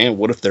like, man,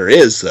 what if there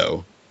is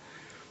though?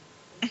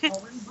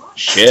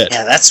 Shit.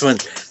 Yeah, that's when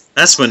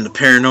the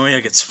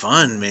paranoia gets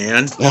fun,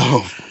 man.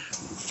 Oh,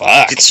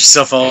 fuck! Gets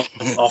yourself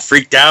all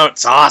freaked out.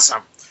 It's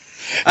awesome.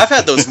 I've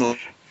had those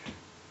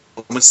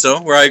moments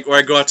though, where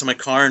I go out to my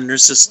car and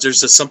there's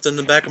just something in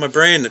the back of my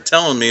brain that's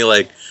telling me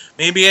like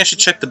maybe I should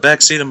check the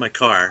back seat of my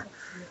car.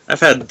 I've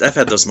had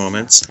those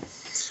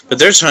moments, but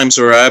there's times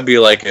where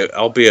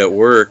I'll be at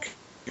work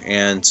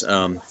and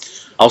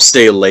I'll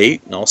stay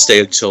late and I'll stay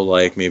until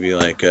maybe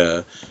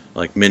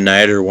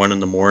midnight or 1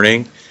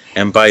 a.m,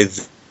 and by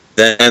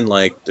then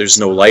there's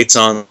no lights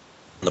on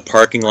the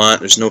parking lot,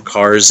 there's no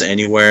cars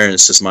anywhere, and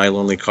it's just my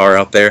lonely car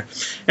out there,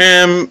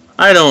 and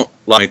I don't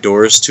lock my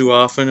doors too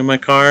often in my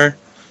car,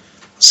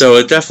 so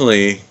it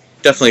definitely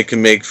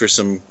can make for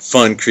some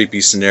fun,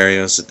 creepy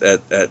scenarios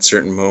at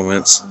certain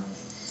moments.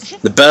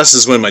 The best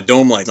is when my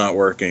dome light's not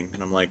working,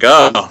 and I'm like,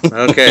 oh,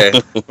 okay,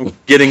 I'm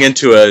getting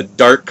into a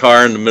dark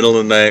car in the middle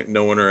of the night,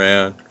 no one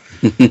around.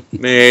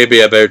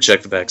 Maybe I better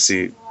check the back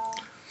seat.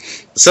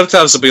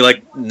 Sometimes I'll be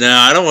like, no,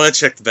 I don't want to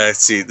check the back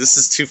seat. This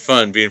is too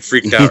fun being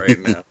freaked out right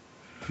now.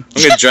 I'm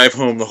going to drive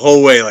home the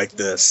whole way like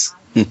this.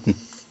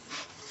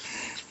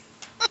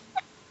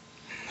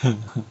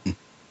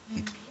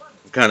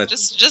 Kind of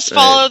just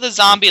follow the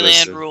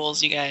Zombieland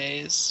rules, you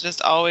guys.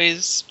 Just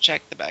always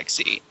check the back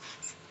seat.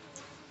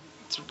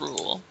 It's a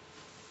rule.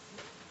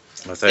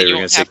 I thought you were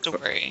going to say have to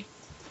worry.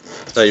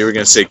 I thought you were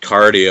going to say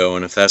cardio,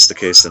 and if that's the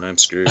case, then I'm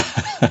screwed.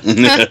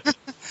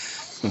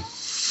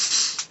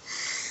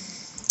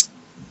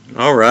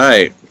 All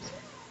right.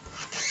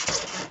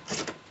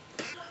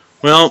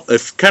 Well,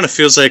 it kind of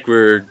feels like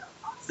we're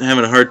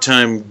having a hard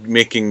time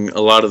making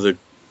a lot of the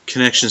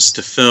connections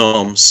to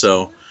film,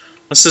 so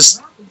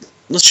let's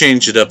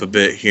change it up a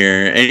bit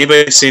here.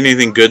 Anybody see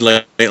anything good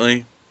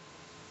lately?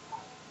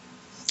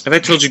 Have I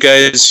told you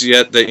guys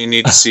yet that you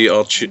need to see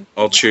all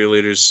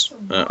cheerleaders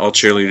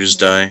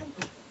die?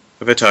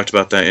 Have I talked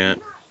about that yet?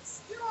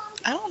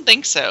 I don't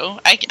think so.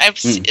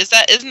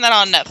 Isn't that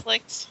on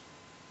Netflix?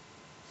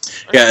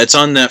 Yeah, it's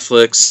on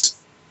Netflix.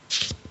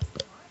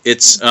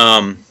 It's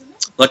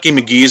Lucky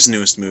McGee's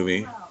newest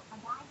movie.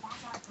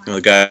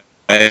 The guy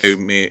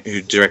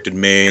who directed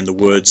May and the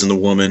Woods and The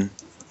Woman.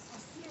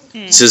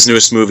 It's his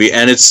newest movie,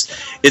 and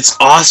it's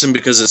awesome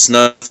because it's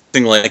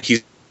nothing like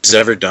he's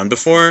ever done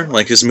before.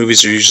 Like, his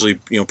movies are usually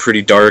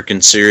pretty dark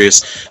and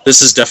serious.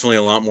 This is definitely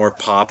a lot more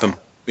pop and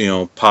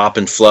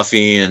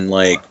fluffy, and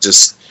like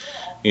just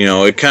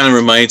it kind of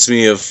reminds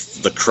me of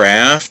The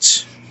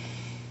Craft.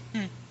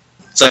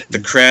 It's like The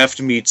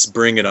Craft meets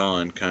Bring It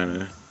On,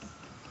 kind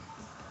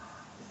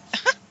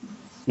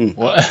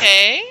What?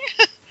 Okay.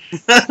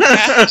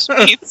 Craft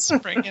meets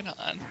Bring It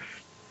On.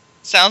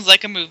 Sounds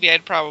like a movie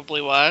I'd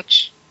probably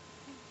watch.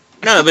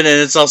 No, but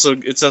it's also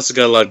got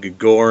a lot of good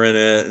gore in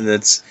it, and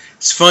it's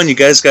fun. You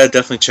guys gotta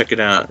definitely check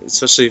it out,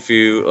 especially if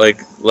you like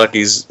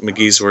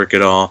McGee's work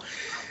at all.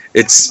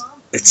 It still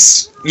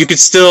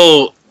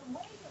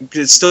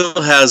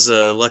has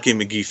a Lucky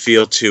McGee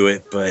feel to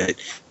it, but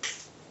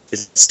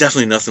it's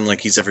definitely nothing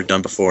like he's ever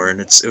done before. And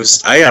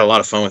I had a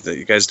lot of fun with it.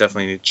 You guys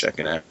definitely need to check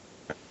it out.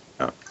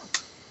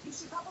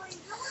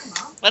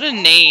 What a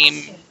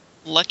name,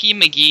 Lucky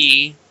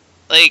McGee.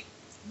 Like,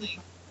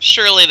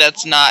 surely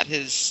that's not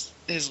his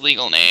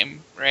legal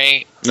name,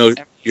 right? No,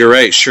 you're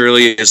right.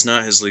 Shirley is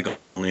not his legal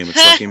name. It's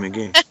Lucky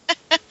McGee.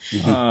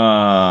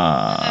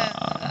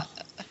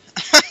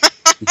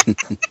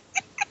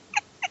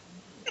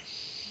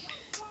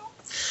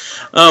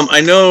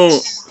 I know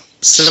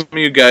some of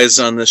you guys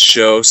on this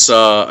show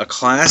saw a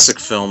classic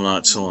film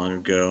not too long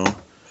ago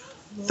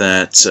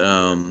that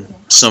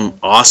some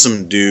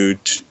awesome dude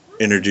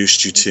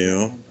introduced you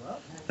to,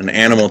 an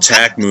animal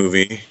attack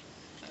movie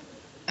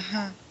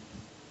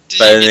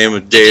by the name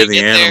of Day of the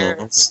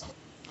Animals.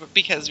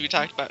 Because we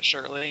talked about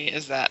Shirley,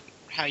 is that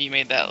how you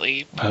made that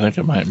leap? I think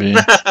it might be.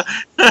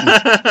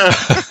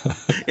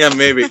 Yeah,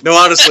 maybe. No,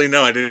 honestly,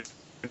 no, I didn't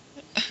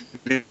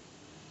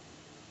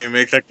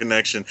make that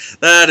connection.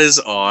 That is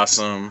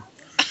awesome.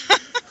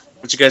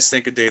 What'd you guys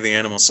think of Day of the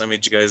Animals? I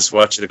made you guys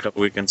watch it a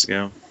couple weekends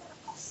ago.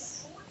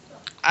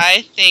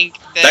 I think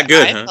That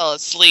good, I huh? fell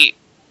asleep,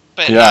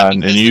 but Yeah, not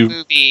and because you- the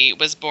movie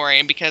was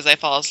boring, because I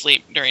fall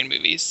asleep during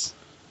movies.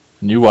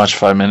 And you watched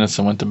 5 minutes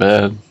and went to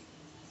bed.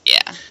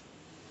 Yeah.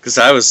 Because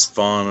I was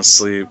falling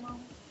asleep.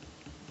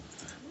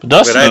 But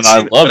Dustin and I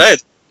loved but I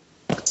it.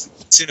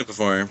 had seen it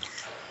before.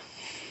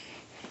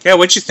 Yeah,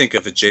 what'd you think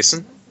of it,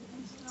 Jason?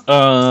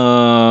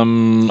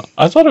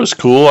 I thought it was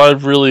cool. I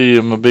really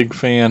am a big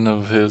fan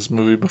of his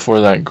movie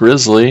before that,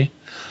 Grizzly.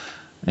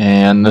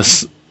 And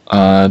this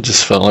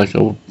just felt like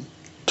a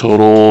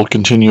total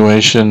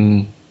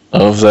continuation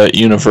of that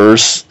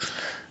universe.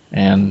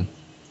 And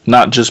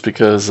not just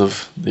because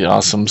of the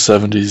awesome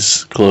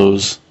 70s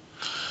clothes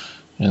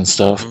and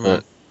stuff,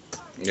 but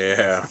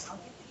Yeah.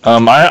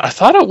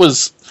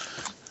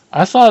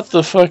 I thought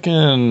the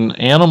fucking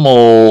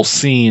animal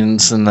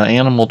scenes and the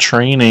animal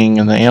training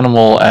and the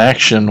animal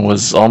action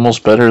was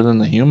almost better than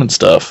the human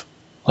stuff.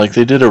 Like,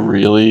 they did a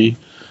really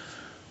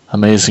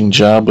amazing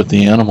job with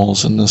the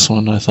animals in this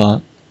one, I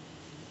thought.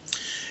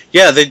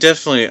 Yeah, they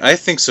definitely. I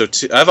think so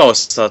too. I've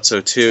always thought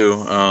so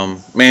too.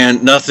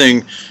 Man,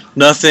 nothing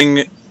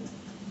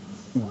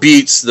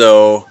beats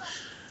though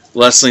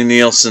Leslie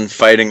Nielsen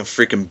fighting a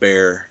freaking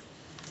bear.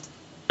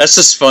 That's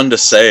just fun to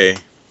say.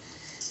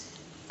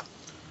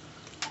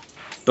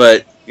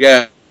 But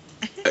yeah,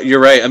 you're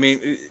right. I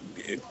mean,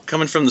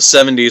 coming from the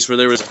 '70s, where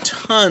there was a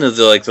ton of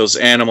those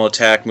animal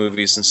attack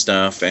movies and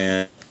stuff,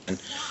 and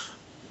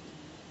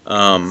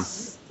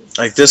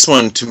like this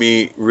one to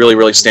me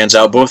really stands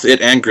out. Both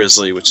it and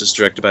Grizzly, which is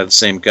directed by the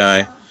same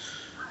guy.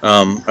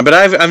 But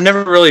I've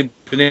never really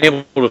been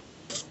able to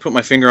put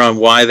my finger on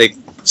why they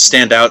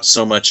stand out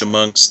so much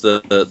amongst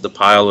the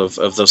pile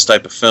of those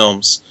type of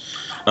films.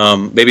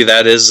 Maybe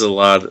that is a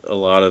lot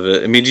of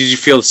it. I mean, did you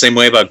feel the same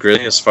way about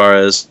Grizzly as far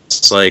as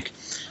like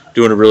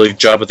doing a really good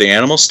job with the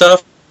animal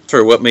stuff,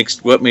 or what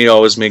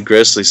always made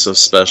Grizzly so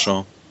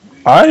special?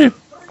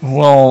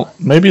 Well,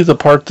 maybe the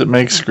part that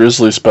makes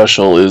Grizzly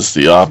special is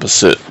the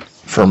opposite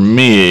for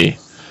me,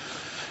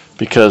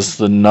 because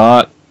the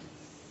not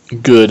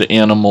good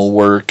animal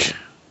work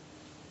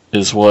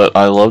is what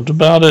I loved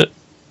about it.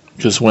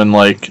 Because when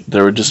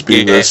there would just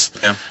be this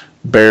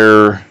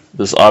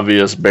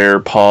obvious bear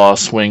paw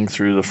swing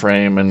through the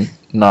frame and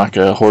knock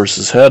a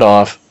horse's head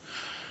off,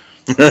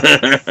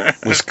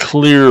 was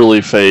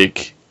clearly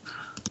fake,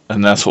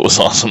 and that's what was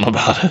awesome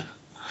about it.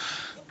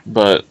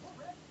 But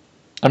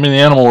I mean, the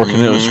animal work in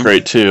it was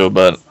great too,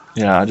 but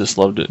yeah, I just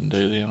loved it in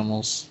Day of the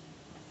Animals.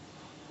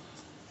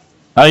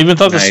 I even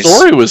thought the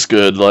story was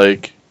good,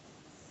 like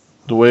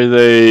the way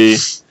they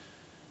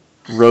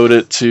wrote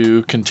it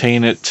to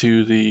contain it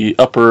to the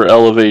upper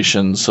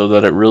elevation so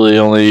that it really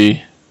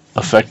only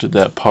affected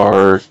that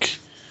park,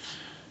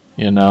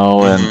 and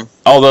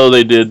although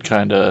they did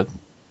kind of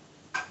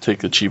take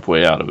the cheap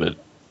way out of it,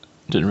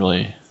 didn't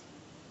really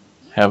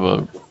have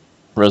a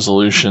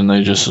resolution.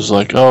 They just was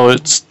like, oh,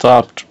 it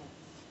stopped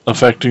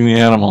affecting the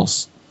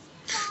animals.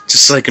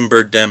 Just like in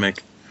Birdemic.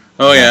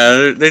 Oh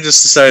yeah, they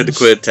just decided to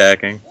quit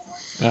attacking.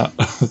 Yeah.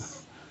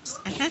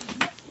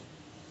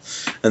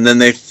 And then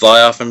they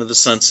fly off into the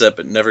sunset,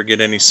 but never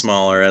get any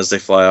smaller as they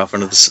fly off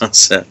into the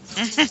sunset.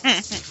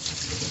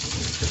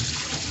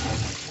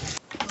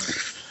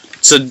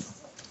 So,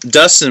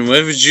 Dustin,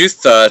 what was your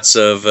thoughts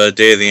of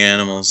Day of the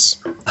Animals?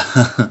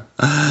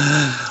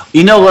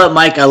 You know what,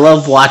 Mike? I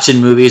love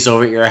watching movies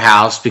over at your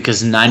house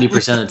because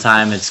 90% of the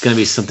time it's going to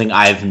be something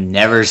I've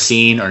never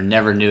seen or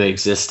never knew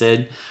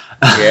existed.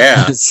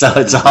 Yeah. So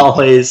it's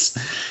always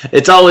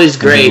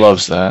great. He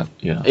loves that.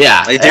 Yeah.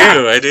 Yeah.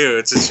 I do.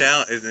 It's a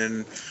challenge,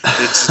 and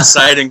it's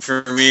exciting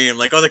for me. I'm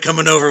like, oh, they're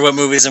coming over. What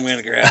movies I'm going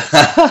to grab?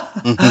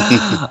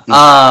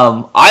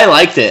 I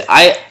liked it.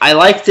 I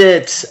liked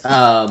it,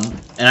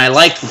 and I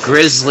liked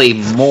Grizzly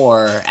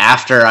more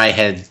after I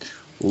had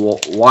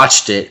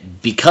watched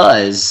it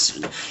because,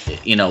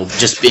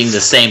 just being the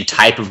same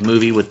type of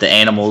movie with the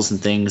animals and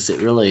things,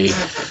 it really,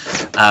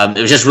 it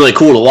was just really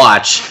cool to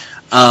watch.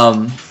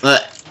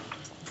 But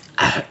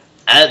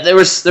there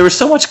was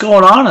so much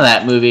going on in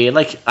that movie.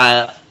 Like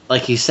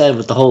you said,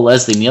 with the whole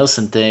Leslie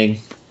Nielsen thing,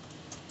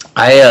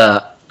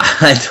 I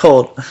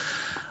told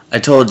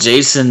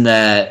Jason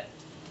that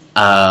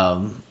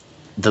I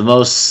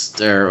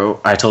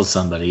told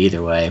somebody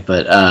either way,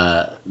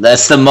 but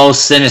that's the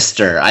most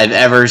sinister I've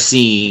ever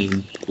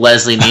seen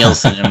Leslie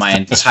Nielsen in my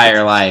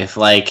entire life.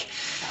 Like,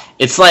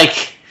 it's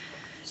like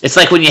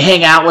when you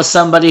hang out with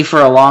somebody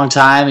for a long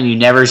time and you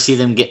never see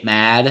them get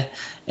mad,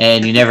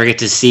 and you never get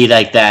to see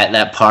like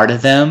that part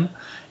of them.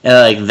 And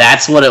like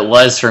that's what it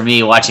was for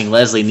me watching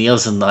Leslie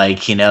Nielsen,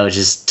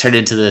 just turn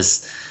into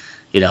this,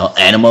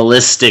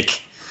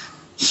 animalistic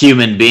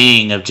human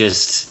being of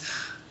just,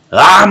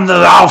 I'm the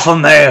alpha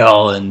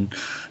male and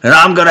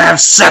I'm gonna have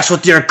sex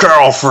with your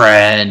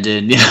girlfriend,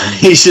 and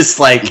he's just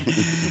like,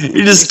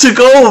 he just took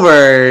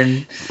over.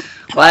 And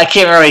well, I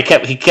can't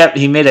remember.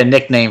 He made a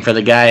nickname for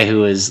the guy who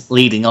was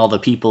leading all the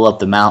people up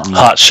the mountain.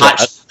 Hot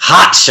Shot.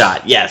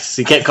 Yes,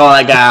 he kept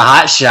calling that guy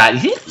a Hot Shot.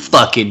 He didn't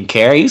fucking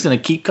care. He was gonna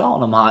keep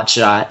calling him Hot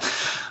Shot.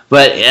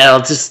 But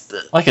just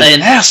like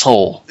an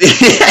asshole.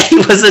 Yeah, he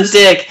was a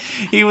dick.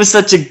 He was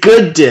such a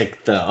good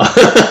dick, though.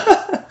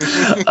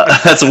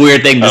 That's a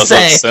weird thing to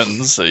say. That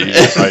was a sentence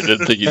that I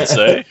didn't think you'd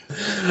say.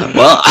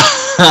 Well,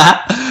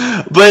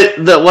 but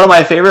one of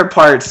my favorite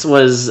parts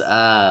was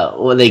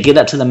when they get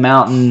up to the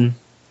mountain.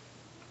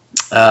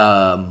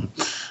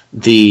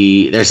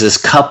 There's this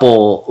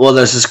couple. Well,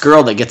 there's this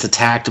girl that gets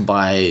attacked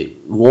by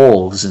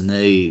wolves, and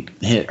they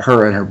hit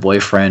her and her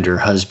boyfriend or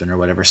husband or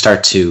whatever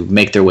start to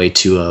make their way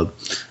to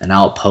an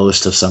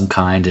outpost of some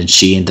kind, and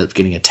she ends up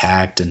getting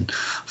attacked and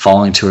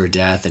falling to her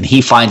death. And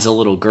he finds a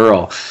little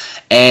girl,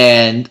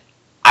 and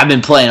I've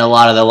been playing a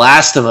lot of The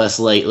Last of Us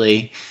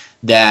lately.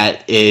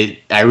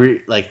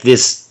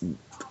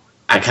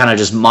 I kind of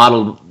just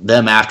modeled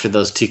them after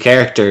those two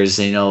characters.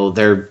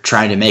 They're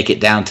trying to make it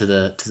down to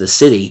the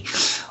city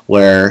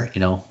where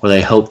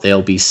they hope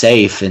they'll be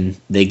safe, and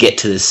they get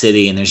to the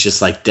city and there's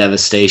just like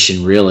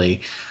devastation,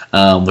 really,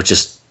 which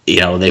is,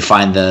 they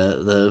find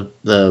the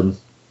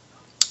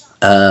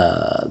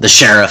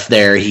sheriff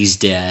there, he's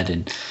dead,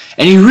 and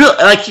you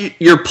really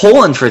you're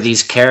pulling for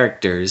these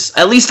characters.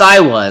 At least I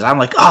was. I'm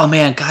like, oh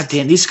man,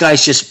 goddamn, these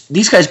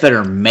guys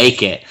better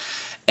make it.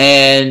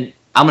 And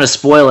I'm going to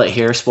spoil it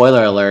here.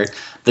 Spoiler alert.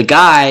 The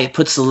guy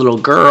puts the little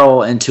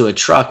girl into a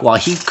truck while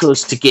he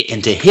goes to get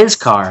into his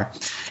car,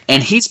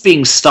 and he's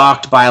being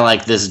stalked by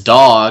like this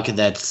dog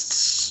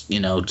that's,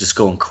 just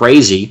going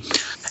crazy.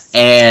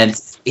 And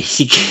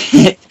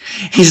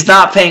he's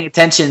not paying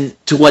attention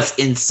to what's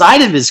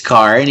inside of his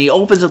car, and he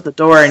opens up the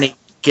door and he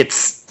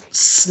gets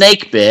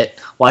snake bit.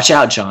 Watch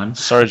out, John.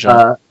 Sorry,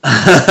 John.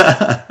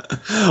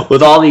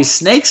 With all these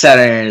snakes that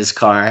are in his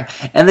car,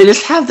 and they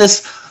just have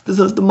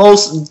the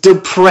most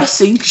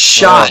depressing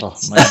shot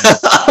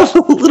of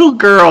a little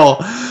girl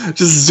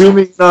just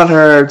zooming in on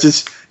her.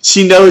 Just,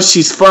 she knows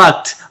she's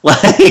fucked.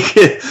 Like,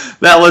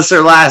 that was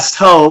her last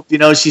hope.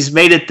 She's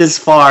made it this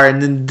far,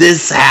 and then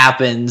this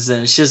happens,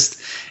 and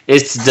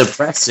it's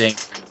depressing.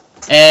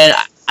 And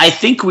I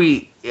think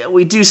we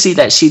do see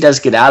that she does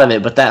get out of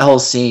it, but that whole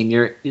scene,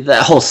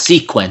 that whole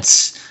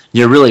sequence,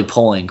 you're really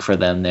pulling for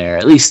them there.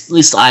 At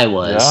least I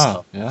was.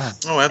 Yeah.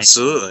 Oh,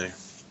 absolutely.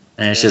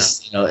 And it's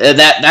just,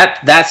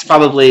 that's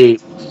probably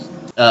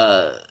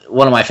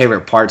one of my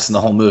favorite parts in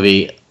the whole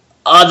movie,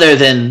 other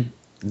than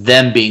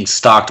them being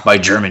stalked by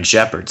German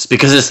shepherds,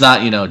 because it's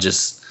not,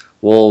 just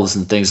wolves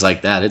and things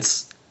like that.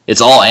 It's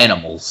all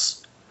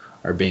animals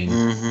are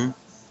being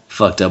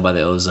fucked up by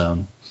the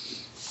ozone.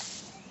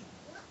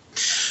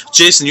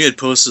 Jason, you had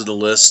posted a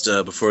list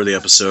before the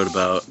episode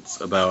about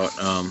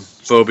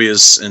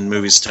phobias and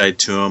movies tied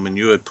to them, and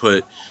you had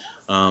put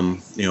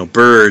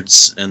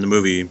birds and the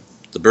movie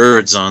the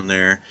birds on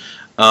there,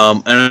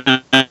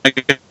 and I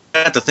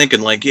got to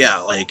thinking like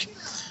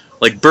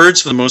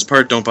birds for the most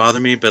part don't bother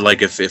me, but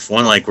like if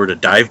one like were to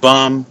dive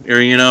bomb or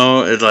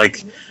it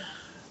like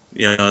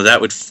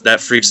that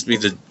freaks me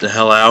the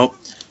hell out.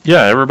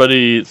 Yeah,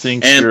 everybody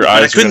thinks your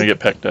eyes are going to get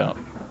pecked out.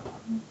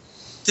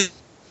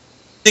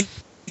 Think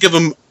of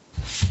them.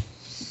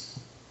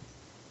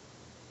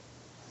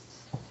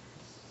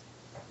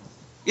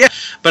 Yeah,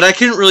 but I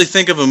couldn't really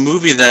think of a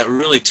movie that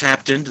really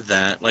tapped into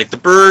that. Like The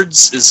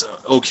Birds is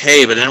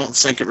okay, but I don't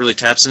think it really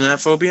taps into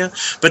that phobia.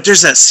 But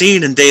there's that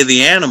scene in Day of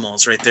the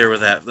Animals right there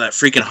with that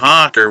freaking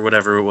hawk or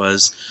whatever it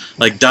was,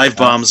 like dive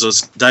bombs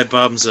those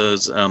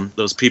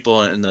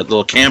people in the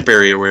little camp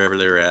area wherever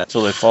they were at.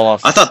 So they fall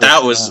off. I thought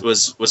that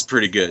was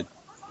pretty good.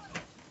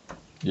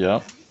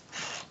 Yep,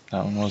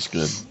 that one was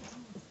good.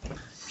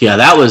 Yeah,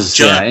 that was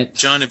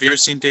John, have you ever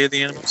seen Day of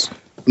the Animals?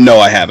 No,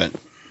 I haven't.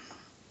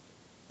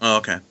 Oh,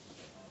 okay.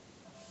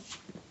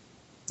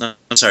 No,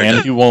 I'm sorry.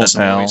 And you won't that's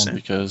not what now you're saying.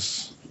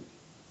 because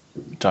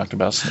we talked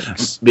about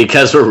snakes.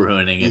 Because we're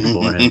ruining it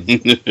for him.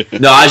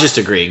 No, I was just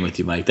agreeing with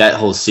you, Mike. That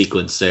whole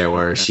sequence there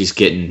where she's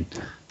getting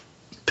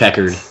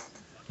peckered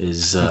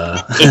is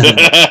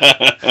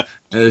it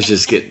was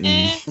just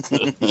getting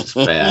just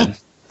bad.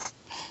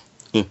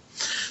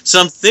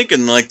 So I'm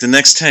thinking, like, the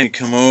next time you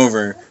come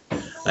over,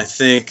 I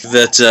think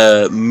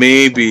that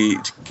maybe,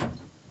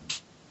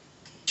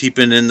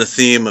 keeping in the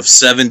theme of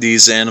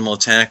 70s animal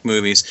attack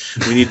movies,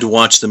 we need to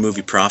watch the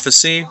movie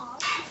Prophecy.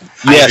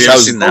 Yes, I I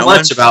was seen that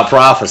much about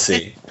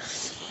Prophecy.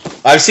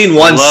 I've seen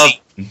one scene.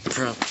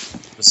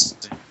 Prophecy.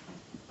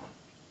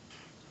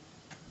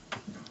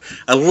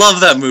 I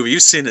love that movie.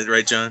 You've seen it,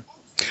 right, John?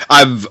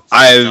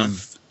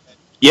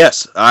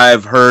 Yes,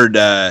 I've heard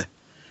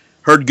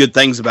good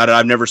things about it.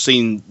 I've never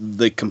seen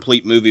the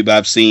complete movie, but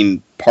I've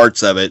seen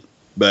parts of it.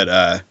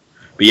 But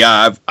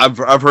yeah, I've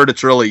heard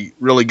it's really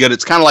really good.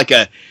 It's kind of like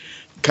a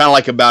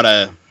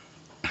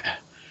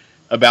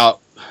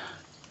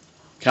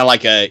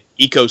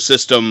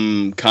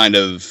ecosystem kind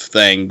of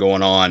thing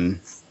going on.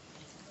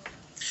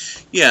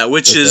 Yeah,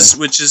 which is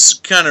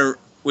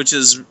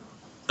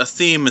a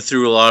theme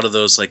through a lot of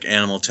those like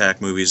animal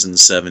attack movies in the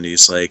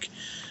 70s, like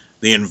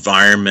the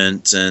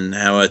environment and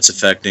how it's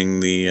affecting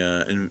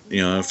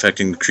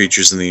affecting the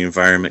creatures in the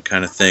environment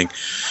kind of thing.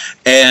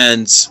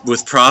 And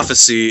with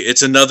Prophecy,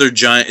 it's another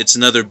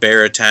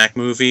bear attack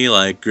movie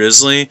like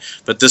Grizzly,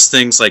 but this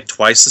thing's like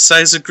twice the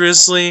size of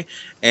Grizzly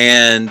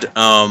and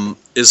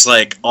is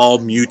like all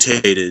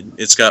mutated.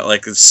 It's got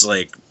like this his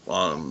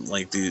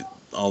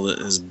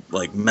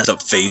like messed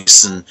up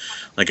face and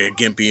like a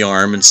gimpy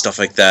arm and stuff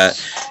like that.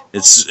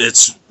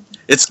 It's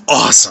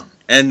awesome.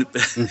 And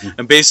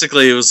and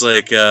basically it was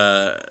like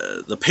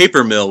the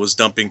paper mill was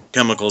dumping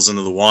chemicals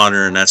into the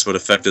water, and that's what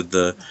affected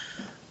the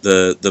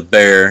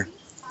bear.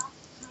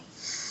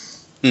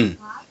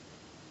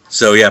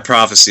 So yeah,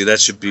 Prophecy. That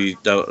should be.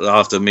 I'll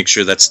have to make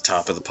sure that's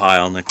top of the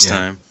pile next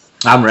time.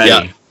 I'm ready.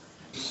 Yeah.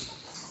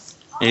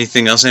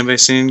 Anything else anybody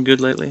seen good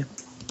lately?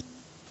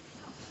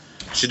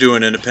 Should do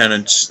an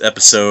independent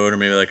episode, or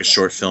maybe like a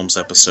short films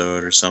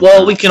episode or something.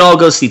 Well, we can all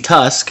go see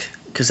Tusk,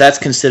 because that's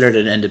considered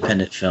an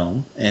independent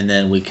film, and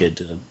then we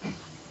could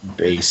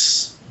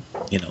base,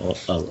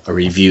 a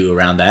review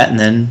around that, and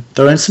then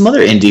throw in some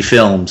other indie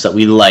films that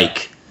we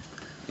like.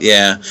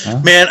 Yeah,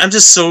 man, I'm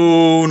just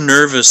so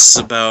nervous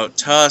about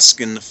Tusk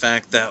and the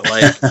fact that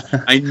like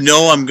I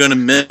know I'm gonna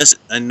miss it.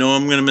 I know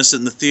I'm gonna miss it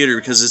in the theater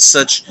because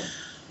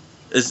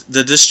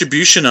the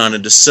distribution on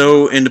it is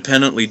so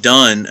independently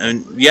done,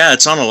 and yeah,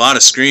 it's on a lot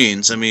of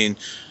screens. I mean,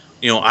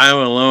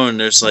 Iowa alone,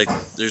 there's like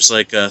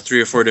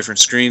 3 or 4 different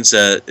screens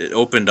that it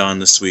opened on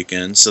this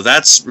weekend, so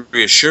that's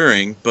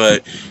reassuring.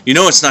 But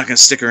it's not going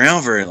to stick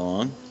around very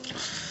long,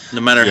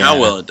 no matter how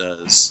well it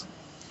does.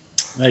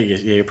 Yeah,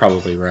 you're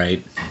probably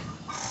right.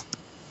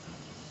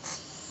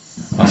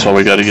 That's why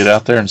we got to get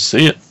out there and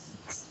see it.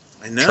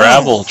 I know.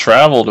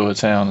 Travel to a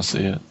town to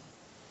see it.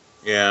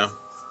 Yeah.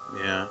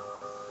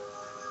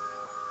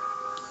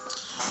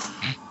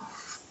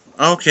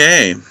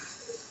 Okay.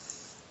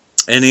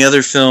 Any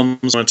other films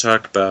we want to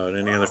talk about?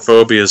 Any other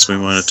phobias we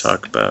want to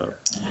talk about?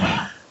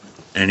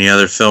 Any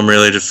other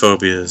film-related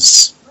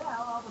phobias?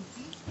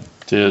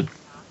 Never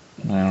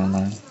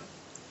mind.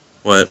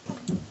 What?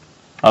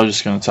 I was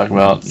just going to talk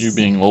about you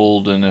being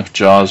old and if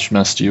Jaws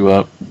messed you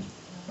up.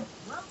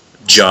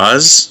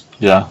 Jaws?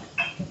 Yeah.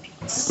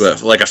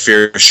 What, like a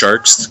fear of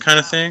sharks kind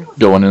of thing?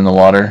 Going in the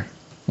water.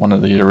 One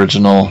of the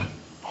original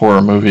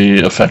horror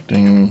movie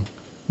affecting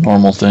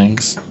normal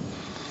things.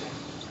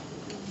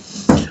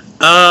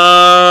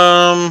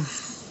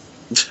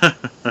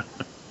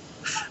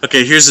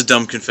 Okay, here's a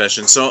dumb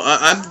confession. So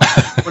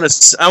I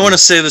want to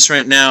say this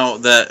right now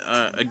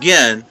that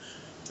again,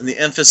 and the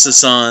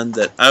emphasis on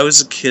that I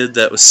was a kid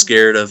that was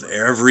scared of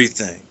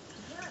everything.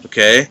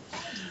 Okay,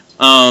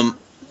 I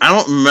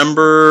don't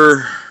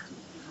remember.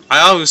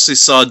 I obviously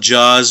saw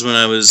Jaws when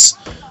I was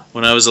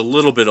a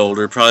little bit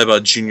older, probably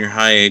about junior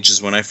high age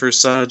is when I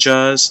first saw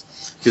Jaws,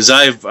 because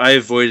I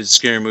avoided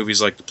scary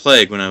movies like the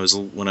plague when I was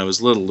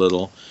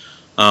little.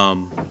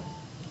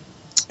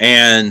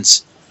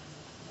 And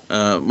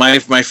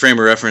my frame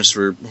of reference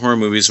for horror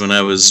movies when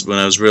I was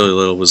really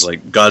little was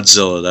like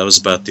Godzilla. That was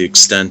about the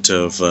extent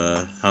of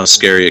how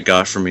scary it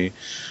got for me.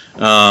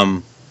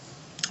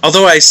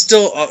 Although I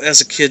still,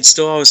 as a kid,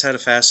 still always had a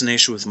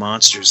fascination with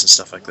monsters and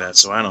stuff like that.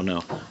 So I don't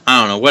know,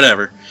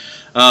 whatever.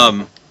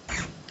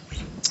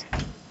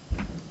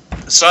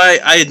 So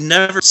I had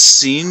never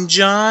seen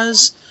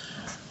Jaws,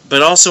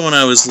 but also when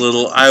I was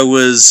little, I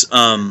was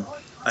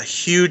a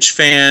huge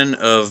fan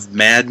of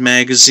Mad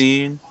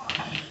Magazine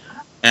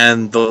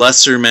and the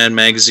lesser Mad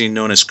Magazine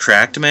known as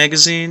Cracked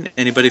Magazine.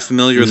 Anybody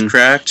familiar with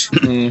Cracked?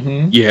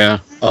 Mm-hmm. Yeah.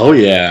 Oh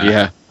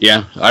yeah.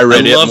 Yeah. I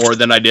read it more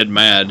than I did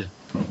Mad.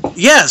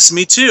 Yes,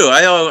 me too.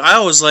 I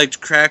always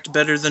liked Cracked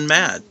better than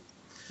Mad.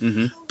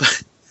 Mm-hmm.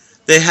 But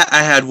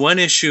I had one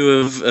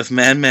issue of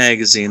Mad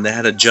Magazine that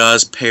had a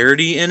Jaws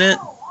parody in it,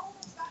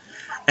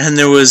 and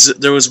there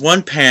was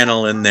one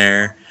panel in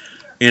there,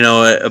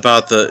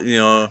 about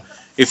the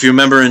if you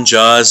remember in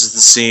Jaws is the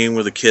scene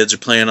where the kids are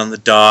playing on the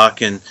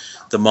dock and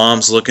the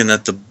mom's looking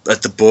at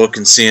the book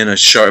and seeing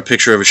a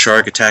picture of a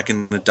shark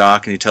attacking the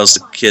dock, and he tells the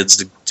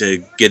kids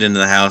to get into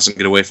the house and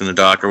get away from the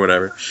dock or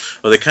whatever.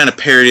 Well, they kind of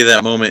parody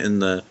that moment in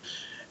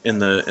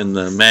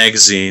the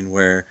magazine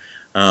where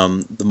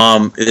the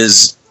mom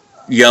is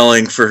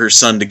yelling for her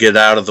son to get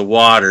out of the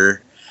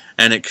water,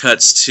 and it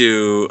cuts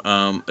to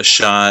a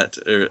shot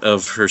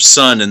of her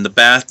son in the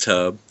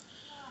bathtub.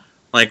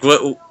 Like,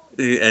 what?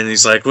 And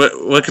he's like,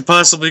 what could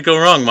possibly go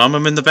wrong, Mom?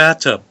 I'm in the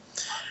bathtub.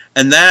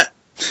 And that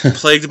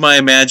plagued my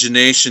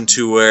imagination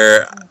to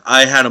where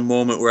I had a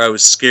moment where I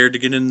was scared to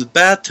get in the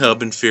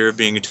bathtub in fear of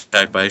being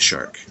attacked by a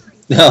shark.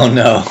 Oh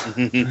no.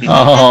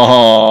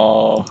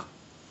 Oh.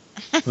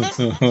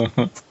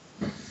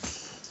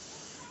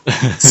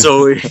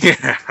 So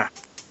yeah,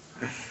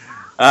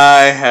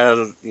 I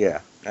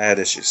had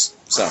issues.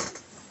 So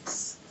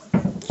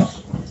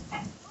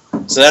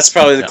that's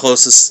probably the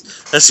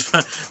closest. That's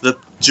the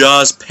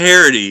Jaws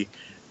parody.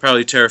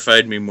 Probably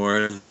terrified me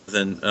more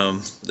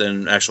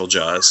than actual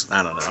Jaws.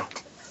 I don't know.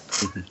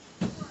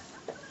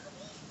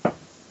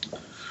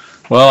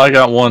 Well, I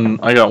got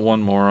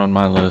one more on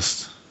my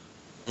list.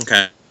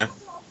 Okay.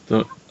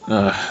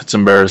 It's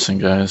embarrassing,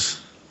 guys.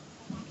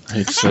 I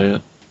hate to say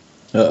it.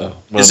 Uh-oh.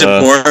 Is it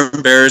more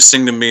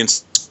embarrassing than being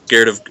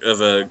scared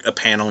of a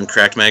panel in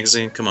Cracked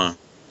Magazine? Come on.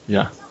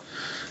 Yeah.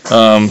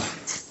 The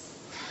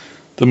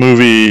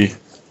movie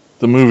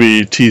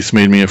Teeth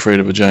Made Me Afraid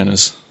of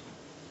Vaginas.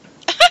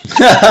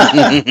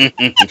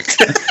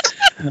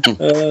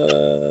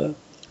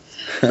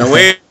 Now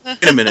wait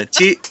a minute.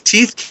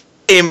 Teeth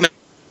came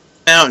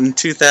out in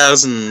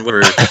 2000.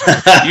 Whatever.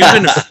 You've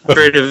been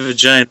afraid of a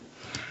vagina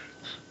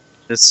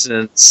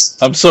since.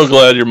 I'm so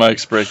glad your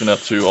mic's breaking up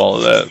through all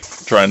of that,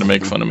 trying to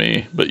make fun of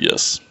me. But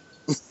yes.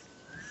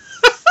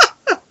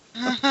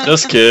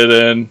 Just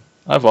kidding.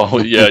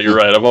 Yeah, you're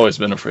right. I've always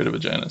been afraid of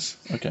vaginas.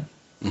 Okay.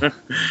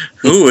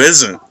 Who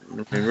isn't? I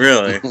mean,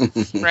 really?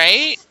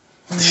 Right?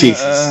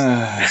 Jesus.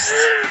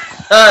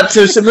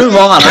 To move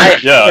on.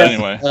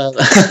 Anyway.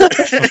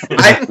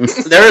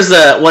 There was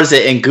what is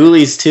it, in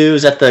Ghoulies 2?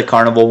 Is that the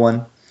carnival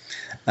one?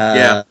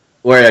 Yeah.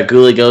 Where a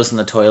ghoulie goes in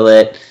the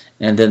toilet,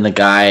 and then the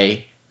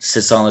guy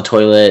sits on the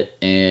toilet,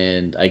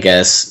 and I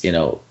guess, I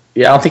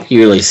don't think you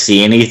really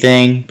see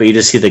anything, but you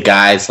just see the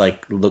guy's,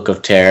 look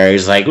of terror.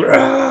 He's like,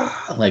 "Rah!"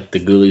 Like the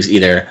ghoulies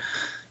either,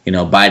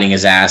 biting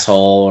his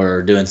asshole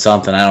or doing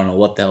something. I don't know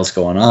what the hell's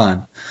going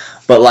on.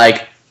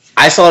 But,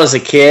 I saw it as a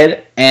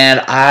kid,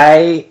 and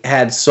I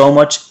had so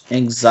much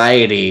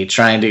anxiety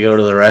trying to go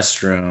to the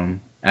restroom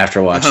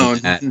after watching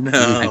that. No.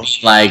 I mean,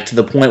 to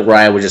the point where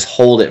I would just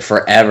hold it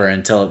forever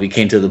until it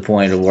became to the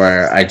point of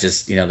where I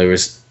just,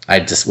 I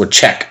just would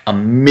check a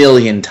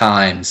million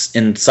times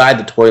inside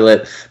the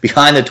toilet,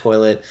 behind the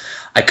toilet.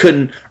 I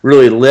couldn't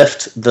really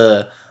lift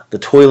the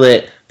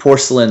toilet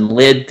porcelain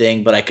lid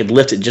thing, but I could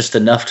lift it just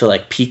enough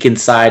to peek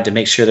inside to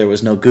make sure there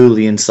was no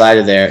ghoulie inside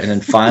of there, and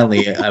then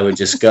finally I would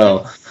just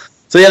go.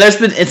 So yeah,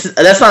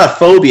 that's not a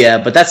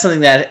phobia, but that's something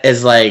that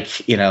is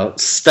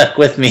stuck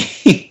with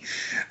me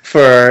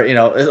for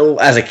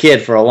as a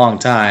kid for a long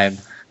time.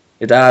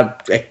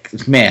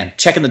 Man,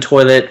 checking the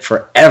toilet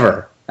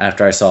forever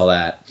after I saw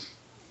that.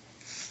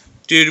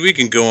 Dude, we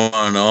can go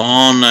on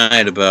all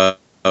night about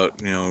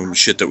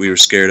shit that we were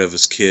scared of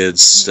as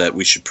kids that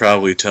we should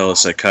probably tell a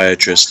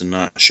psychiatrist and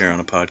not share on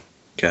a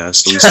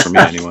podcast, at least for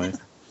me anyway.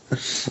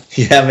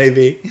 Yeah,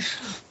 maybe.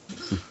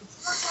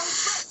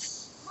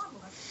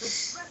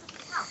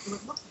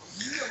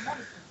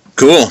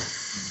 Cool.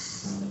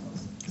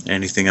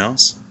 Anything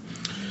else?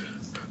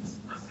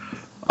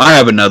 I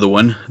have another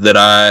one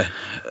that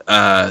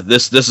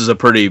this is a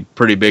pretty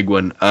big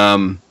one.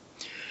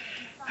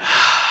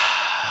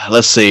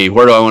 Let's see,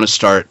 where do I want to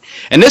start?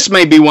 And this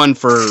may be one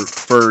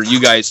for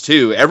you guys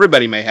too.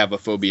 Everybody may have a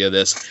phobia of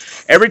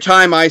this. Every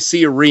time I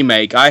see a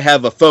remake, I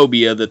have a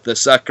phobia that the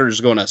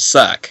sucker's gonna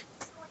suck.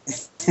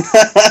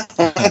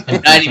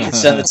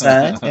 90% of the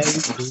time.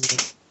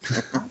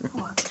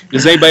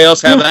 Does anybody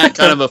else have that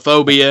kind of a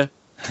phobia?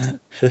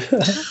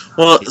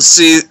 Well,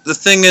 see, the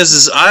thing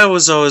is I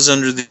was always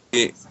under the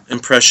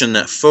impression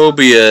that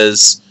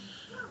phobias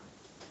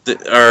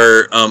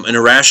are an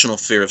irrational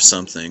fear of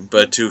something,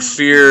 but to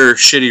fear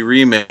shitty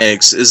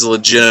remakes is a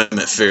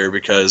legitimate fear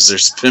because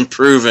there's been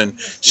proven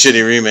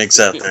shitty remakes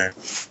out there.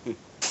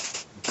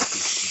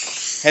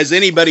 Has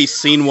anybody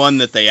seen one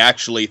that they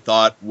actually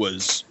thought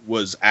was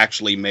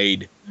actually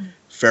made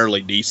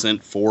fairly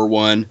decent for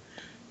one?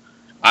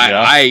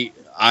 I'm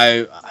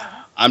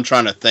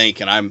trying to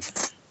think, and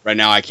right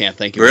now I can't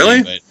think of Really?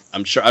 any, but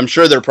I'm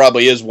sure there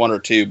probably is one or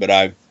two, but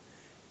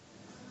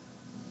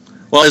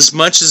Well, as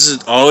much as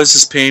it always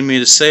has pained me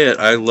to say it,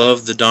 I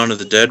love the Dawn of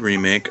the Dead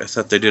remake. I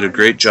thought they did a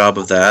great job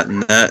of that,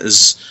 and that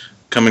is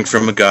coming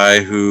from a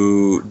guy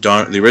who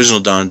the original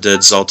Dawn of the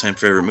Dead's all-time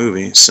favorite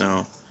movie.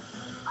 So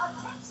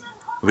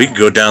we could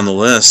go down the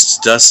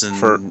list. Dustin,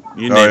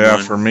 you name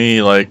one. For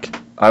me, like,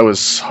 I was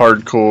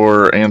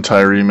hardcore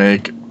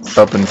anti-remake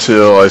up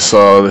until I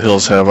saw The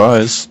Hills Have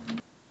Eyes.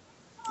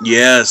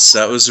 Yes,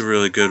 that was a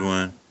really good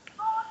one.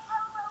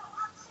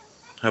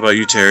 How about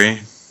you, Terry?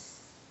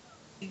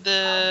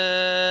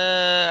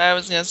 I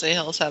was gonna say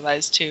Hills Have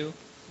Eyes too,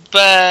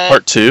 but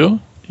Part 2?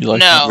 You like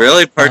No. that?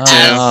 Really? Part 2?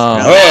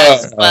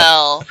 as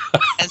well,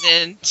 as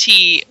in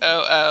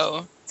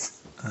TOO.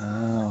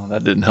 Oh,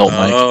 that didn't help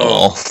Mike at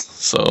all.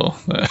 So,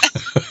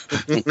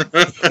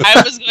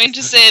 I was going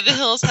to say The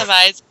Hills Have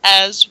Eyes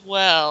as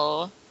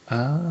well.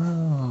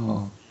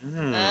 oh.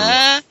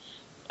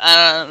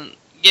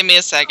 Give me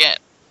a second.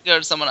 Go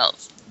to someone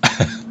else.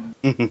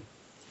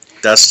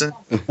 Dustin?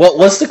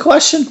 What's the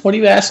question? What are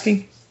you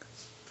asking?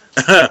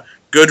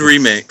 Good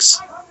remakes.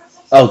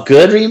 Oh,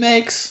 good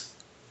remakes?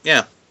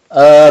 Yeah.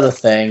 The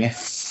Thing.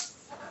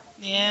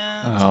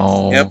 Yeah.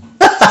 Oh. Yep.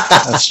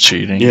 That's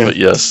cheating, Yeah. but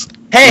yes.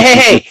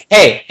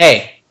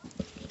 Hey!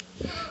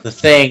 The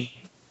Thing.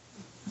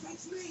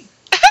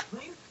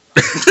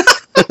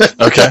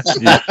 Okay,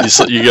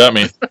 you got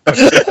me.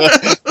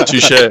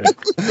 Touche.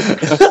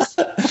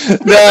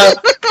 No.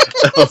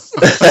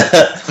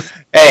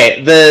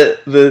 Hey,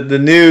 the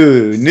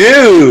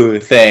new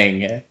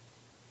Thing.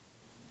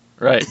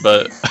 Right,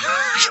 but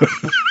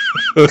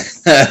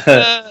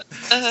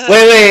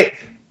Wait.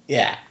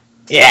 Yeah.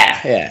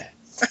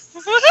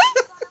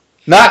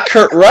 Not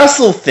Kurt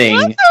Russell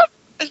Thing.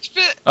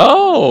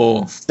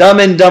 oh, Dumb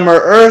and Dumber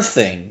Earth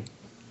Thing.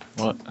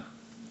 what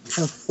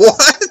What?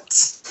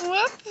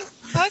 What the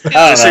fuck? I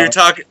don't So know. you're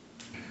talking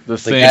the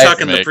guy- thing? you're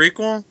talking the remake.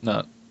 prequel?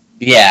 Not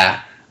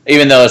Yeah.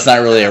 Even though it's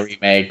not really a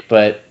remake,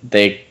 but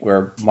they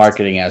were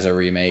marketing as a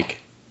remake.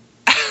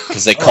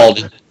 Because they called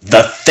it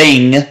The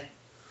Thing.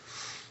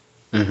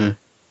 The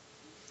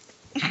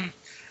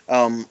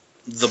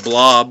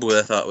Blob,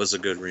 I thought was a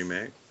good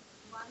remake.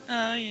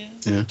 Oh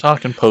yeah.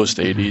 talking post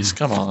 80s.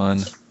 Come on.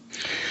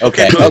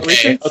 Okay.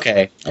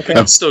 I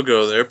can still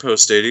go there,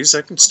 post 80s.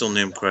 I can still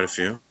name quite a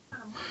few.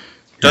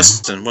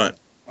 Dustin, what?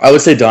 I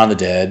would say Dawn of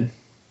the Dead.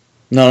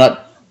 No,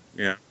 not...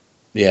 Yeah.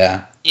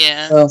 Yeah.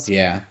 Yeah. Well,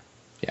 yeah.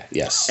 Yeah,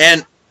 yes.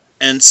 And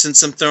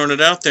since I'm throwing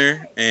it out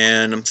there,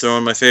 and I'm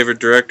throwing my favorite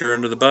director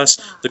under the bus,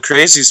 The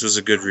Crazies was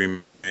a good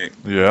remake.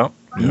 Yeah.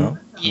 It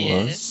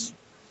Yeah. was.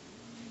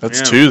 That's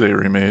Yeah. 2 they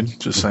remade.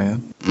 Just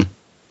saying.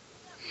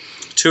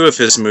 2 of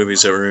his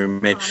movies that were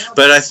remade.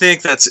 But I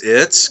think that's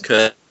it,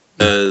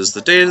 because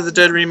the Day of the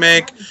Dead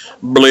remake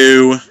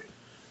blew.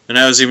 And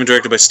that was even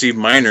directed by Steve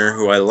Miner,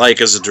 who I like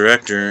as a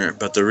director,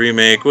 but the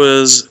remake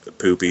was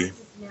poopy.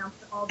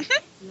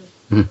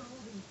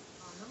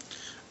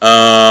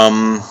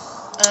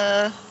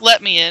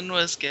 Let Me In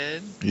was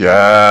good.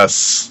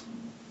 Yes.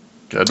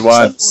 Good I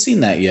one. haven't seen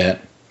that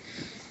yet.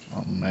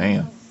 Oh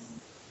man.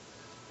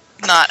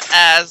 Not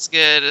as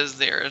good as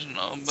the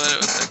original, but it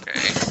was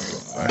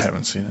okay. I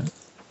haven't seen it.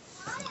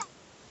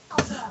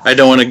 I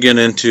don't want to get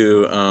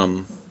into,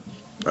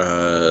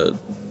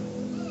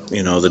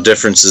 the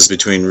differences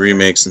between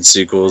remakes and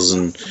sequels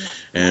and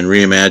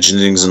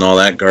reimaginings and all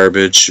that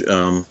garbage.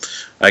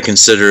 I can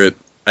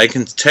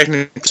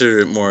technically consider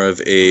it more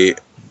of a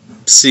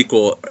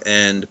sequel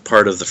and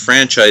part of the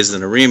franchise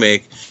than a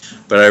remake,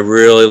 but I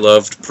really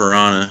loved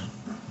Piranha.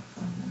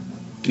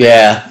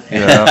 Yeah.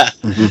 Yeah.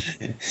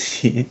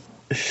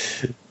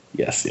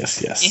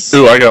 Yes.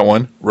 Ooh, I got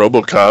one.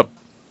 RoboCop.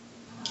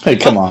 Hey,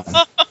 come on.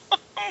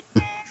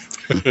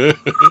 The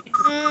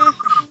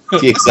Come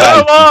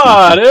exotic.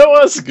 on, it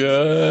was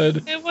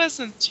good. It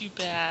wasn't too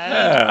bad.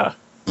 Yeah.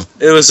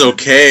 It was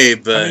okay,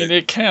 but I mean,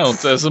 it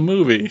counts as a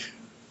movie.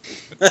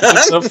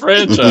 It's a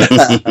franchise.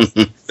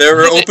 there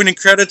were opening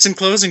credits and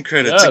closing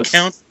credits. It Yes.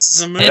 counts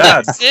as a movie. It Yeah,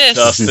 exists.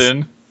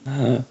 Dustin.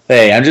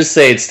 Hey, I'm just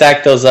saying,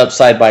 stack those up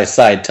side by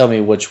side. Tell me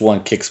which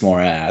one kicks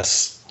more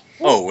ass.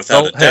 Oh,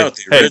 without a doubt,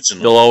 the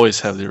original. You'll always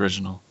have the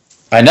original.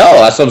 I know,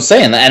 that's what I'm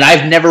saying. And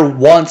I've never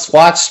once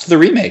watched the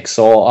remake,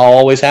 so I'll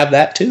always have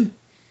that too.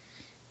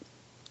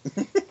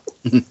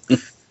 What?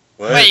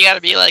 Why you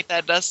gotta be like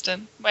that,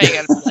 Dustin? Why you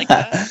gotta be like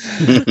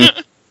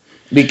that?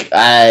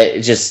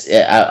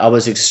 I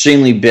was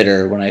extremely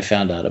bitter when I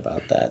found out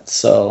about that.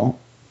 So,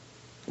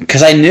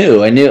 because I knew,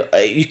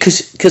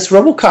 because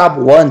RoboCop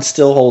 1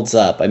 still holds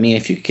up. I mean,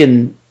 if you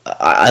can,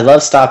 I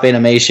love stop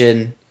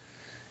animation.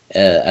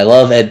 I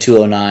love Ed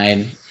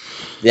 209.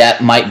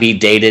 that might be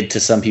dated to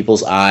some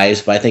people's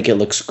eyes, but I think it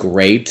looks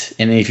great.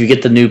 And if you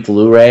get the new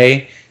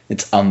Blu-ray,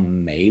 it's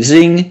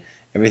amazing.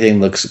 Everything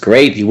looks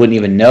great. You wouldn't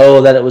even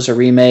know that it was a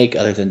remake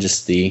other than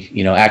just the,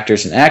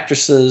 actors and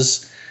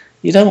actresses.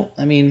 It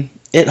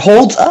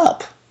holds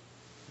up.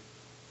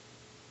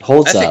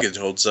 I think it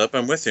holds up.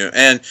 I'm with you.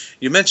 And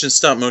you mentioned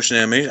stop motion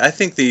animation. I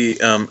think the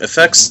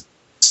effects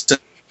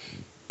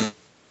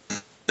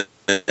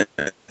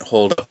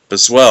hold up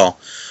as well.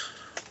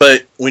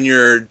 But when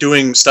you're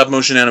doing stop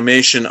motion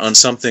animation on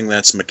something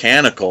that's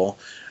mechanical,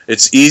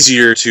 it's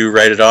easier to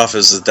write it off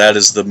as that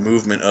is the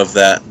movement of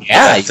that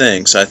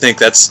thing. So I think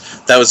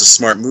that was a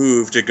smart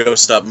move to go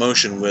stop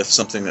motion with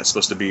something that's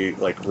supposed to be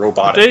like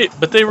robotic.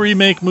 But they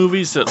remake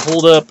movies that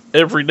hold up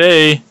every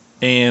day,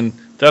 and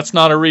that's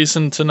not a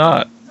reason to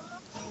not.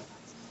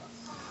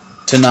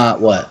 To not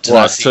what? To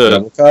Well, not see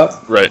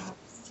RoboCop? Right.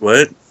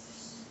 What?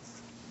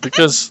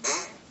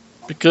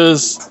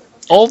 Because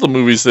all the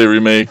movies they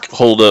remake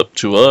hold up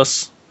to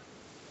us.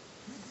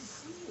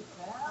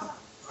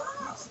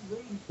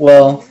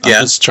 Well, yeah.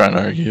 I'm just trying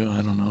to argue.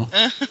 I don't know.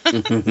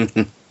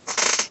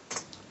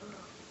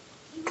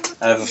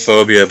 I have a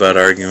phobia about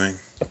arguing.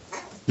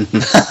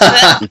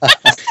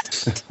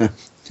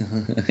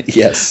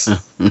 Yes.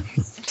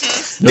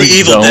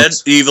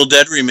 The Evil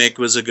Dead remake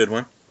was a good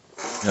one.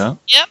 Yeah.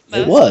 Yep.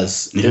 It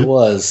was. It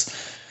was.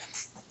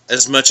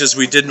 As much as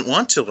we didn't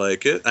want to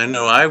like it, I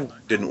know I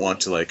didn't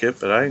want to like it,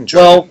 but I enjoyed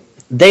it. Well,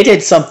 they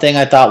did something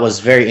I thought was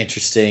very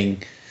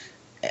interesting,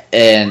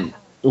 and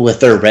with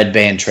their Red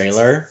Band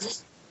trailer,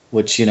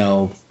 which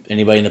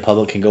anybody in the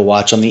public can go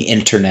watch on the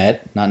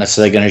internet. Not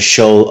necessarily going to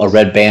show a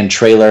Red Band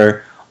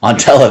trailer on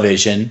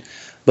television,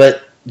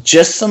 but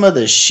just some of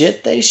the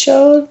shit they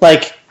showed.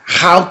 Like,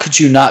 how could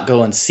you not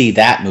go and see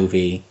that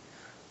movie,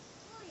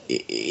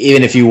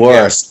 even if you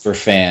were a super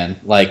fan?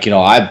 Like,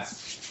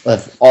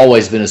 I've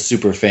always been a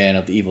super fan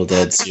of the Evil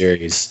Dead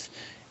series,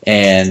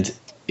 and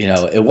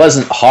it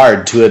wasn't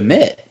hard to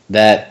admit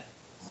that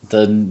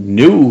the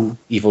new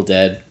Evil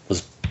Dead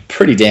was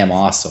pretty damn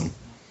awesome.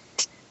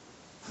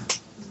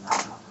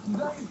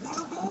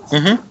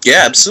 Mm-hmm.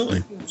 Yeah,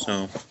 absolutely.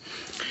 So,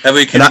 have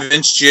we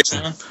convinced you?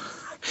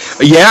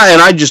 Yeah,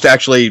 and I just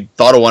actually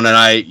thought of one,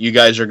 and you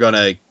guys are going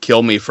to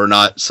kill me for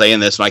not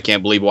saying this, and I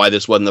can't believe why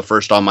this wasn't the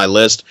first on my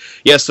list.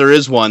 Yes, there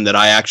is one that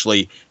I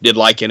actually did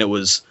like, and it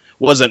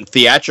wasn't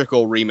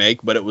theatrical remake,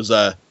 but it was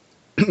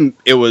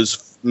it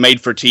was made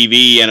for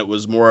TV, and it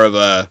was more of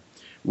a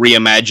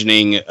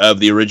reimagining of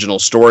the original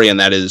story, and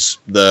that is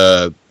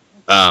the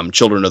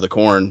Children of the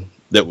Corn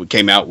that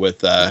came out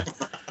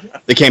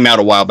that came out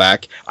a while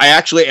back.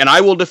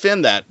 I will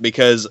defend that,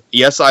 because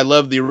yes, I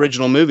love the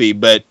original movie,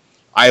 but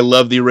I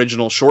love the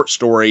original short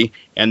story,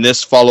 and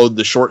this followed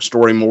the short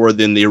story more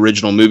than the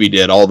original movie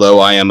did. Although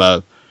I am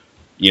I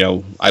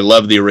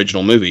love the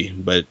original movie,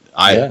 but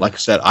like I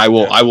said, I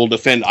will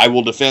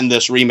defend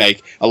this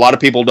remake. A lot of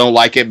people don't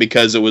like it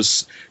because it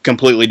was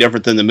completely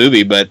different than the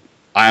movie, but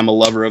I am a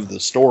lover of the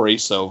story,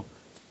 so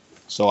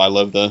I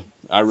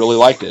really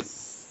liked it.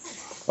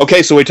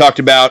 Okay, so we talked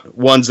about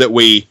ones that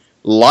we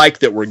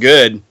liked that were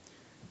good.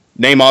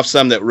 Name off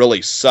some that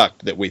really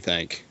sucked that we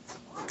think.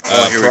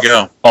 Here we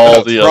go.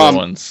 All the other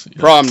ones. Yeah.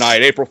 Prom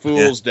Night, April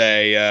Fool's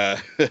Day.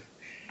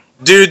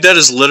 Dude, that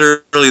is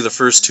literally the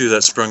first two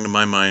that sprung to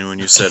my mind when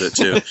you said it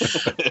too.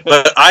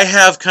 But I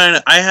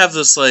have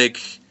this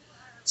like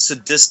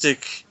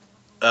sadistic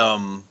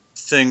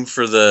thing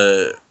for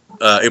the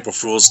April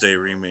Fool's Day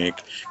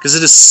remake, because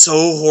it is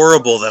so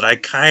horrible that I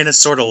kind of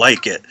sort of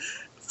like it,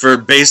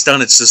 based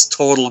on its just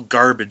total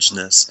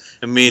garbageness.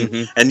 I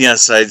mean, and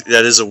yes,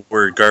 that is a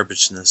word,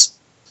 garbageness.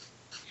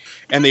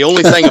 And the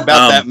only thing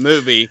about that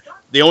movie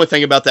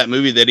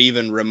that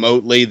even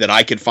remotely, that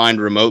I could find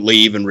remotely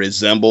even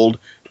resembled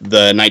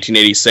the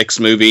 1986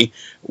 movie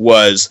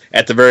was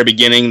at the very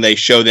beginning. They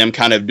show them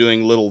kind of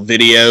doing little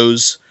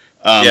videos,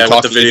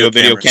 talking to a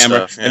video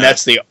camera, stuff, and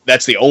that's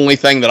the only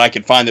thing that I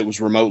could find that was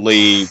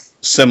remotely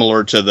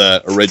similar to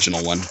the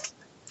original one.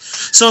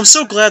 So I'm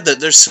so glad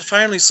that there's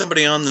finally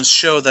somebody on this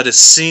show that has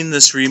seen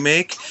this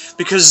remake,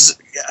 because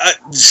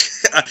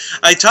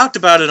I talked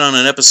about it on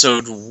an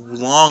episode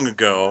long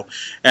ago,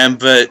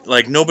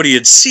 but nobody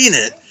had seen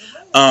it.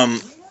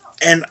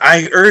 And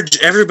I urge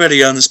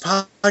everybody on this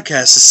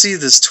podcast to see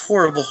this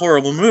horrible,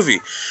 horrible movie,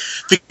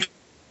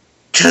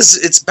 because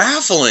it's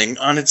baffling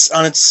on its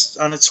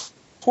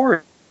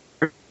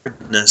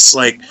horribleness.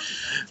 Like,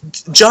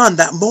 John,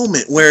 that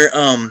moment where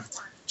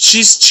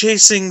she's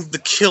chasing the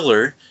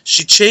killer.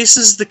 She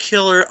chases the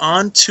killer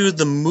onto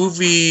the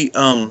movie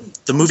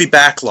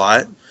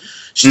backlot.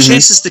 She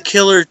chases the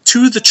killer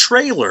to the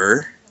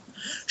trailer.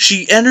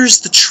 She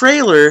enters the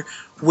trailer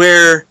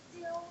where,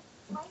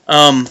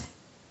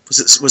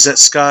 was that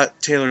Scott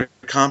Taylor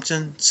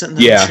Compton sitting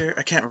in the chair?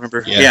 I can't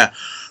remember. Yeah.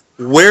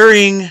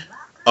 Wearing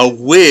a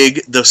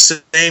wig, the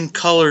same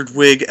colored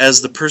wig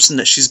as the person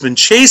that she's been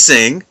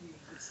chasing,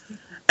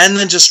 and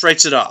then just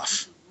writes it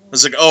off. I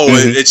was like,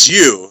 it's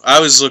you. I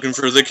was looking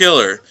for the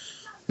killer.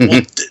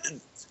 Well,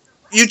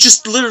 you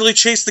just literally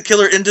chased the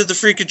killer into the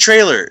freaking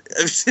trailer.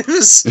 It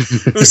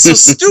was so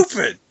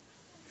stupid.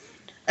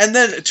 And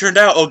then it turned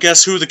out,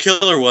 guess who the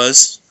killer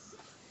was?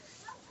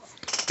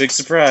 Big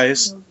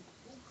surprise.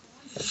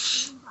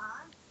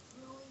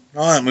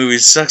 Oh, that movie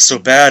sucks so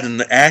bad, and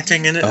the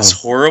acting in it is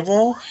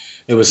horrible.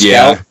 It was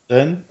Yeah. Scout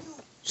then?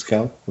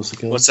 Scout was the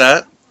killer? What's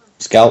that?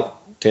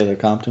 Scout Taylor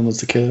Compton was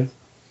the killer?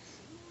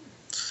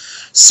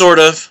 Sort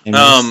of.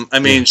 Amos? I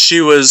mean,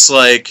 she was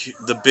like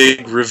the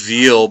big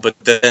reveal, but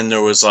then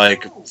there was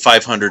like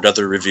 500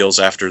 other reveals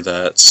after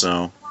that.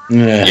 So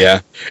Yeah,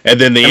 and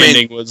then the I mean-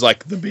 ending was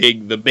like the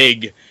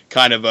big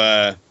kind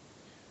of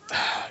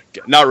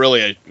not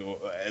really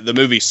the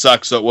movie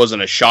sucks, so it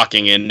wasn't a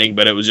shocking ending,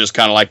 but it was just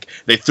kind of like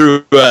they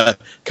threw a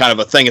kind of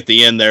a thing at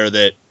the end there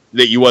that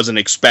you wasn't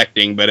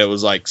expecting, but it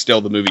was like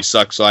still the movie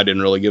sucks, so I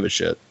didn't really give a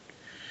shit.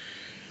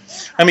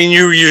 I mean,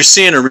 you're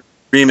seeing a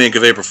remake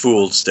of April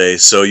Fool's Day,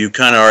 so you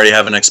kind of already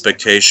have an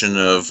expectation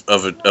of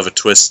a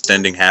twist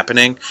ending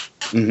happening,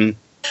 Mm-hmm.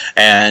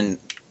 and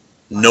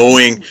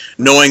knowing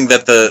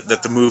that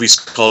the movie's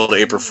called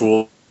April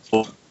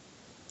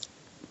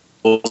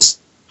Fool's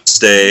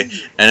Day,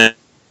 and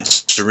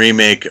it's a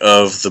remake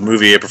of the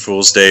movie April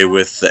Fool's Day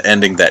with the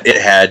ending that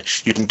it had,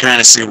 you can kind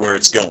of see where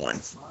it's going,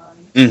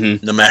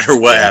 Mm-hmm. no matter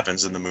what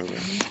happens in the movie.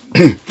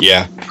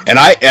 Yeah, and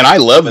I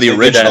love But the they did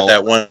original.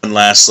 that one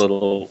last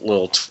little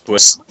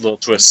twist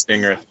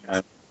stinger.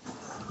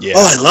 Yeah,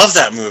 Oh, I love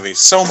that movie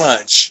so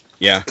much.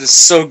 yeah. It's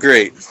so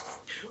great.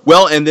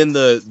 Well, and then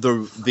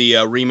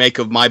the remake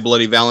of My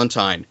Bloody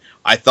Valentine.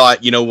 I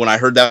thought, when I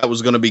heard that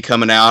was going to be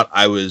coming out,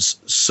 I was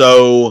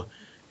so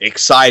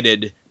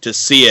excited to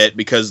see it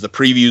because the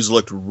previews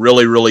looked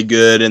really, really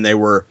good, and they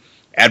were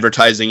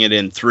advertising it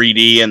in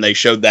 3D, and they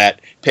showed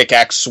that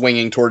pickaxe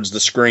swinging towards the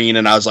screen,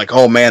 and I was like,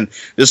 oh man,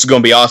 this is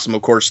going to be awesome.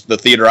 Of course, the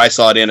theater I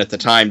saw it in at the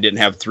time didn't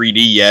have 3D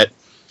yet,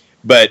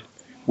 but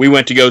we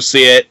went to go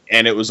see it,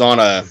 and it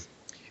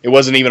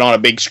wasn't even on a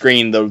big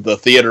screen. The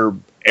theater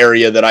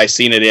area that I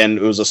seen it in,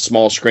 it was a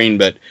small screen,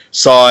 but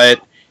saw it,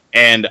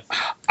 and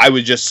I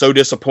was just so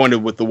disappointed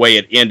with the way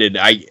it ended.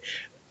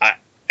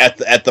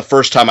 At the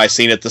first time I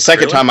seen it, the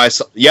second Really? time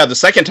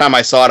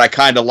I saw it, I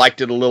kind of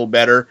liked it a little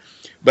better,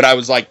 but I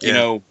was like,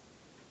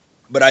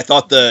 but I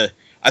thought the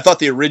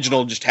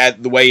original just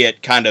had the way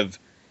it kind of,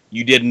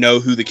 you didn't know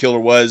who the killer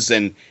was,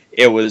 and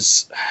it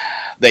was,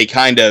 they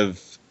kind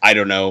of, I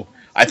don't know.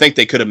 I think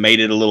they could have made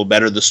it a little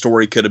better. The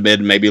story could have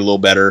been maybe a little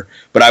better,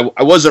 but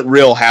I wasn't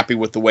real happy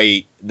with the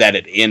way that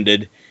it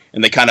ended,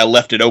 and they kind of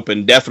left it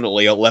open.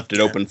 Definitely left it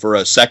open for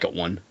a second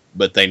one,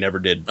 but they never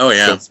did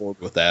go forward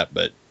with that.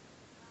 But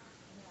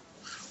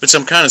Which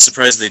I'm kind of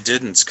surprised they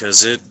didn't,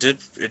 because it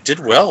did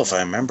well, if I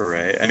remember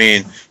right. I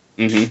mean,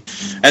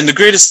 and the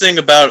greatest thing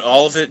about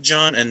all of it,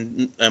 John,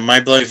 and My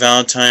Bloody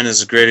Valentine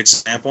is a great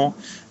example,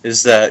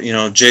 is that,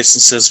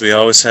 Jason says we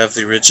always have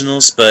the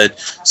originals, but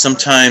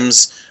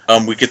sometimes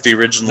we get the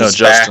originals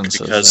back Justin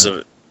says because that. of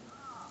it.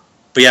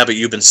 But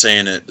you've been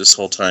saying it this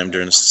whole time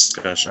during this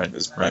discussion, Right,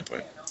 is my right.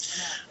 point.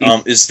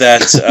 Is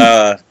that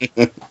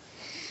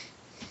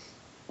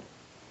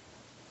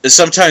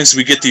sometimes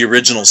we get the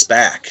originals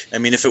back. I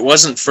mean, if it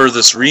wasn't for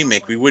this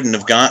remake, we wouldn't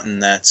have gotten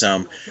that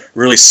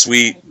really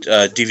sweet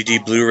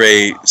DVD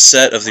Blu-ray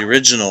set of the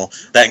original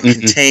that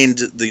contained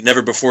the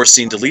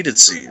never-before-seen deleted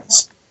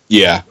scenes.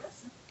 yeah.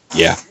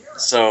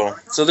 So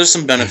there's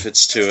some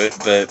benefits to it,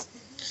 but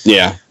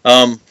Yeah.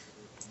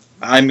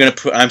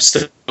 I'm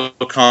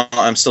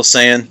still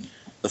saying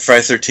the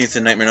Friday 13th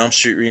and Nightmare on Elm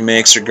Street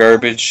remakes are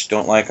garbage.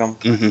 Don't like them.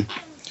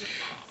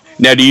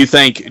 Now, do you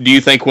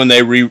think when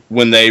they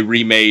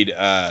remade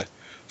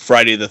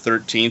Friday the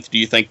 13th, do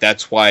you think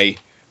that's why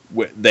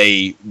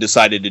they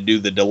decided to do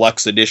the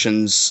deluxe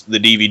editions, the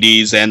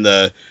DVDs, and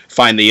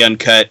find the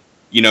uncut,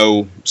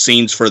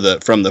 scenes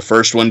from the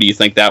first one? Do you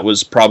think that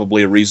was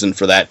probably a reason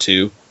for that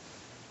too?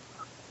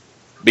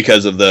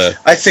 Because of the,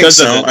 I think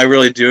so. I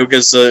really do,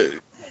 because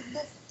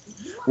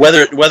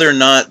whether or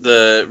not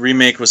the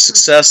remake was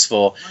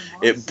successful,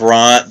 it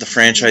brought the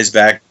franchise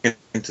back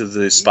into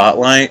the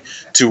spotlight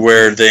to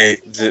where they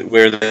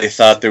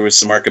thought there was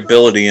some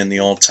marketability in the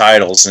old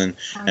titles and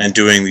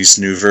doing these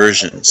new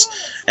versions.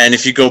 And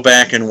if you go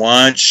back and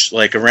watch,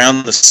 like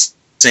around the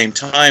same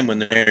time when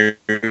they're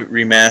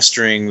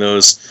remastering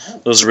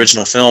those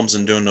original films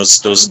and doing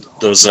those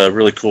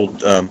really cool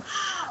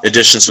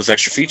editions with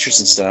extra features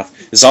and stuff,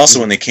 is also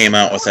when they came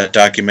out with that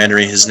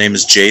documentary. His Name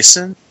is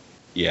Jason.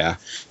 yeah.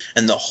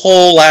 And the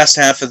whole last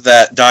half of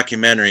that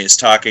documentary is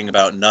talking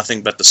about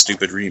nothing but the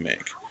stupid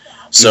remake.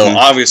 So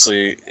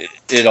obviously,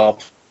 it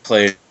all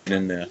played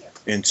into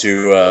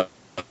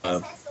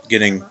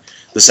getting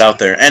this out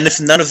there. And if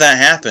none of that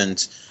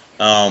happened,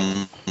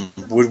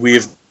 would we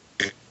have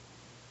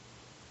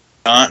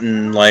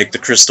gotten like the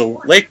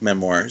Crystal Lake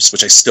memoirs,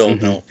 which I still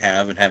don't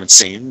have and haven't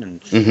seen,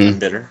 and I'm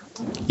bitter.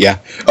 Yeah.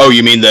 Oh,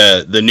 you mean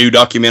the new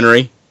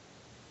documentary?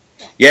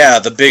 Yeah,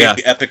 the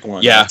big epic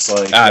one. Yeah. It's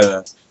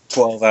like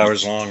 12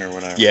 hours long or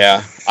whatever.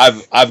 Yeah,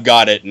 I've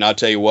got it, and I'll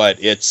tell you what,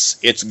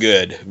 it's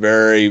good,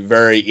 very,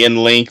 very in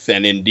length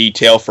and in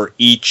detail for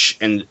each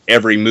and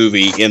every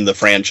movie in the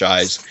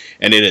franchise,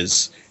 and it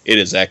is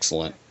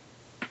excellent.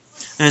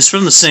 and it's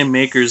from the same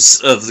makers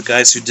of the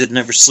guys who did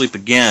Never Sleep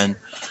Again.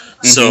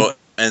 So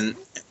and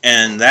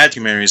that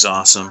documentary is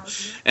awesome,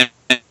 and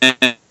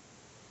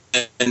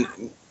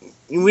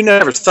we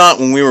never thought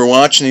when we were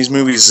watching these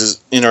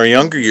movies in our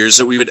younger years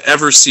that we would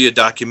ever see a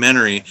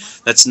documentary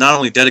that's not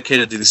only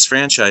dedicated to these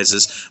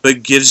franchises,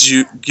 but gives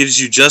you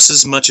just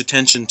as much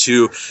attention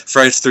to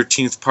Friday the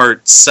 13th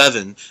Part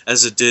 7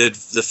 as it did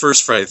the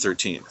first Friday the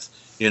 13th.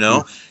 You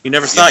know, you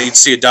never thought you'd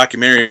see a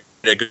documentary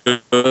that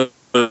goes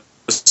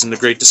into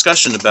great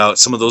discussion about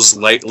some of those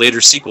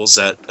later sequels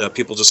that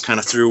people just kind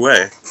of threw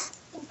away.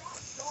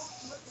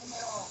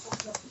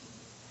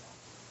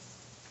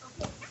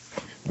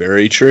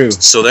 Very true.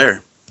 So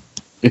there.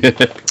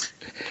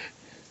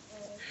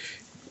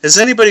 Has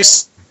anybody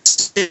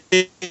seen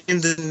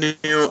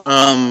the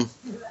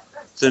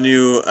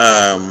new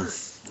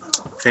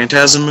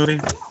Phantasm movie?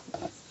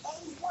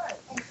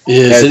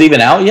 Is it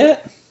even out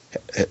yet?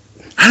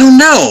 I don't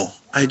know.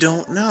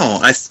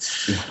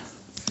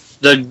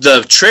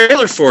 The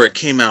trailer for it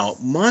came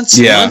out months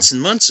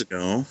and months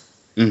ago.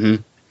 Mm-hmm.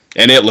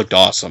 And it looked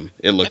awesome.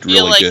 It looked really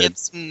good. I feel like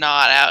it's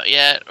not out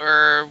yet,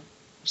 or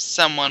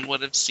someone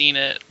would have seen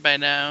it by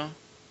now.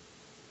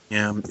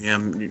 Yeah,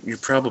 you're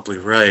probably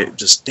right.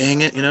 Just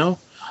dang it, you know?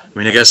 I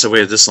mean, I guess I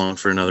waited this long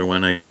for another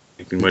one. I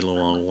can wait a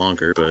little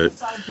longer, but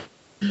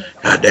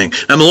god dang.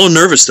 I'm a little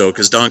nervous, though,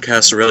 because Don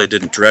Casarelli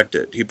didn't direct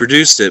it. He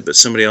produced it, but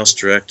somebody else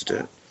directed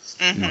it.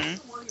 Mm-hmm.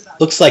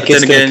 Looks like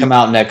it's going to come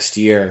out next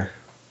year.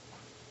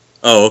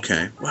 Oh,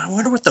 okay. Well, I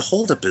wonder what the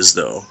holdup is,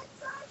 though.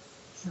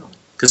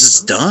 Because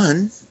it's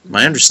done.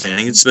 My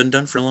understanding, it's been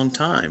done for a long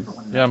time.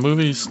 Yeah,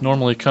 movies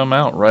normally come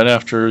out right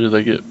after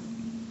they get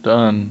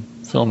done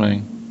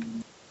filming.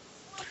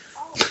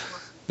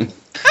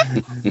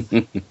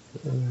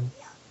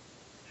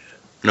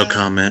 No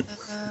comment.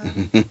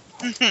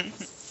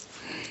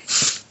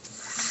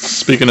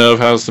 Speaking of,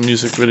 how's the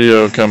music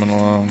video coming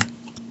along?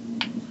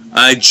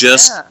 I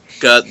just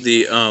got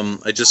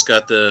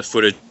the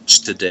footage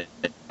today,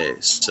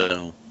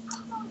 so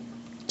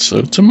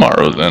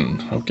tomorrow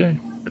then. Okay.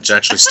 It's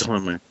actually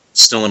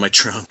still in my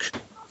trunk.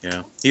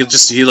 Yeah. He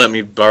let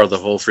me borrow the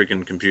whole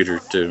freaking computer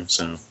too,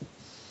 so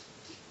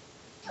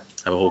I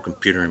have a whole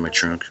computer in my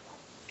trunk.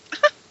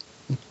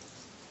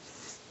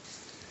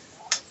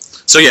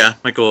 So yeah,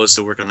 my goal is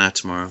to work on that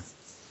tomorrow.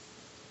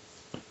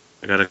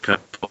 I got a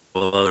couple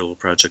of other little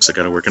projects I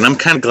got to work on. I'm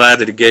kind of glad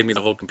that he gave me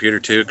the whole computer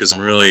too, because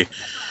I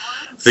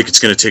think it's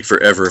going to take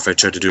forever if I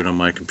try to do it on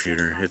my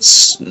computer.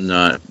 It's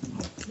not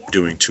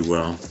doing too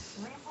well.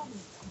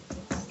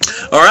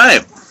 All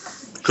right,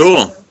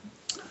 cool.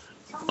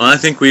 Well, I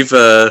think we've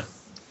hit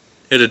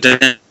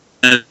a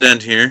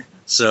end here,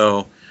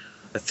 so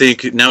I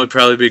think now would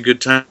probably be a good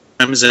time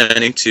as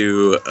any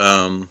to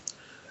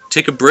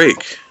take a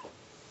break.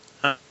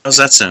 How's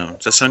that sound?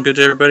 Does that sound good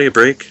to everybody? A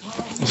break?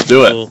 Let's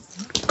do it.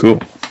 Cool.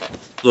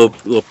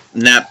 Little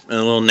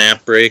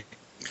nap break.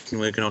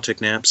 We can all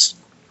take naps.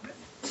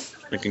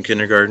 Like in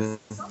kindergarten.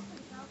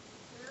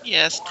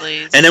 Yes,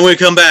 please. And then when we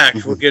come back,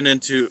 we'll get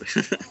into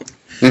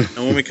and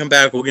when we come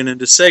back, we'll get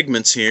into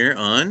segments here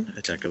on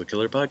Attack of the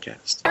Killer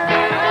Podcast.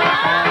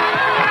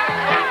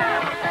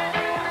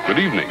 Good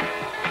evening.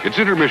 It's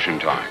intermission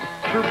time.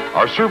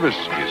 Our service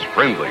is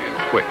friendly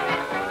and quick.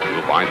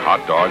 You'll find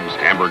hot dogs,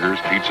 hamburgers,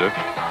 pizza,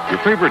 your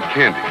favorite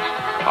candies,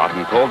 hot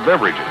and cold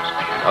beverages,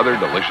 and other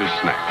delicious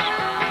snacks.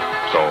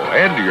 So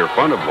add to your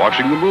fun of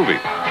watching the movie.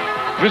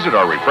 Visit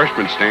our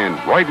refreshment stand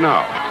right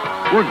now.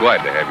 We're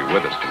glad to have you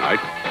with us tonight.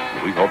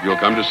 We hope you'll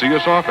come to see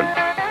us often.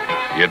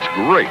 It's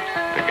great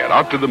to get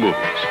out to the movies.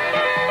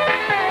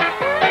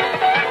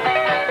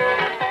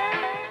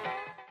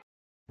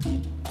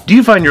 Do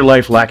you find your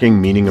life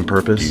lacking meaning and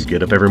purpose? Do you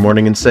get up every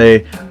morning and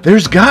say,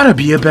 there's gotta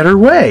be a better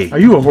way? Are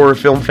you a horror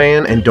film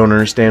fan and don't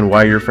understand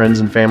why your friends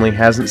and family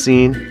hasn't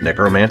seen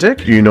Necromantic?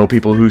 Do you know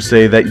people who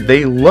say that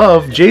they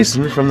love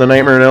Jason from the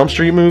Nightmare on Elm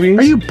Street movies?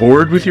 Are you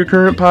bored with your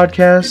current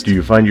podcast? Do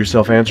you find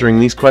yourself answering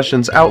these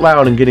questions out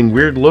loud and getting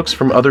weird looks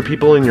from other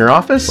people in your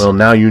office? Well,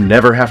 now you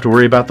never have to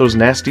worry about those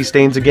nasty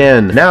stains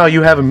again. Now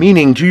you have a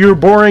meaning to your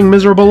boring,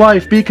 miserable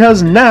life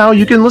because now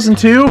you can listen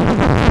to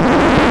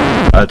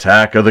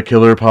Attack of the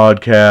Killer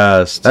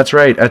Podcast. That's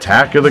right,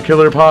 Attack of the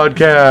Killer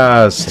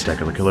Podcast. Attack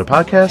of the Killer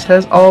Podcast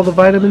has all the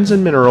vitamins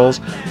and minerals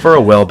for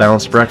a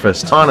well-balanced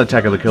breakfast. On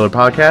Attack of the Killer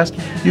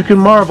Podcast, you can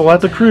marvel at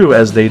the crew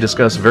as they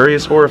discuss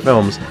various horror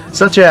films,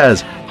 such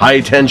as High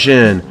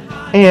Tension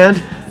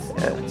and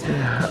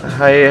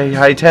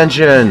High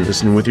Tension.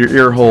 Listen with your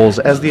ear holes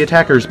as the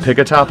attackers pick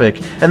a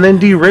topic and then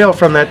derail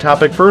from that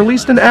topic for at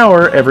least an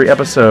hour every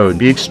episode.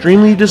 Be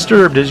extremely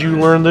disturbed as you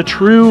learn the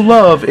true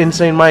love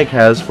Insane Mike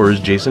has for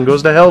his Jason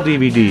Goes to Hell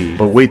DVD.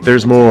 But wait,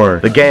 there's more.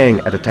 The gang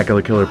at Attack of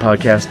the Killer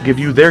Podcast give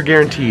you their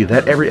guarantee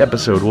that every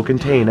episode will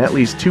contain at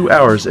least 2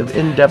 hours of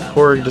in-depth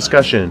horror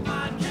discussion.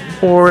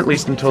 Or at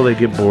least until they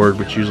get bored,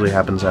 which usually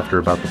happens after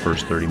about the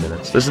first 30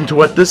 minutes. Listen to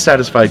what this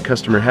satisfied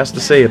customer has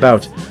to say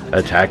about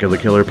Attack of the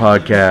Killer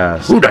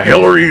Podcast. Who the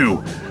hell are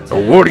you?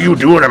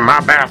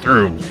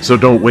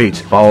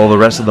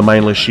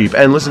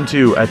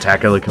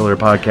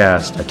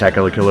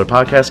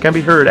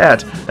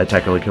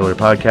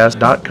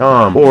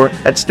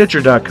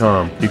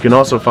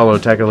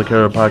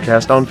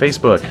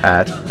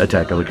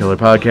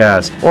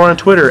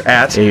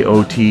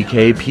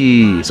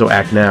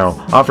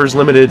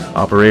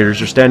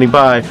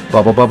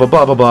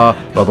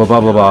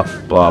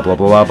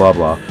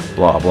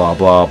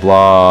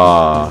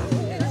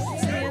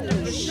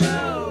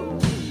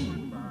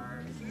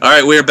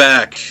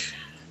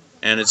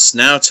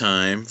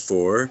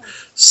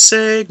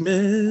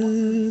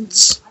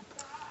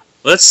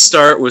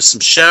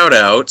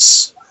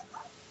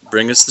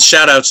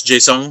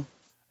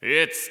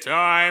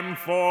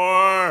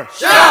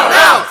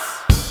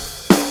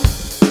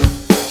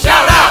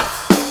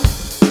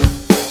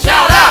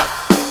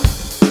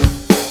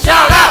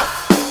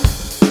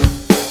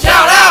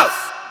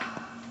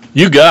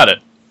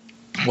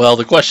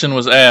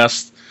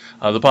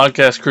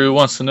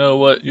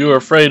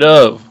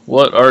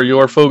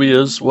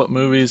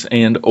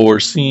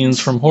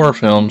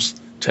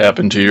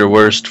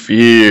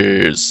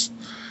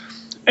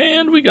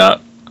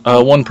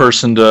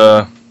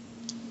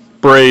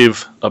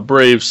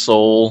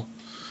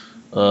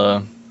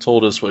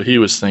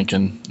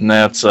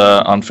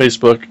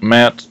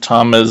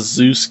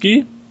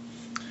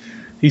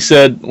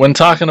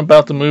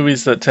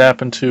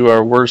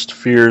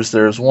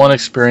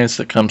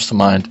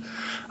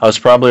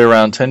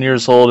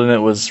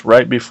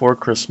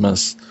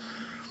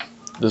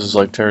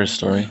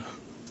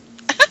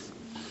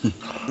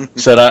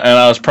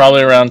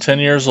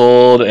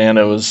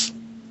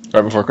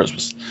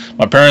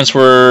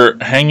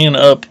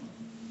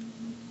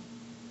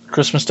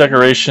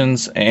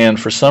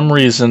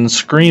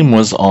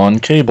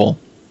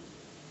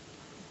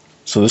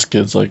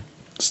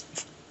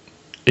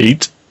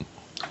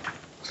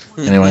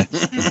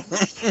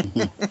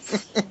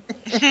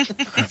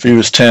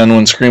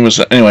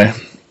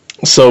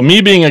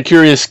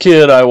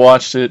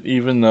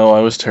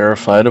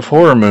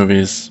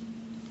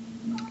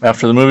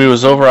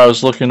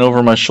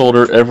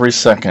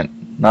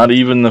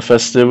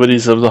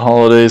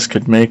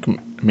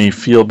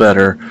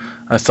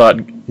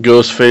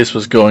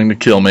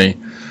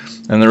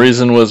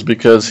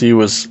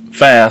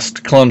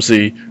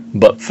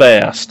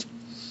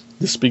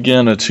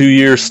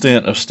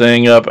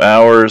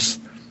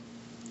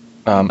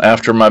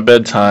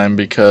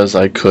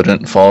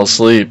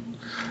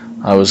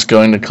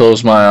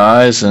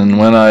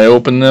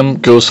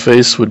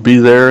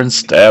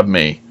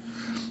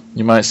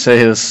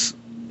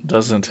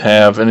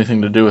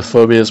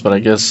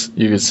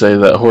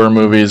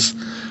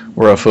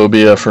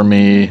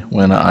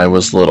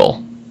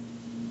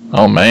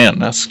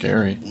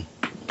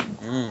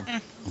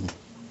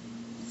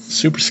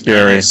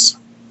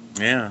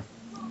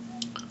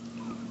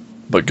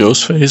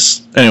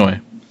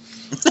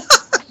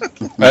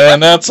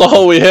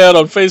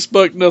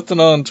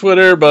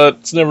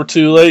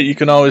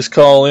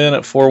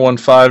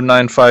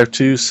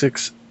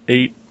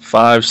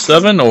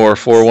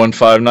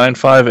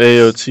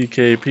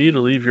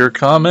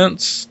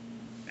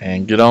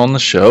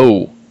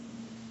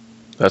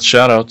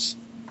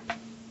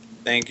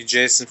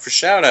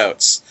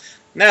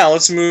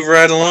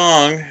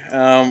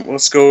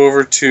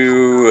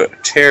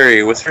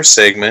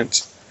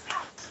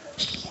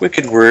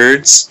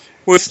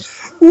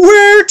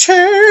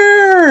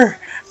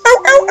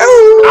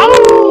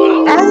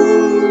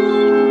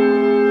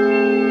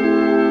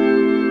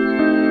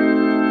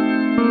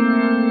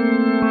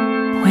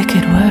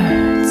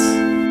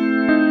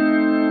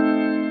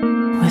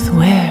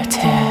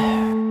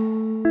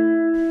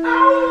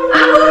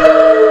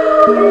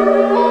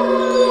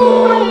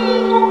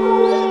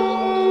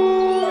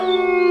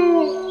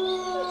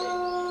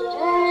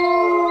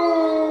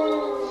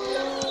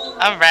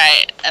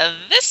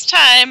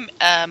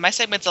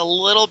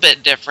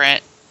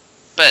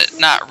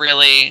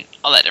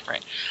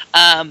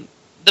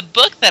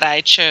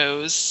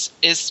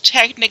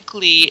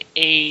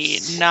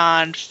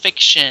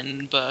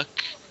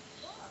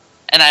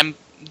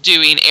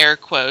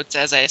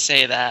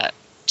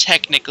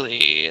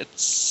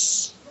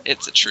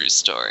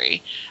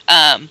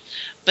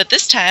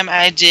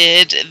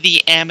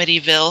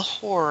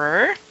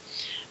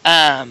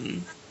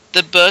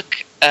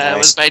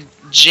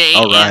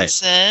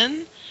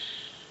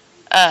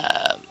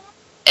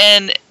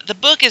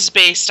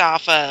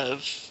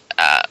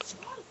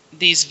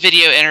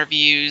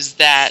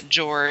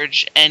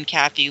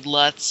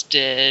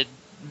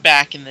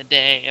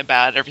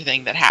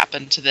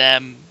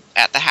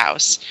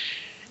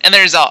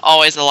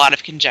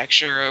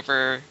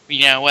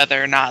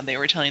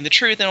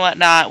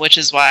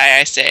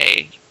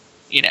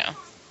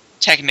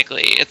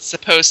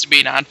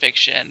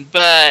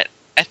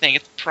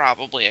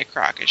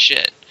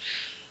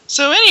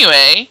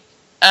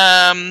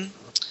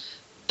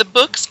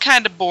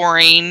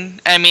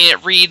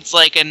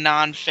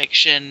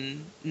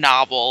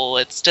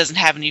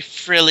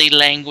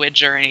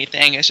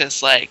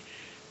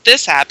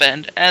 this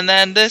happened, and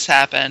then this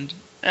happened,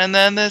 and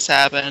then this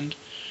happened.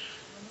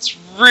 It's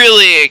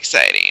really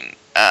exciting.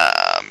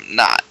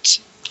 Not.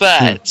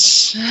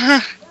 But,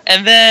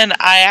 and then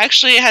I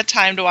actually had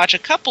time to watch a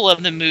couple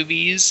of the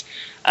movies.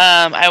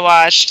 I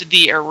watched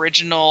the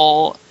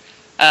original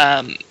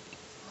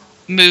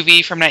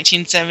movie from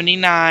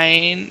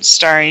 1979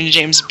 starring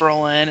James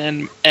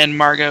Brolin and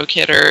Margot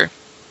Kidder.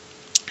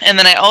 And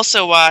then I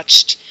also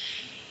watched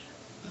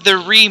the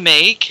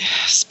remake,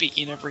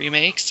 speaking of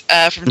remakes,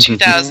 from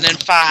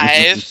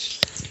 2005,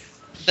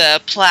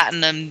 the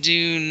Platinum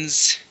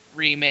Dunes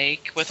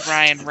remake with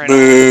Ryan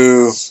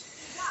Reynolds.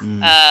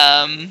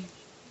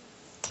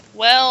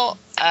 Well,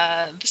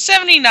 the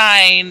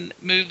 79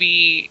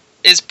 movie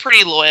is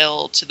pretty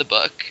loyal to the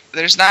book.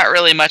 There's not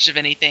really much of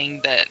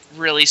anything that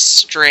really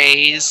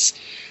strays.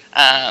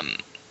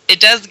 It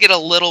does get a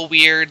little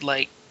weird,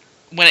 like,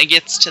 when it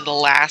gets to the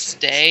last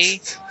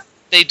day.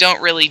 They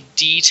don't really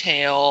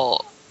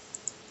detail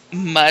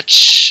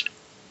much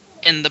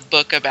in the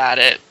book about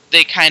it.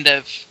 They kind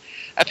of...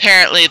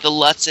 Apparently the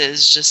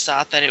Lutzes just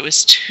thought that it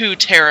was too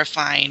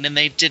terrifying and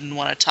they didn't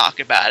want to talk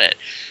about it.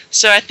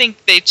 So I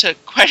think they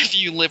took quite a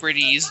few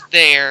liberties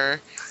there.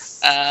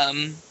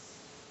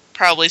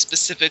 Probably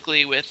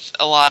specifically with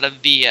a lot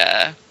of the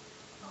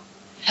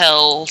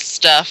hell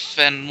stuff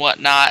and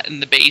whatnot in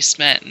the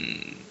basement,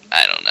 and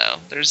I don't know.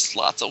 There's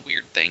lots of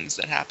weird things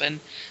that happen.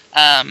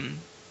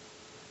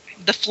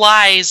 The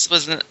Flies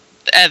was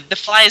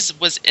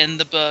in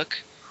the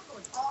book.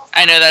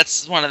 I know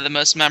that's one of the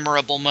most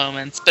memorable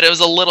moments, but it was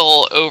a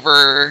little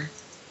overdone,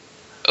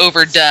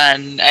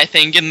 I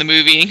think, in the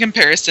movie in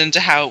comparison to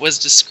how it was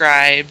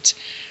described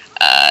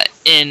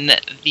in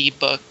the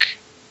book.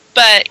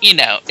 But, you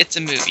know, it's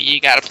a movie.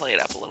 You gotta play it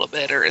up a little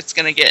bit or it's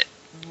gonna get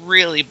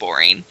really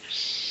boring.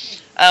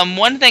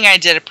 One thing I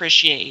did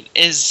appreciate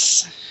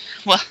is,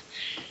 well,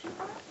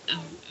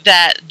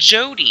 that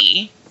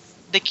Jody,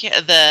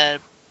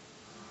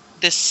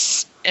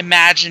 this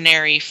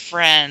imaginary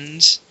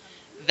friend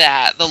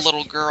that the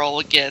little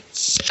girl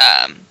gets,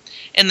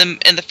 in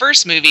the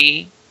first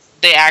movie,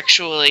 they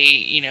actually,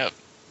 you know,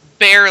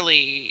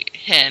 barely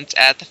hint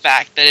at the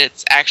fact that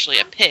it's actually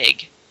a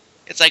pig.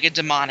 It's like a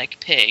demonic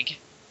pig.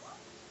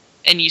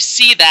 And you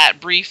see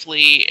that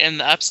briefly in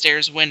the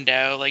upstairs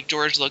window. Like,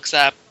 George looks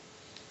up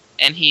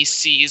and he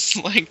sees,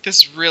 like,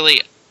 this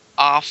really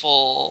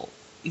awful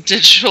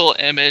digital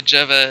image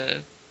of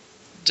a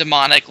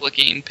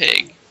demonic-looking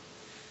pig.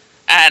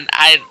 And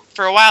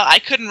for a while, I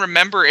couldn't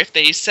remember if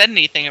they said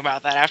anything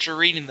about that after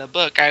reading the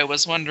book. I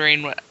was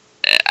wondering,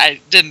 I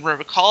didn't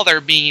recall there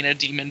being a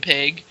demon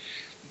pig,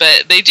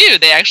 but they do.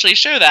 They actually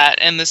show that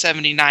in the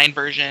 79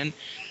 version.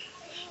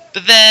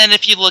 But then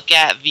if you look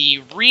at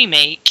the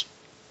remake,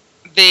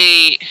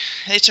 they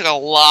took a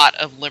lot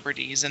of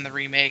liberties in the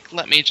remake.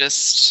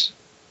 The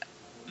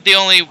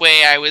only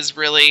way I was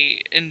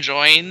really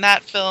enjoying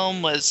that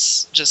film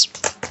was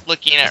just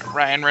looking at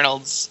Ryan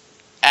Reynolds'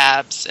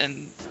 abs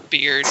and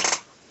beard.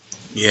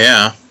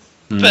 Yeah.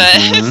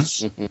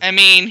 But, I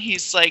mean,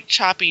 he's like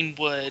chopping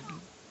wood,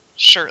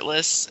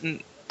 shirtless,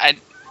 and I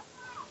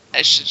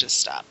should just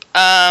stop.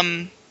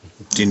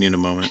 Do you need a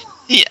moment?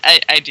 Yeah,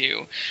 I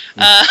do.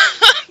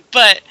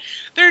 But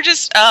they're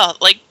just,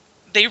 like,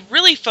 they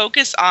really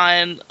focus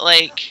on,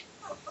 like,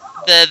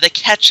 the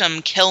catch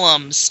 'em, kill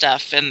 'em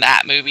stuff in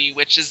that movie,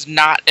 which is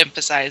not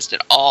emphasized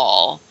at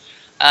all.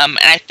 And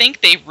I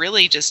think they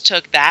really just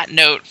took that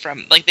note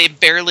from, like, they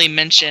barely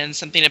mentioned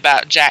something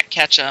about Jack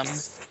Ketchum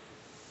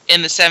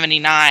in the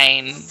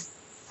 79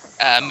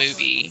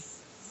 movie.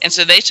 And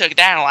so they took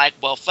that and like,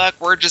 well, fuck,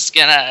 we're just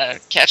gonna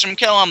catch him,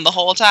 kill him the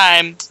whole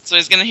time. So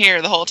he's gonna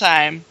hear the whole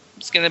time.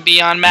 It's gonna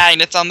be on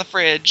magnets on the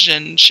fridge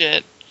and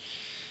shit.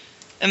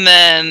 And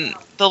then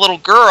the little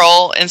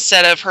girl,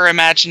 instead of her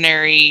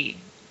imaginary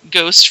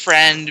ghost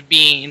friend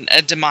being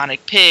a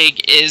demonic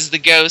pig, is the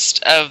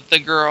ghost of the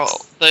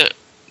girl, the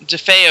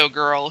DeFeo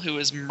girl who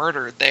was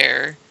murdered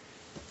there.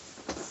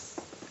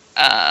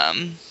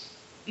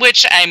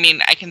 Which, I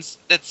mean,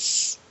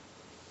 that's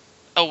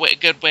a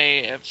good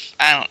way of,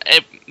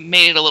 it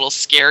made it a little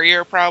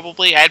scarier,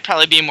 probably. I'd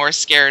probably be more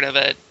scared of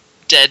a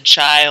dead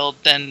child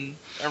than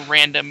a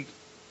random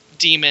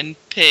demon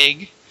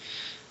pig,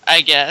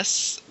 I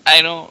guess.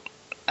 I don't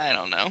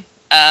know.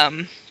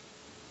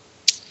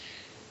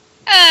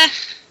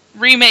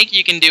 Remake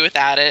you can do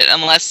without it,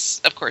 unless,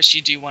 of course,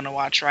 you do want to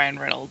watch Ryan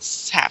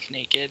Reynolds half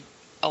naked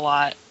a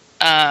lot.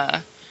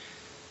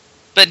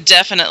 But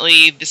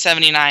definitely the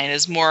 79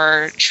 is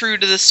more true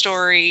to the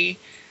story,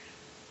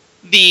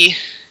 the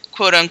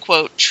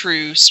quote-unquote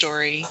true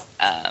story.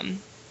 But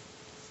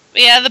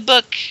yeah, the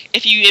book,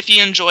 if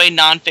you enjoy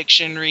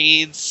nonfiction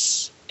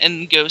reads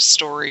and ghost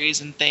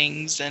stories and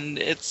things, and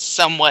it's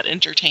somewhat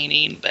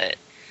entertaining, but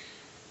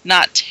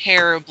not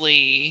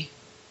terribly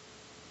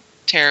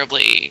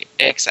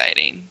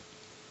exciting.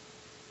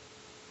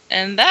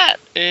 And that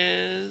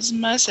is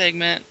my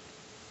segment.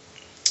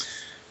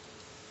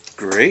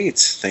 Great,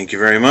 thank you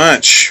very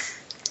much.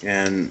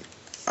 And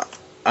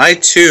I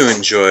too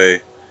enjoy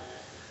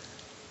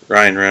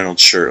Ryan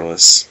Reynolds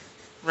shirtless.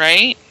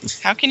 Right?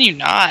 How can you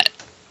not?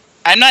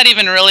 I'm not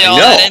even really I all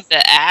know. that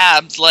into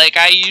abs. Like,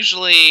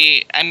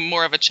 I'm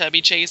more of a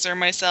chubby chaser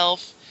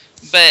myself.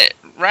 But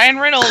Ryan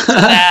Reynolds with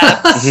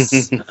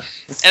abs and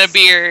a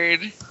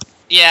beard.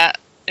 Yeah,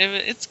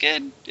 it's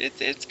good.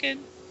 It's good.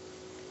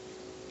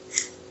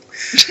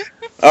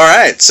 All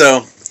right, so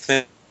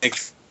thank you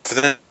for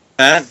that.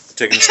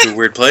 Taking us to a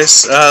weird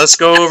place. Let's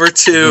go over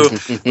to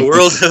the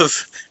world of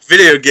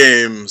video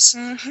games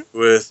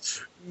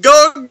with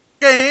Go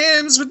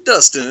Games with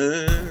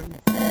Dustin.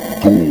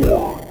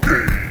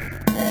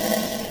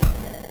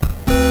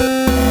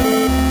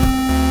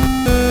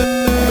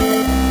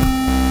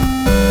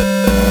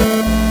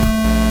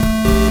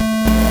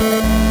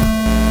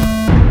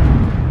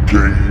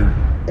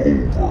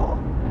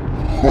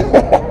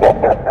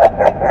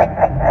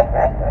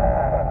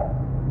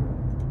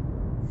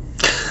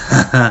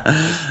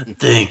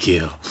 Thank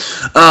you.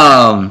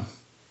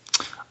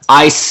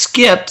 I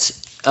skipped.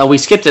 We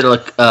skipped it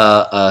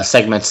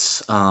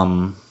segments.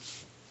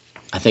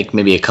 I think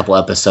maybe a couple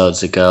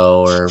episodes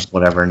ago or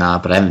whatever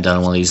not, but I haven't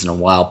done one of these in a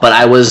while. But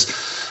I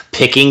was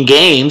picking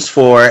games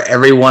for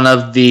every one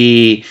of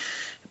the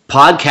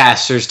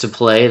podcasters to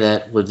play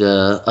that would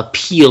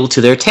appeal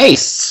to their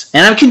tastes.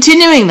 And I'm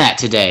continuing that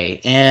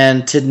today.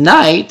 And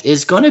tonight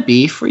is going to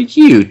be for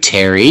you,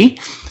 Terry.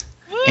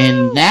 Woo!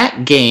 And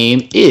that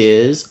game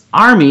is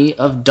Army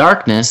of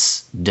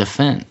Darkness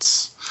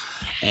Defense.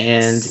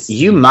 And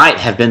you might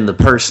have been the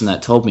person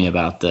that told me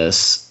about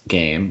this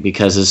game,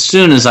 because as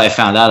soon as I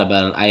found out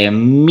about it, I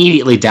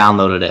immediately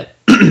downloaded it.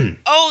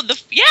 Oh,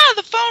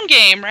 the phone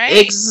game, right?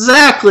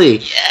 Exactly.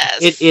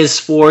 Yes. It is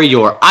for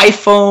your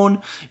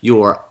iPhone,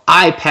 your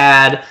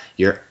iPad,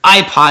 your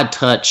iPod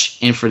Touch,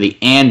 and for the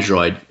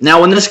Android.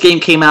 Now, when this game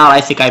came out,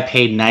 I think I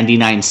paid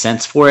 99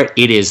 cents for it.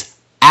 It is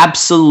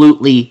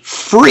absolutely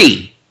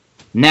free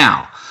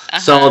now.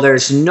 So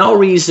there's no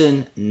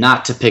reason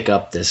not to pick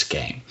up this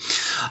game.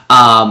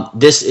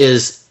 This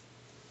is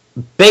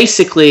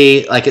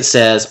basically, like it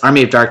says,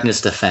 Army of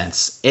Darkness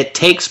Defense. It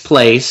takes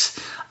place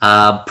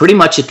pretty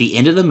much at the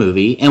end of the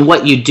movie, and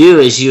what you do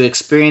is you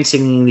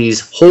experiencing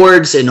these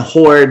hordes and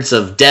hordes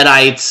of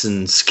deadites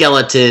and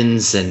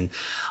skeletons and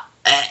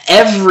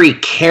every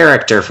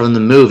character from the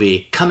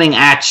movie coming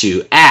at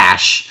you,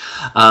 Ash,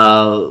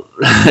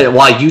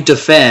 while you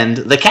defend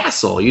the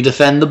castle, you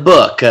defend the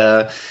book,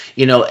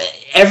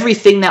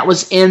 everything that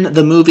was in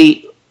the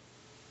movie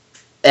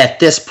at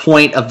this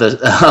point of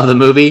the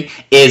movie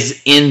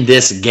is in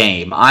this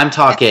game. I'm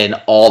talking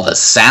all the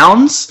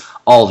sounds,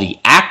 all the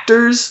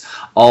actors,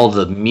 all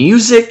the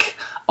music,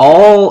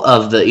 all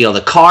of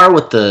the car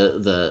with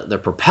the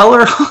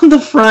propeller on the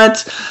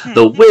front,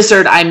 the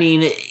wizard. I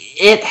mean,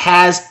 it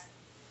has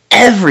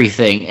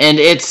everything, and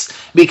it's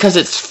because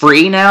it's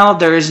free now.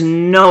 There is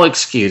no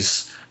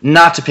excuse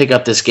not to pick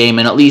up this game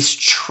and at least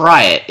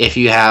try it if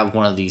you have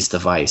one of these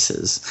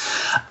devices.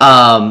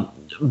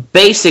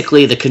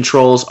 Basically, the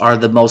controls are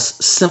the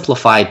most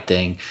simplified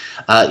thing.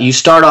 You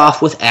start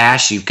off with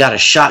Ash. You've got a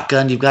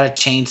shotgun. You've got a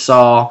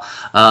chainsaw.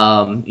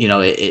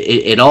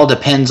 It all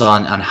depends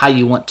on how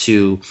you want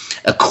to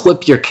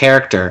equip your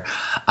character.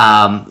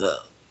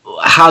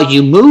 How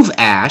you move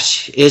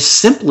Ash is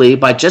simply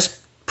by just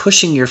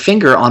pushing your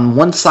finger on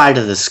one side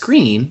of the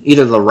screen,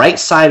 either the right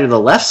side or the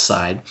left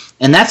side,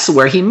 and that's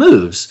where he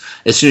moves.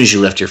 As soon as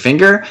you lift your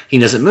finger, he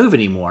doesn't move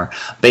anymore.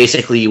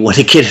 Basically, you want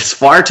to get as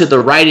far to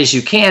the right as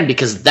you can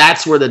because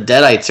that's where the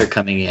deadites are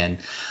coming in.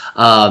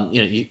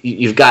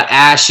 You've got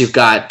Ash, you've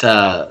got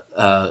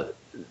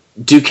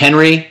Duke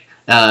Henry,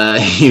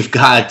 you've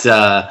got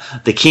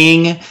the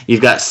King,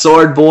 you've got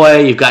Sword Boy,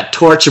 you've got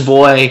Torch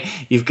Boy,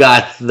 you've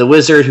got the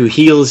Wizard who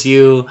heals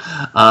you,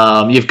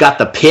 you've got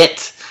the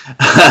Pit.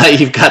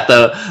 You've got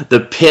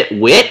the Pit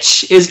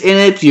Witch is in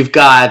it. You've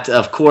got,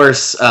 of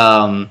course,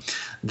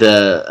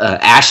 the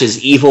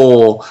Ash's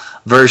evil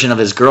version of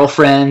his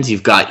girlfriend.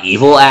 You've got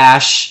Evil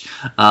Ash.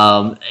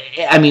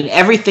 I mean,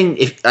 everything.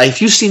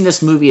 If you've seen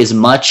this movie as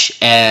much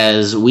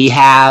as we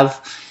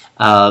have,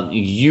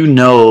 you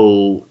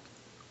know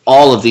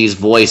all of these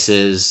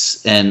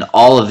voices and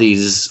all of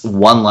these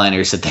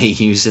one-liners that they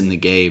use in the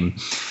game.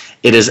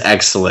 It is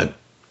excellent.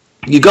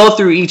 You go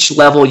through each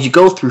level, you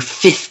go through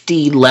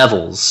 50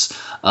 levels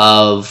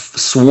of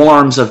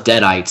swarms of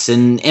deadites,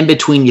 and in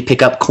between you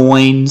pick up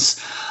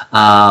coins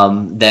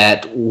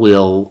that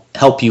will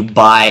help you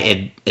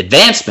buy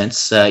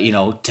advancements,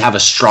 to have a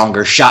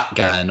stronger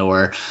shotgun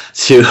or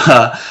to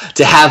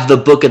have the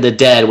Book of the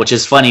Dead, which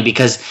is funny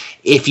because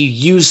if you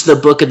use the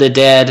Book of the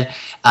Dead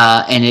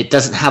and it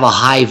doesn't have a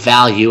high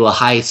value, a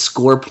high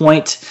score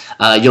point,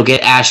 you'll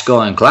get Ash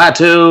going,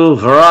 Klaatu,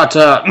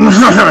 Verata,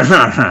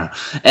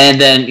 and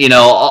then,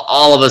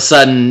 all of a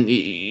sudden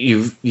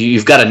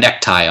you've got a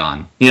necktie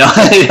on. He says,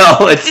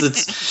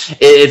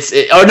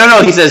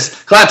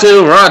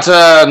 Klaatu,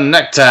 Verata,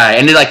 necktie,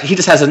 and he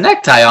just has a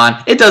necktie on.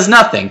 It does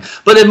nothing.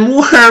 But the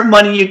more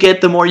money you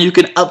get, the more you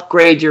can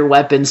upgrade your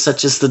weapons,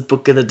 such as the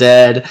Book of the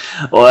Dead,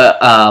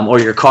 or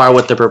your car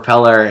with the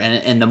propeller,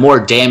 and the more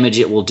damage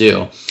it will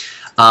do.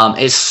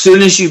 As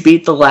soon as you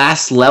beat the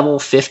last level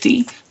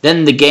 50,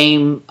 then the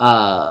game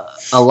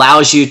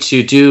allows you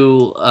to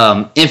do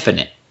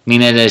infinite.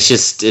 Meaning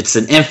it's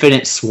an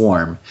infinite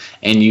swarm,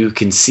 and you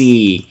can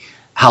see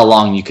how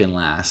long you can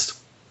last.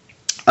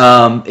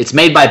 It's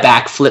made by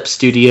Backflip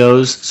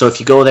Studios, so if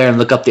you go there and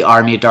look up the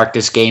Army of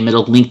Darkness game,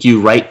 it'll link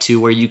you right to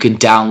where you can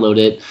download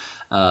it.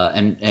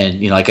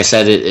 And like I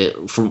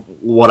said, from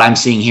what I'm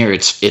seeing here,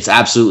 it's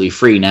absolutely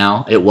free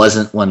now. It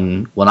wasn't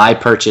when I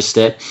purchased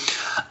it.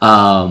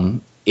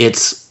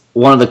 It's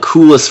one of the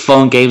coolest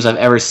phone games I've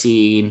ever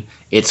seen.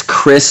 It's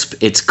crisp,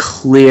 it's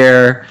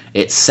clear,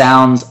 it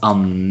sounds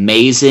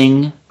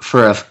amazing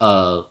for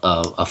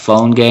a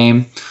phone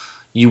game.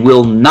 You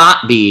will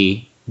not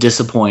be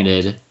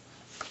disappointed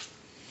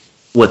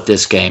with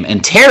this game.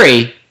 And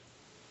Terry,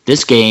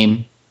 this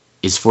game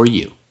is for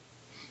you.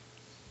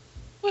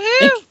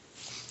 Woohoo!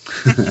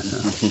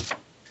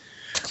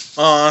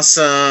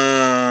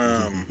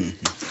 Awesome.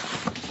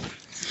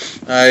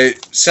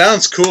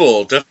 Sounds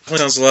cool. Definitely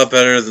sounds a lot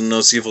better than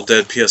those Evil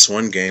Dead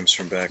PS1 games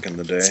from back in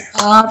the day.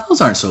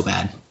 Those aren't so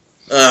bad.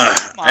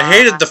 I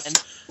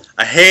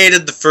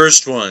hated the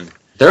first one.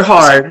 They're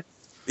hard.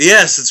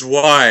 Yes, it's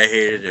why I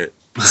hated it.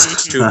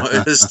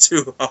 It was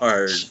too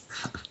hard.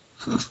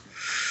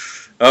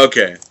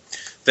 Okay.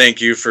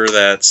 Thank you for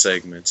that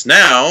segment.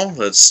 Now,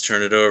 let's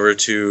turn it over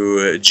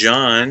to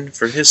John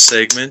for his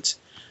segment,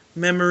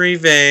 Memory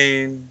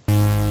Vein.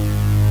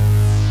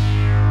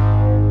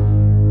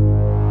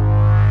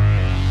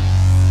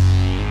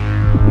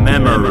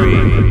 Memory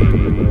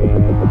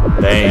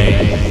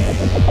Vein.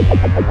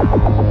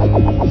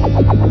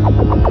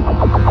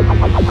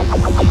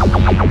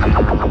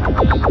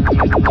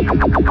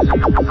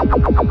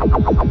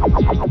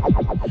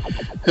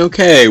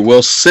 Okay,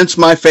 well, since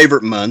my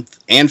favorite month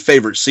and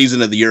favorite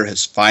season of the year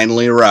has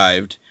finally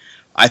arrived,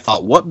 I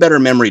thought what better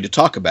memory to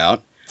talk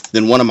about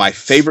than one of my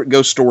favorite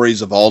ghost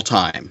stories of all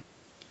time.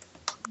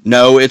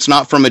 No, it's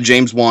not from a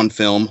James Wan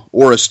film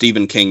or a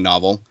Stephen King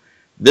novel.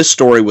 This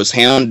story was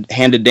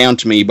handed down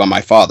to me by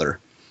my father.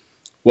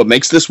 What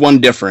makes this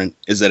one different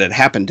is that it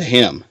happened to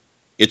him.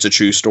 It's a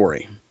true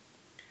story.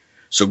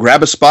 So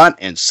grab a spot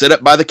and sit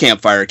up by the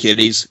campfire,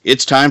 kiddies.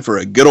 It's time for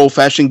a good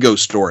old-fashioned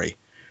ghost story.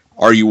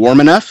 Are you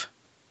warm enough?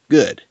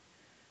 Good.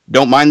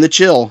 Don't mind the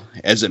chill,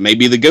 as it may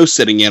be the ghost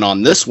sitting in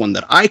on this one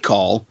that I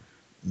call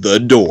The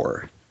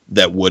Door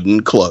That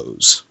Wouldn't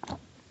Close.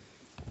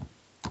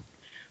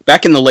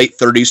 Back in the late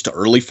 30s to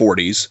early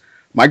 40s,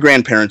 my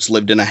grandparents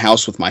lived in a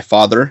house with my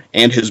father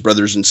and his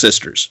brothers and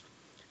sisters.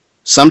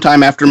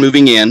 Sometime after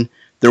moving in,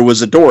 there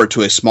was a door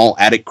to a small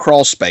attic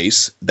crawl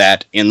space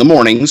that, in the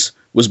mornings,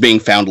 was being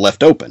found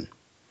left open.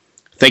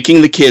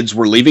 Thinking the kids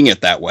were leaving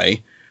it that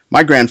way,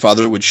 my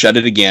grandfather would shut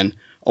it again,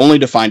 only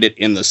to find it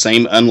in the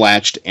same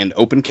unlatched and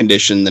open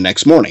condition the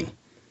next morning.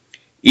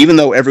 Even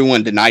though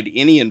everyone denied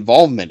any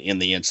involvement in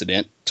the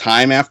incident,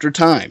 time after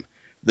time,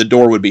 the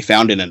door would be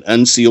found in an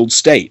unsealed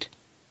state.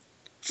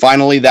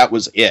 Finally, that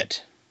was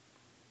it.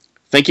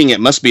 Thinking it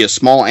must be a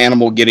small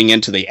animal getting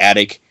into the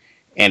attic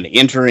and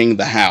entering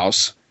the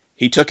house,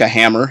 he took a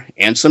hammer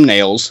and some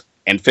nails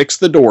and fixed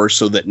the door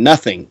so that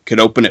nothing could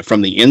open it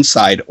from the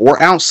inside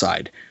or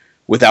outside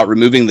without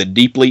removing the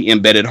deeply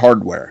embedded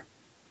hardware.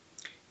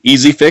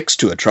 Easy fix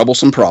to a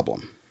troublesome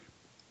problem.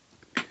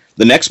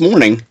 The next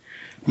morning,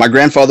 my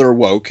grandfather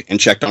awoke and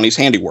checked on his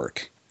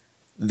handiwork.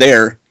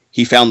 There,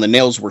 he found the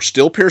nails were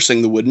still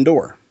piercing the wooden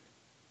door,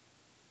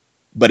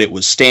 but it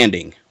was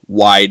standing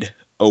wide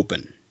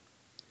open.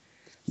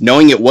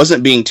 Knowing it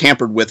wasn't being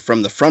tampered with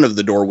from the front of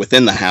the door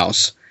within the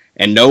house,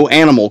 and no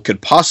animal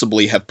could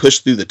possibly have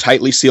pushed through the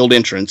tightly sealed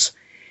entrance,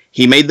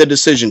 he made the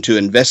decision to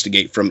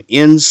investigate from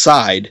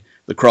inside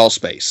the crawl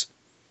space.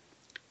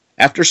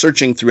 After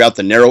searching throughout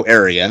the narrow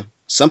area,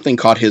 something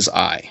caught his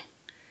eye.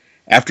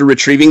 After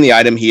retrieving the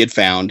item he had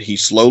found, he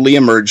slowly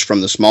emerged from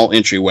the small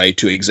entryway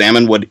to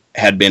examine what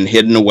had been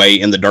hidden away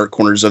in the dark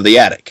corners of the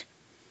attic.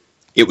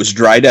 It was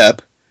dried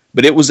up,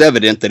 but it was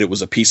evident that it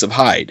was a piece of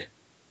hide.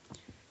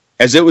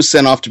 As it was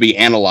sent off to be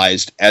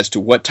analyzed as to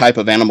what type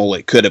of animal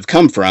it could have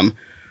come from,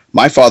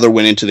 my father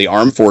went into the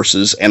armed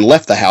forces and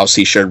left the house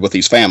he shared with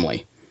his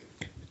family.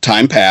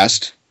 Time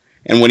passed,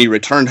 and when he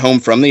returned home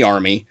from the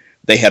army,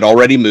 they had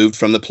already moved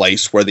from the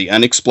place where the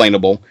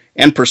unexplainable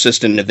and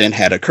persistent event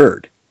had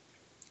occurred.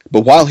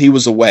 But while he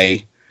was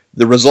away,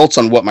 the results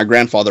on what my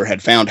grandfather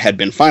had found had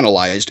been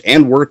finalized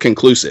and were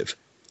conclusive.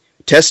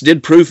 Tests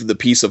did prove the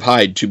piece of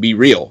hide to be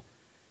real,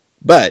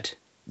 but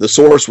the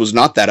source was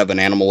not that of an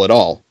animal at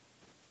all.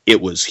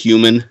 It was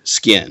human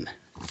skin.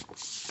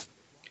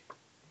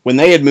 When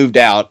they had moved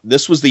out,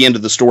 this was the end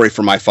of the story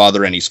for my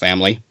father and his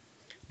family.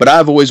 But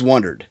I've always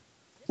wondered,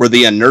 were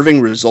the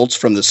unnerving results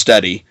from the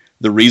study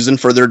the reason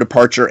for their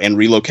departure and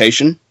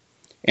relocation?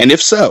 And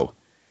if so,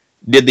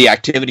 did the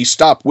activity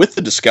stop with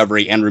the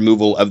discovery and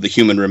removal of the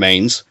human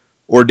remains,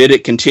 or did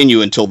it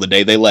continue until the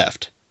day they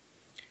left?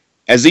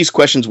 As these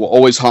questions will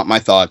always haunt my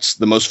thoughts,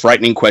 the most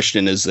frightening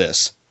question is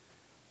this.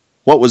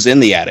 What was in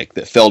the attic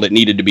that felt it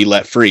needed to be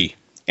let free?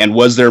 And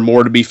was there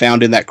more to be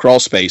found in that crawl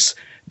space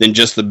than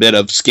just the bit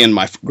of skin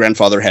my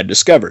grandfather had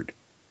discovered?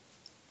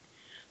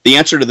 The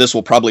answer to this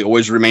will probably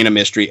always remain a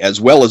mystery, as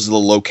well as the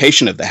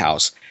location of the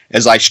house,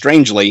 as I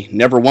strangely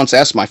never once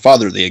asked my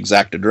father the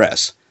exact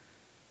address.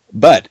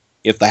 But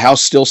if the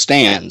house still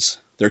stands,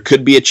 there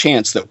could be a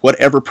chance that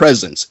whatever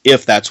presence,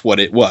 if that's what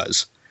it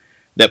was,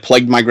 that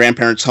plagued my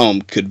grandparents'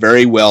 home could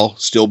very well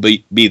still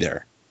be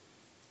there.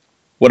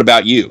 What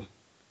about you?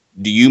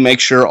 Do you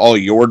make sure all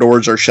your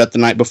doors are shut the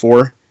night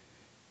before?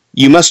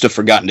 You must have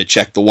forgotten to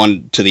check the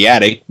one to the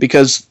attic,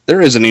 because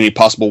there isn't any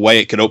possible way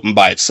it could open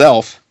by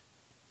itself.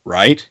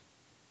 Right?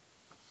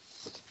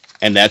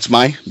 And that's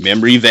my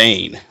memory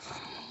vein.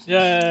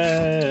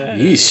 Yay!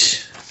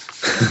 Yeesh.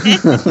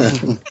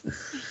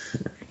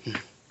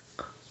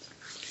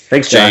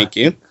 Thanks, John. Thank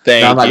you.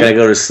 Thank Now I'm not you. going to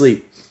go to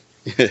sleep.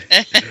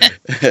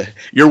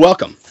 You're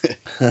welcome.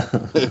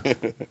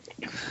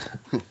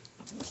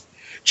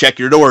 Check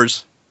your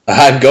doors.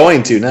 I'm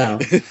going to now.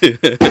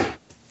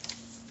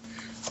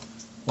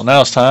 Well,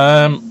 now it's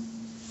time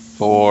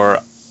for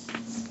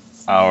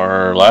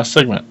our last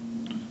segment.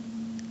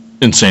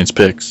 Insane's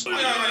Picks. Saints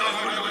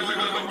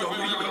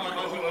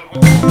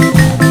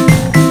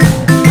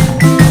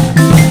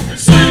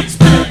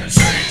Picks!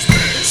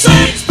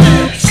 Saints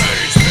Picks!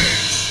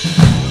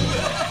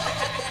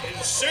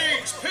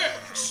 Saints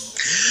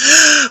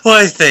Picks!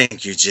 Why,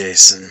 thank you,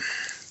 Jason.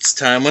 It's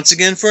time once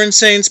again for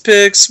Insane's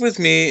Picks with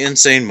me,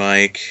 Insane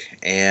Mike.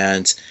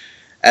 And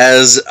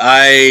as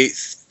I'm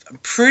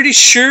pretty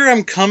sure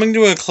I'm coming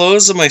to a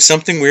close of my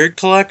Something Weird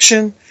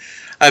collection,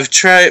 I've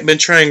been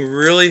trying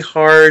really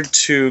hard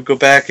to go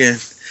back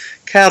and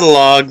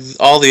catalog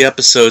all the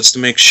episodes to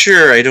make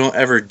sure I don't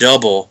ever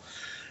double.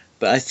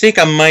 But I think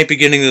I might be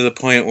getting to the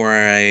point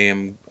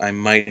where I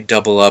might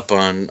double up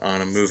on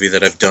a movie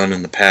that I've done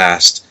in the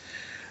past.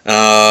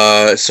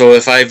 So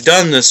if I've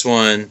done this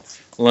one,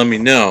 let me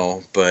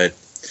know. But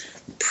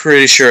I'm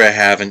pretty sure I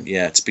haven't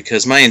yet,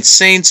 because my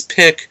Insane's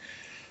pick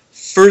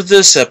for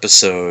this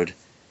episode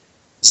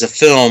is a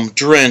film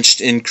drenched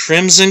in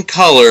crimson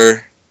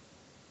color.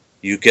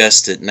 You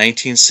guessed it,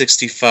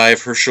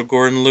 1965 Herschel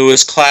Gordon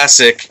Lewis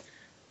classic,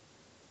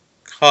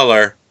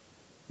 Color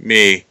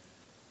Me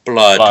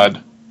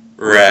Blood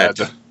Red.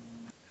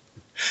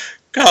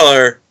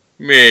 Color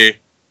Me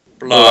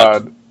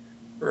Blood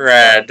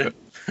Red.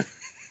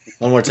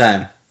 One more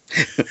time.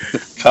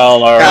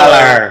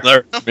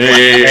 Color Me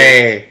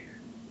Hey.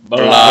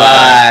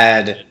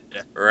 Blood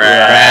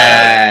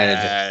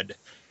Red.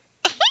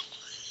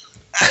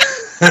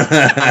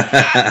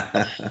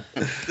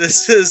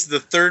 This is the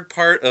third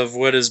part of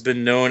what has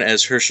been known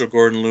as Herschel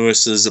Gordon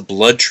Lewis's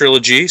Blood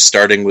Trilogy,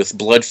 starting with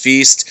Blood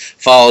Feast,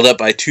 followed up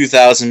by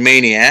 2000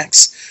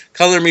 Maniacs.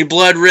 Color Me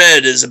Blood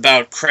Red is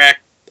about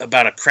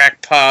a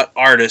crackpot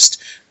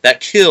artist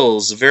that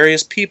kills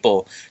various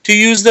people to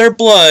use their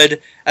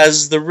blood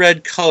as the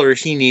red color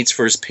he needs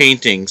for his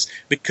paintings,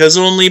 because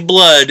only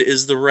blood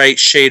is the right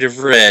shade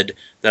of red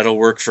that'll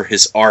work for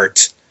his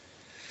art.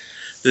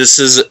 This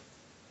is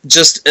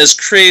just as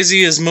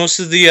crazy as most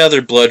of the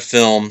other Blood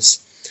films.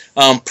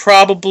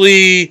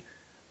 Probably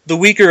the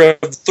weaker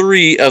of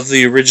three of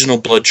the original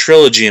Blood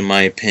trilogy, in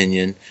my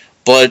opinion.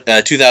 But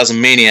 2000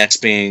 Maniacs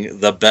being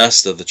the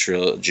best of the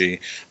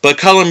trilogy. But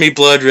Color Me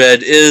Blood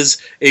Red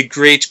is a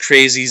great,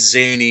 crazy,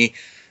 zany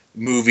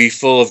movie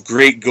full of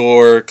great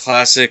gore,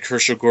 classic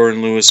Herschel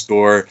Gordon Lewis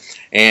gore,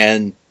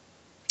 and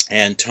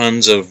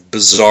tons of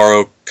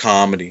bizarro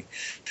comedy.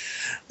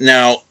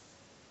 Now,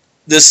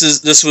 this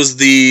was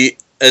the,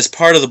 as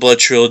part of the Blood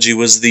trilogy,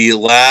 was the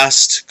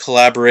last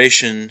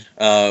collaboration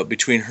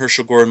between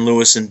Herschel Gordon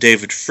Lewis and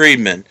David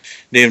Friedman.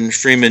 David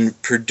Friedman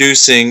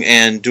producing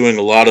and doing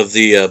a lot of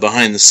the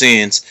behind the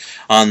scenes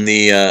on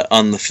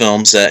the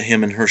films that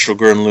him and Herschel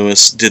Gordon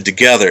Lewis did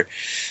together.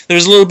 There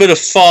was a little bit of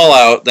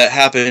fallout that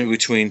happened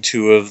between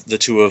the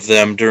two of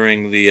them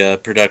during the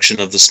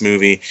production of this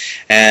movie,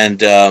 and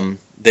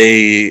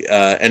they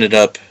ended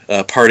up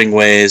parting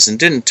ways and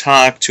didn't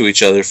talk to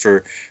each other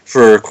for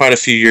quite a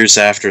few years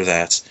after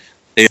that.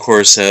 They, of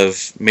course,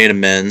 have made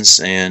amends,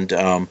 and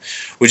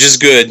which is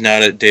good now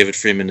that David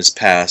Friedman has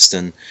passed,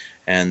 and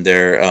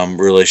their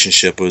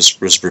relationship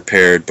was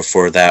repaired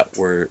before that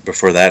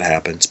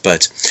happened.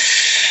 But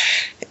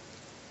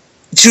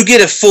to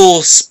get a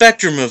full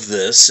spectrum of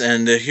this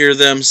and to hear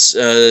them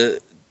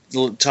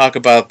talk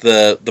about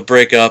the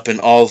breakup and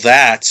all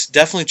that,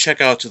 definitely check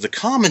out the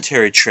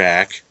commentary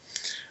track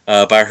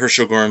by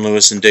Herschel Gordon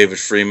Lewis and David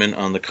Friedman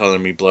on the Color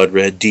Me Blood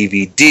Red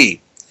DVD.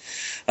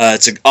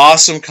 It's an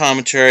awesome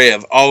commentary.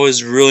 I've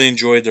always really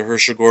enjoyed the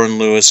Herschel Gordon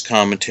Lewis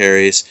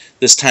commentaries,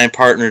 this time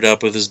partnered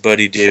up with his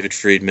buddy David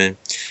Friedman,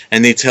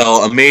 and they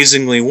tell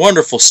amazingly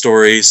wonderful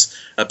stories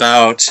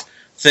about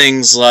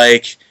things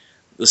like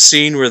the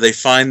scene where they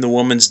find the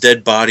woman's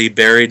dead body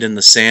buried in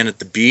the sand at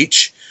the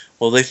beach.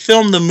 Well, they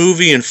filmed the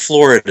movie in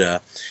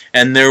Florida,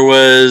 and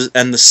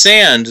the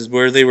sand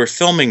where they were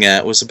filming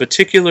at was a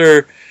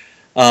particular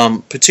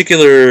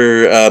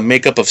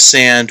makeup of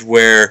sand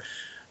where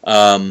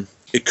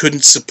it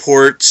couldn't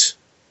support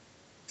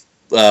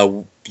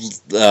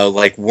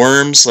like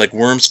worms. Like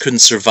worms couldn't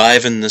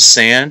survive in the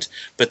sand,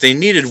 but they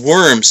needed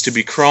worms to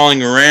be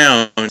crawling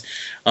around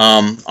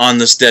on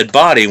this dead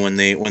body when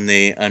they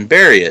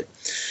unbury it.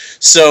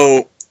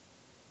 So,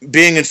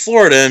 being in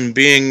Florida and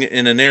being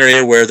in an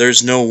area where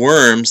there's no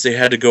worms, they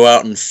had to go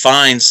out and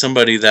find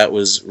somebody that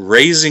was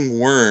raising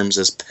worms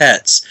as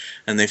pets.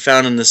 And they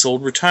found in this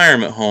old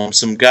retirement home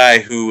some guy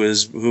who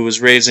was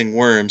raising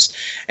worms,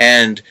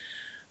 and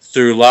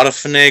through a lot of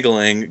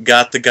finagling,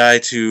 got the guy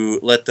to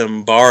let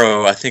them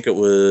borrow, I think it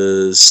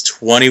was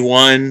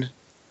 21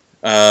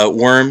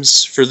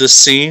 worms for this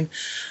scene,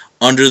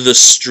 under the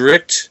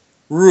strict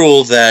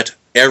rule that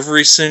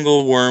every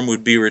single worm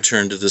would be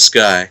returned to this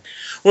guy.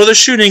 Well, they're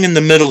shooting in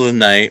the middle of the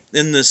night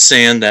in the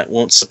sand that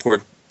won't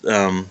support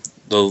the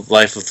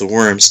life of the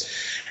worms.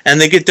 And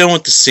they get done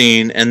with the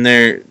scene, and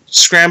they're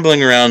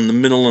scrambling around in the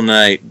middle of the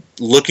night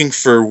looking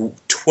for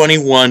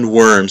 21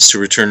 worms to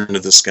return to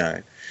this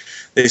guy.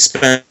 They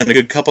spend a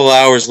good couple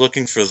hours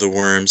looking for the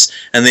worms,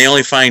 and they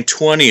only find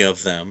 20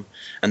 of them,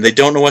 and they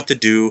don't know what to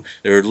do.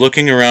 They're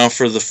looking around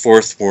for the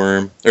fourth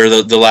worm, or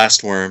the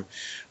last worm,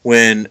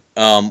 when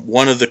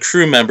one of the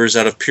crew members,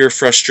 out of pure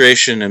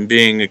frustration and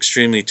being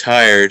extremely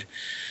tired,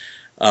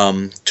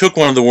 took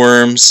one of the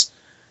worms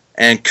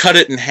and cut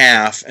it in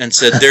half and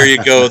said, "There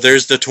you go,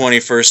 there's the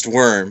 21st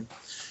worm."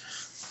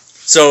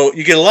 So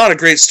you get a lot of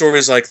great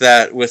stories like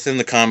that within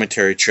the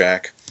commentary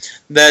track.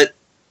 That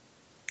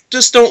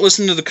just don't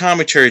listen to the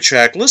commentary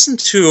track. Listen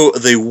to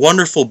the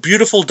wonderful,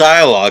 beautiful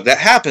dialogue that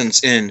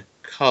happens in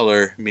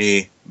Color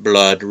Me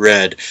Blood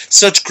Red.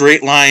 Such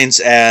great lines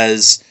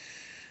as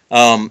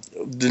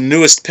the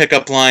newest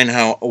pickup line,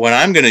 what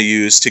I'm going to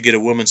use to get a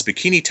woman's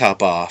bikini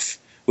top off,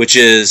 which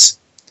is,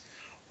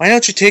 "Why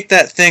don't you take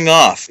that thing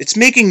off? It's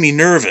making me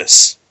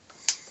nervous."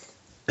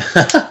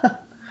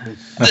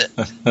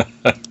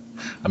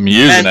 I'm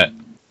using it.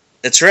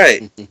 That's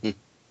right.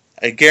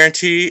 I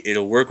guarantee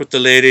it'll work with the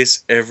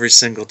ladies every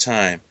single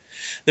time.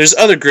 There's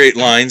other great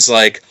lines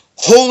like,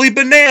 "Holy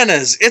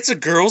bananas, it's a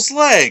girl's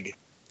leg."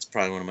 It's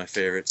probably one of my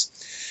favorites.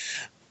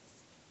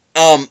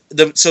 So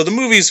the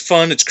movie's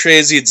fun, it's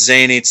crazy, it's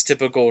zany, it's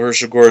typical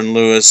Herschel Gordon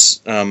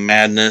Lewis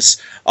madness,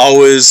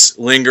 always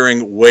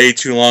lingering way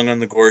too long on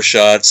the gore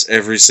shots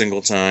every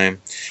single time.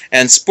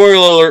 And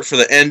spoiler alert for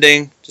the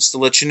ending, just to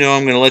let you know,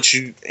 I'm going to let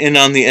you in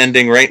on the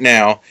ending right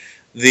now.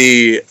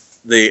 The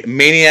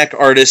maniac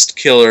artist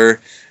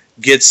killer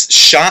gets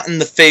shot in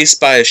the face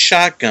by a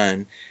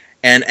shotgun,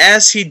 and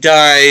as he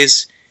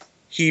dies,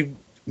 he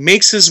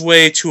makes his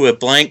way to a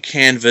blank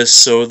canvas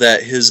so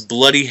that his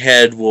bloody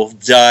head will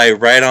die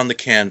right on the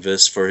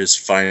canvas for his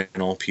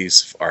final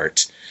piece of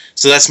art.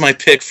 So that's my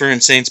pick for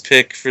Insane's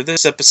pick for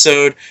this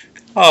episode.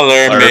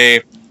 Color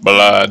Me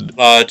Blood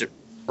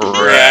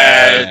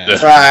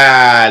Red.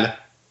 Rad.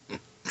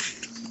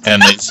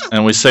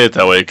 And we say it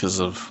that way because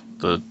of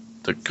the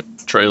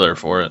trailer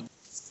for it.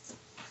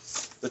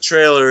 The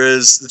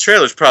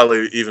trailer's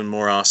probably even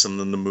more awesome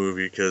than the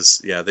movie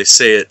because, yeah, they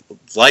say it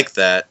like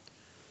that,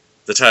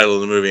 the title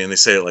of the movie, and they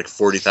say it like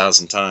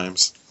 40,000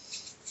 times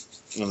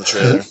in the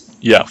trailer.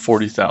 Yeah,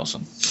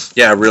 40,000.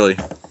 Yeah, really.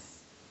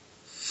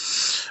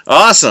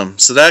 Awesome.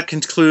 So that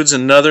concludes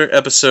another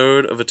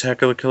episode of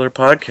Attack of the Killer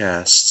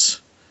Podcasts.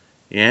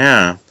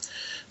 Yeah.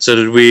 So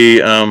did we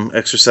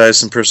exercise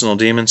some personal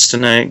demons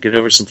tonight? Get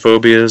over some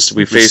phobias? Did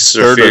we face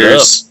our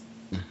fears?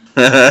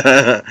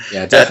 Yeah,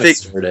 definitely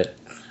stirred it.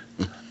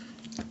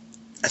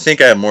 I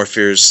think I have more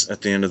fears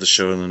at the end of the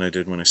show than I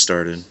did when I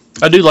started.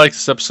 I do like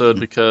this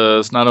episode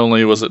because not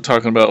only was it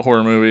talking about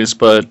horror movies,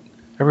 but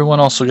everyone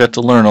also got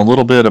to learn a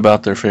little bit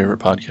about their favorite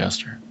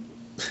podcaster.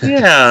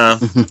 Yeah.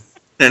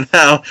 And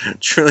how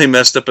truly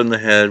messed up in the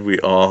head we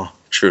all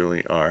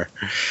truly are.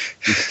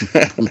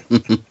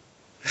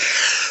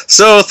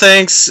 So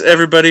thanks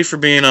everybody for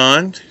being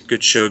on.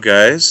 Good show,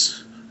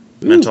 guys.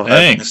 Mental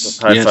high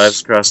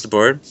fives across the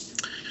board.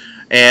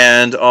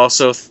 And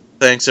also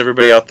thanks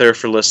everybody out there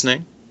for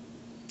listening.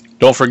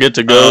 Don't forget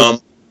to go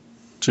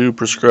to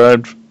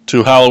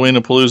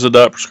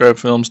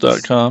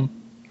Halloweenapalooza.prescribedfilms.com.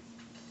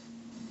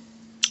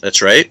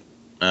 That's right.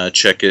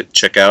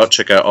 Check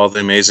out all the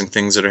amazing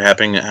things that are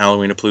happening at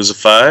Halloweenapalooza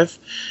 5,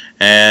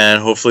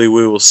 and hopefully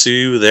we will see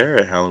you there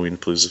at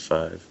Halloweenapalooza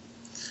 5.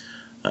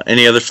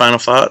 Any other final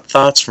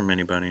thoughts from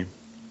anybody?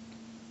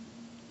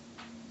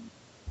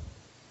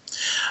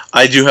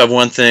 I do have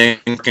one thing,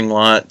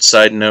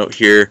 side note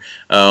here.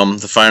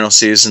 The final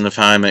season of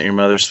How I Met Your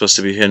Mother is supposed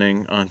to be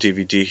hitting on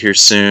DVD here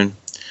soon.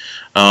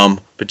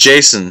 But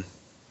Jason.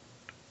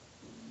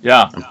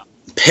 Yeah. I'm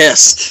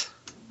pissed.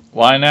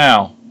 Why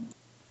now?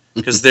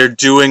 Because they're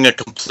doing a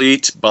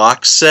complete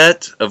box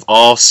set of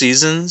all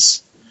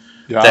seasons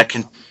that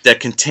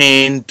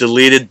contain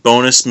deleted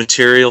bonus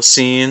material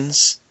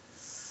scenes,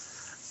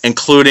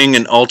 including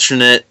an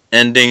alternate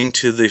ending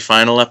to the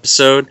final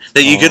episode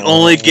that you can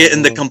only get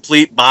in the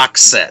complete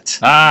box set.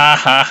 And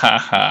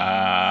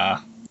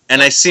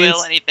I seen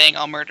spoil anything,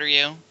 I'll murder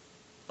you.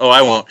 Oh,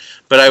 I won't.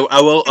 But I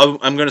will.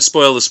 I'm going to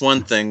spoil this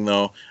one thing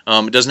though.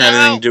 It doesn't have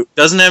anything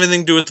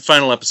to do with the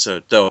final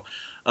episode though.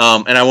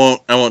 And I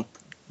won't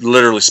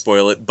literally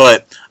spoil it,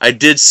 but I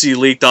did see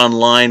leaked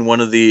online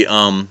one of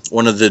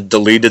the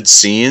deleted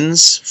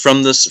scenes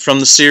from the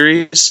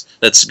series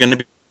that's going to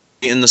be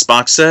in this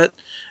box set,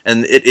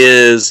 and it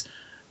is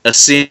a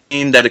scene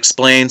that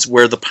explains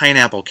where the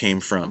pineapple came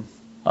from.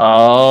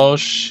 Oh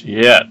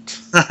shit!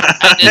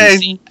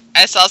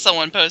 I saw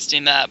someone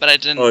posting that, but I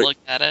didn't look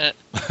at it.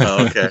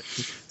 Oh, okay.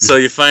 So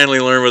you finally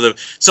learn where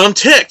So I'm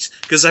ticked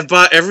because I've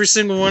bought every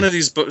single one of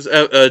these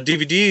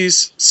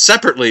DVDs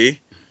separately,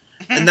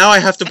 and now I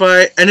have to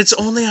buy, and it's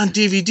only on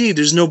DVD.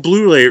 There's no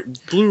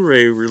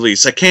Blu-ray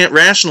release. I can't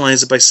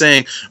rationalize it by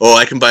saying, "Oh,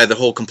 I can buy the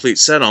whole complete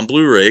set on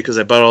Blu-ray because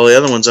I bought all the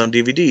other ones on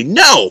DVD."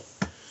 No,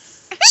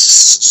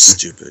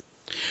 stupid.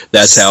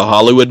 That's how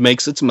Hollywood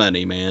makes its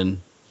money,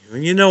 man.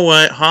 You know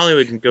what?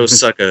 Hollywood can go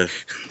suck a.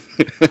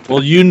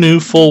 Well, you knew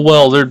full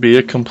well there'd be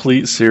a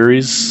complete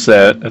series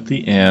set at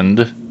the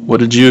end. What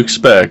did you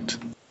expect?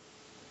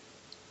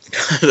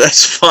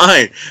 That's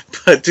fine,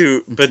 but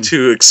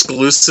to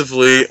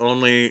exclusively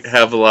only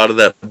have a lot of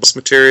that bonus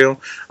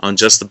material on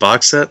just the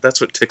box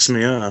set—that's what ticks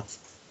me off.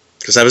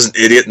 Because I was an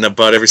idiot and I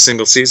bought every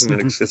single season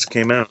that it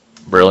came out.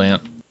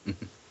 Brilliant.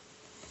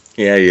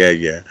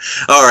 Yeah.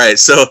 All right,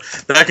 so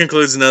that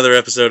concludes another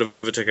episode of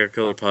Attack of the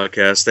Killer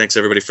podcast. Thanks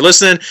everybody for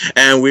listening,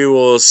 and we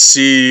will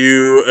see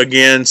you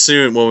again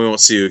soon. Well, we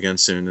won't see you again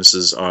soon. This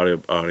is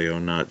audio,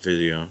 not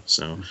video.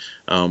 So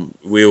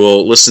we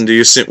will listen to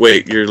you soon.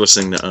 Wait, you're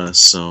listening to us,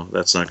 so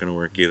that's not going to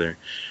work either.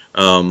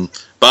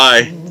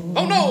 Bye.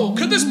 Oh no,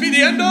 could this be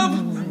the end of?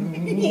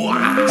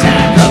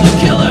 Attack of the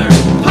Killer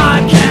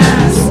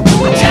podcast.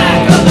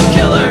 Attack of the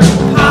Killer